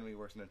end, Hunter Henry,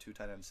 works in a 2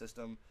 tight end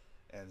system,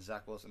 and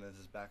Zach Wilson is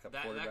his backup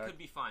quarterback. That could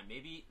be fine.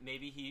 Maybe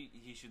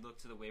he should look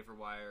to the waiver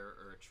wire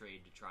or a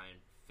trade to try and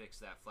fix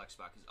that flex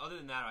spot. Because other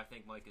than that, I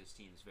think Micah's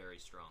team is very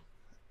strong.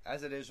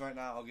 As it is right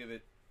now, I'll give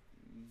it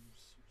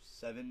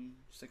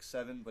 6,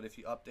 7. But if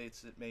he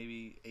updates it,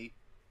 maybe 8.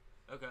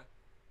 Okay.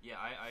 Yeah,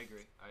 I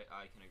agree.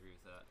 I can agree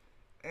with that.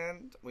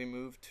 And we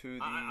move to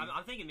the...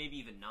 I'm thinking maybe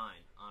even 9,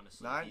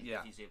 honestly. 9?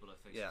 If he's able to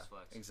fix his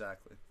flex. Yeah,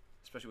 exactly.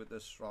 Especially with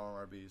this strong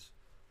RBs.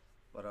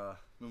 But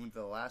moving to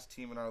the last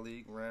team in our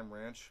league, Ram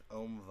Ranch,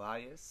 Om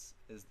Valles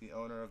is the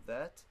owner of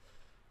that.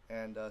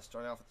 And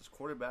starting off with this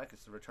quarterback,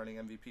 it's the returning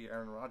MVP,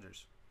 Aaron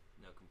Rodgers.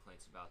 No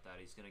complaints about that.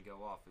 He's going to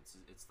go off.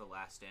 It's the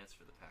last dance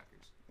for the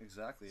Packers.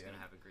 Exactly. He's going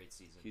to have a great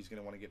season. He's going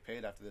to want to get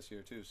paid after this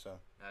year, too. So.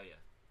 Oh, yeah.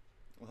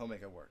 Well, he'll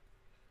make it work.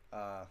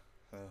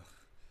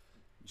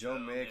 Joe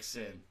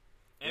Mixon.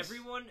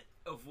 Everyone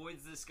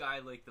avoids this guy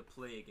like the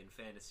plague in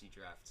fantasy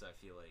drafts, I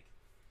feel like.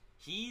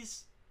 He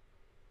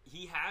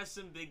has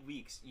some big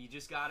weeks. You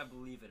just got to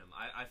believe in him.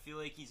 I feel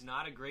like he's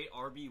not a great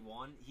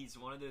RB1. He's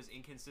one of those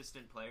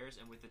inconsistent players,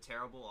 and with the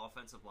terrible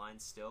offensive line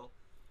still,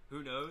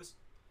 who knows?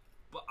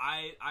 But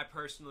I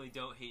personally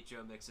don't hate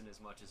Joe Mixon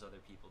as much as other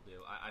people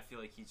do. I feel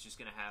like he's just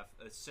going to have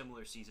a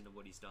similar season to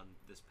what he's done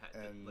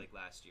like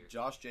last year.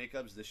 Josh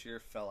Jacobs this year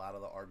fell out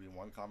of the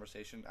RB1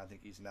 conversation. I think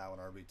he's now an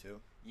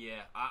RB2.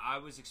 Yeah, I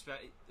was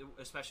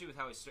especially with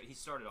how he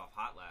started off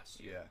hot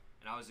last year. Yeah.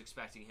 And I was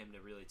expecting him to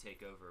really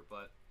take over,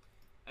 but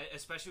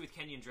especially with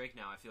Kenyon Drake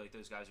now, I feel like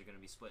those guys are going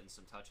to be splitting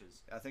some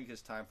touches. I think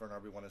his time for an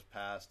RB1 has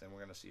passed, and we're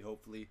going to see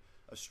hopefully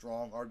a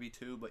strong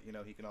RB2, but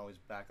he can always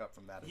back up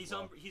from that as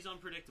well. He's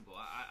unpredictable.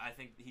 I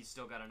think he's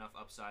still got enough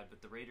upside,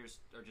 but the Raiders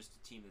are just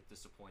a team that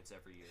disappoints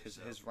every year.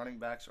 His running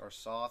backs are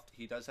soft.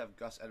 He does have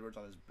Gus Edwards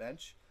on his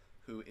bench,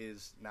 who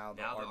is now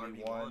the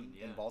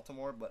RB1 in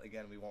Baltimore, but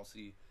again, we won't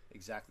see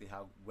exactly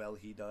how well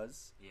he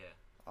does.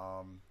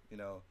 Yeah.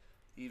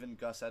 Even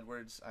Gus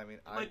Edwards,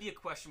 it might be a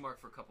question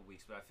mark for a couple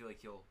weeks, but I feel like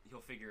he'll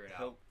figure it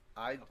out.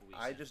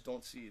 I just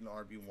don't see an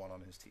RB1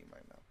 on his team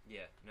right now.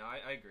 Yeah, no,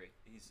 I agree.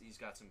 He's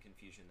got some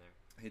confusion there.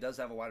 He does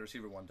have a wide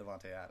receiver one,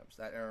 Davante Adams.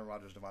 That Aaron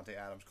Rodgers Davante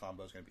Adams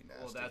combo is going to be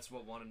nasty. Well, that's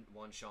what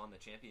won Sean the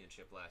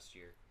championship last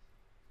year.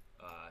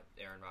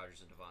 Aaron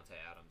Rodgers and Davante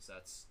Adams.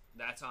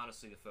 That's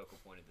honestly the focal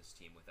point of this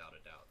team, without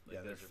a doubt.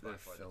 Those are by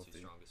far the two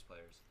strongest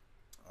players.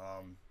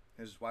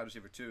 His wide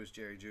receiver 2 is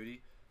Jerry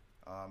Jeudy.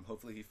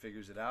 Hopefully he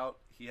figures it out.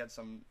 He had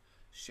some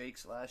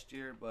shakes last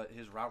year, but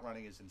his route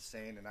running is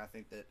insane, and I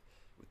think that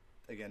with,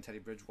 again, Teddy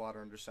Bridgewater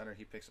under center,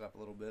 he picks it up a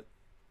little bit.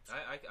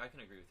 I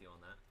can agree with you on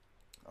that.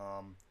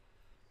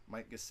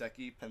 Mike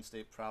Gesicki, Penn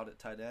State proud at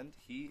tight end.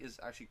 He is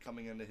actually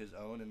coming into his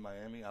own in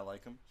Miami. I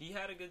like him. He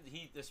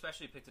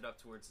especially picked it up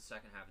towards the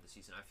second half of the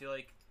season. I feel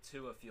like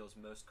Tua feels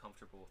most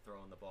comfortable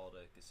throwing the ball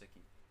to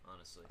Gesicki,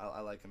 honestly. I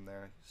like him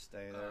there.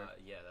 Stay there.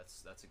 Yeah,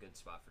 that's a good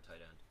spot for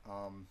tight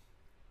end.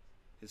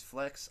 His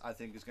flex, I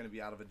think, is going to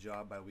be out of a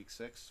job by week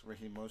 6.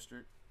 Raheem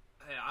Mostert.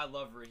 Hey, I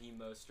love Raheem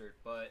Mostert,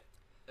 but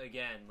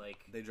again,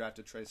 they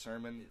drafted Trey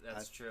Sermon.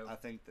 That's true. I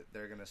think that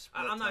they're going to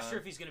split. I'm not sure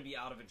if he's going to be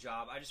out of a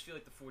job. I just feel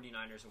like the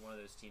 49ers are one of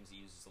those teams that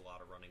uses a lot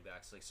of running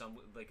backs. The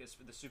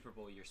Super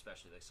Bowl year,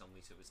 especially. Some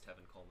weeks it was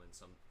Tevin Coleman.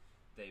 Some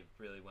they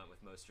really went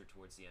with Mostert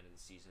towards the end of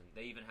the season.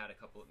 They even had a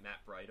couple.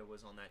 Matt Breida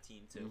was on that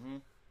team too.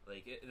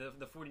 Mm-hmm.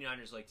 The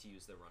 49ers like to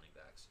use their running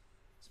backs,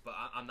 but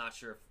I'm not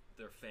sure if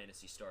they're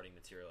fantasy starting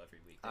material every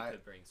week. They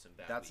could bring some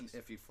bad That's weeks.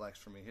 An iffy flex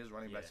for me. His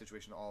running back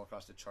situation all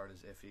across the chart is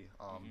iffy.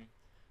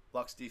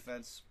 Bucs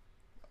defense,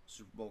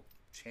 Super Bowl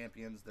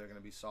champions. They're going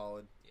to be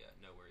solid. Yeah,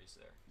 no worries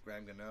there.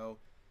 Graham Gano.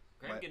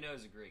 Gano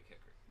is a great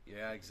kicker.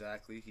 Yeah,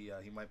 exactly.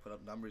 He might put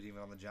up numbers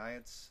even on the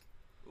Giants.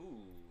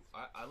 Ooh,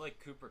 I like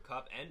Cooper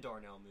Kupp and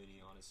Darnell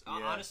Mooney, honestly.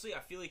 Yeah. Honestly, I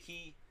feel like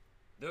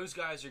those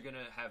guys are going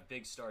to have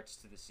big starts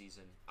to the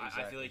season.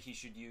 Exactly. I feel like he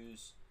should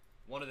use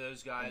one of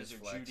those guys or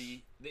flex.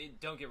 Jeudy. They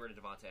don't get rid of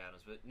Davante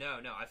Adams, but no,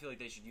 I feel like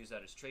they should use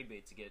that as trade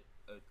bait to get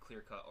a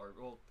clear-cut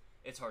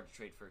it's hard to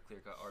trade for a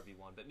clear-cut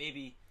RB1, but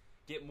maybe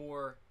get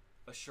more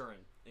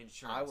insurance.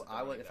 I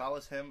would, if I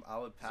was him, I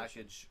would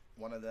package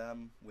one of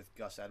them with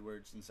Gus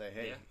Edwards and say,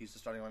 hey, he's the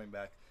starting running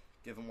back.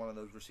 Give him one of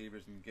those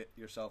receivers and get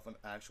yourself an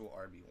actual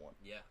RB1.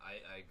 Yeah,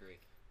 I agree.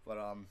 But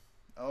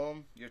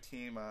your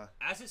team.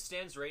 As it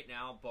stands right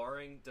now,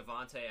 barring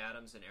Davante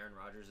Adams and Aaron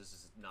Rodgers, this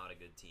is not a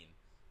good team.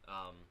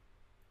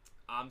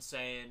 I'm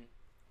saying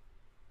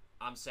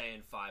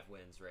 5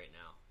 wins right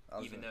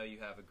now, even though you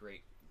have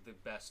the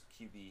best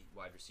QB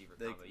wide receiver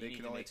combo. They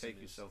can only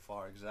take you so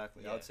far.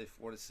 Exactly. Yeah. I would say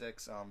 4 to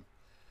 6.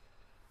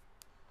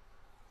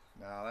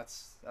 Now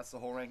that's the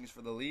whole rankings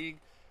for the league.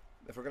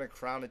 If we're gonna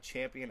crown a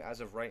champion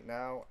as of right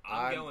now,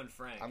 I'm going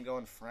Frank. I'm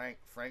going Frank.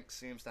 Frank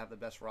seems to have the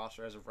best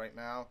roster as of right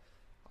now.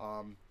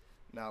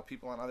 Now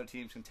people on other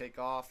teams can take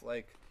off,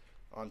 like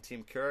on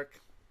Team Kirk.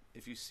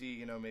 If you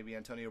see, maybe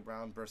Antonio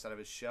Brown burst out of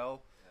his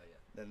shell,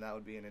 then that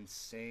would be an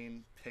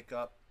insane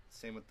pickup.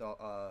 Same with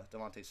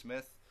Devontae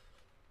Smith.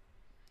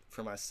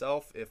 For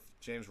myself, if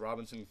James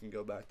Robinson can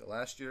go back to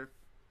last year,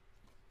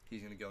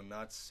 he's going to go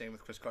nuts. Same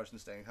with Chris Carson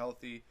staying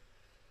healthy,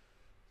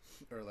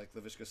 or like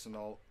Laviska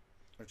Shenault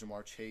or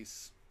Jamar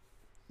Chase.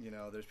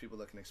 There's people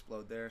that can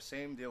explode there.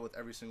 Same deal with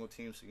every single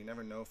team, so you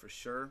never know for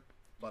sure.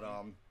 But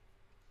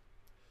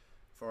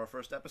for our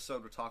first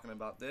episode, we're talking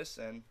about this,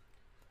 and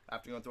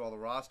after going through all the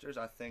rosters,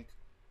 I think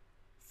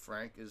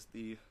Frank is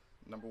the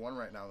number 1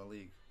 right now in the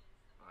league.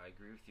 I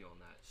agree with you on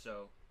that.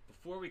 So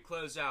before we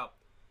close out,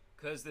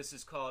 because this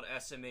is called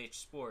SMH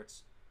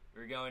Sports,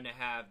 we're going to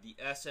have the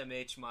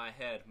SMH My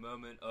Head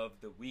moment of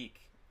the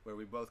week, where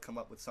we both come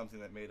up with something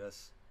that made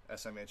us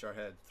SMH our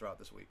head throughout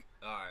this week.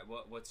 All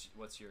right,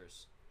 what's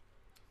yours?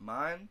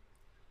 Mine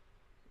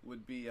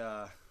would be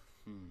Are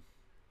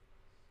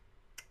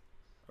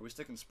we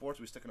sticking sports?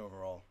 Or are we sticking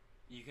overall?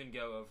 You can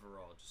go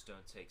overall. Just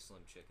don't take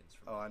Slim Chickens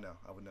from me. I know.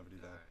 I would never do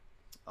that.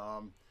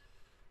 All right.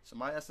 So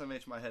my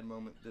SMH my head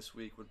moment this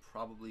week would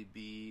probably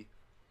be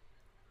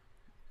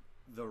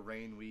the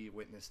rain we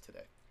witnessed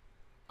today.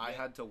 Yeah. I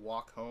had to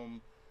walk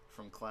home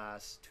from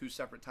class 2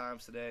 separate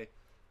times today,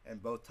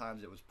 and both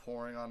times it was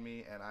pouring on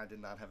me, and I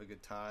did not have a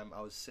good time.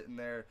 I was sitting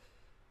there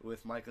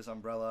with Micah's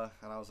umbrella,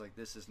 and I was like,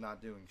 this is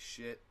not doing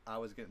shit. I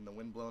was getting the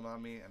wind blown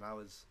on me, and I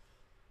was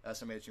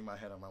SMHing my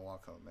head on my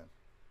walk home, man.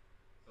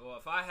 Well,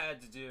 if I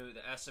had to do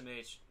the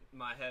SMH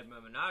my head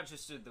moment, not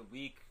just of the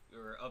week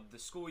or of the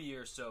school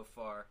year so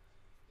far,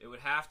 it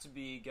would have to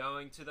be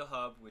going to the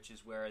Hub, which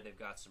is where they've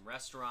got some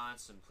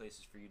restaurants, some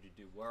places for you to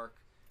do work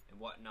and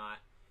whatnot.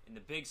 And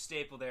the big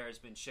staple there has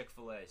been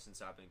Chick-fil-A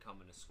since I've been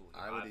coming to school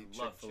here. I would eat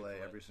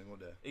Chick-fil-A every single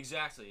day.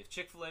 Exactly. If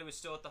Chick-fil-A was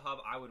still at the Hub,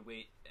 I would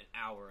wait an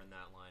hour in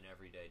that line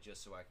every day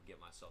just so I could get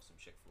myself some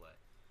Chick-fil-A.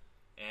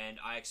 And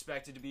I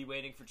expected to be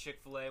waiting for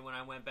Chick-fil-A when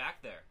I went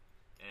back there.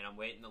 And I'm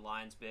waiting, the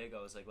line's big.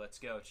 I was like, let's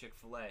go,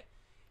 Chick-fil-A.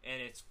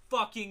 And it's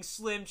fucking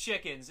Slim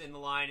Chickens in the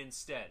line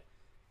instead.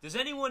 Does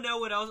anyone know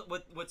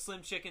what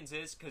Slim Chickens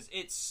is? Because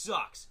it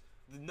sucks.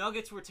 The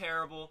nuggets were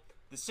terrible.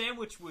 The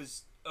sandwich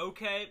was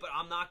okay, but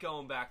I'm not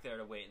going back there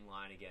to wait in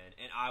line again.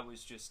 And I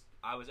was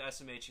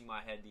SMHing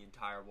my head the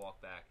entire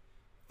walk back.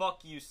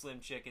 Fuck you, Slim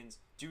Chickens.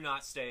 Do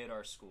not stay at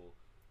our school.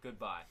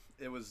 Goodbye.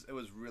 It was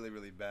really,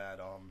 really bad.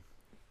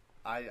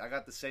 I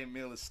got the same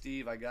meal as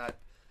Steve. I got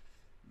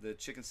the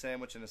chicken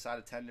sandwich and a side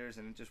of tenders,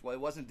 and it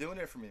wasn't doing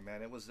it for me,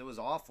 man. It was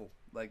awful.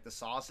 Like, the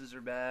sauces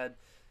are bad.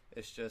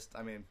 It's just,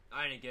 I mean,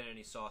 I didn't get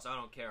any sauce. I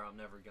don't care. I'm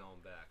never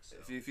going back. So.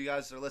 If you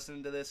guys are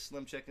listening to this,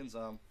 Slim Chickens,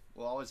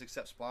 we'll always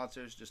accept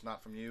sponsors, just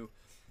not from you.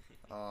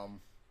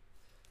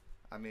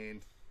 I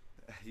mean,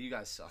 you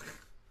guys suck.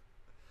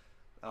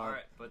 All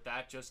right, but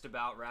that just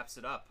about wraps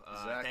it up.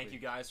 Exactly. Thank you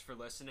guys for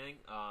listening.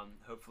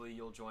 Hopefully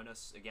you'll join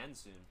us again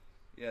soon.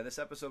 Yeah, this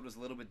episode was a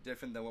little bit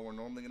different than what we're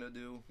normally going to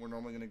do. We're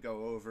normally going to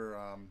go over,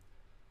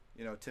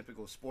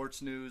 typical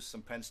sports news,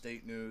 some Penn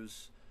State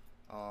news,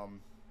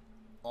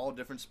 all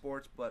different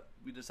sports, but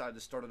we decided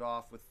to start it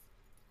off with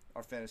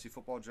our fantasy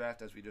football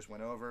draft as we just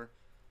went over.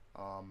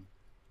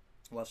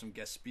 We'll have some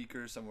guest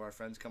speakers. Some of our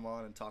friends come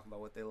on and talk about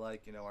what they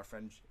like. Our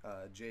friend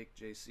Jake,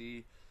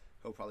 JC,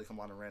 he'll probably come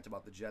on and rant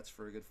about the Jets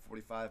for a good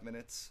 45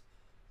 minutes.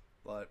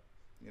 But,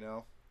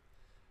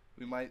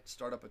 we might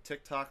start up a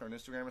TikTok or an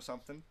Instagram or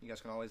something. You guys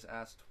can always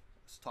ask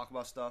us to talk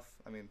about stuff.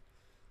 I mean,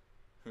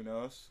 who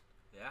knows?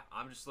 Yeah,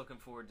 I'm just looking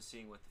forward to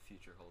seeing what the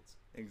future holds.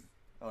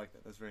 I like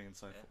that. That's very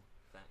insightful.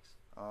 Yeah, thanks.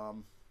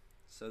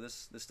 So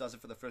this does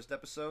it for the first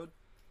episode.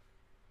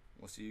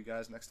 We'll see you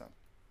guys next time.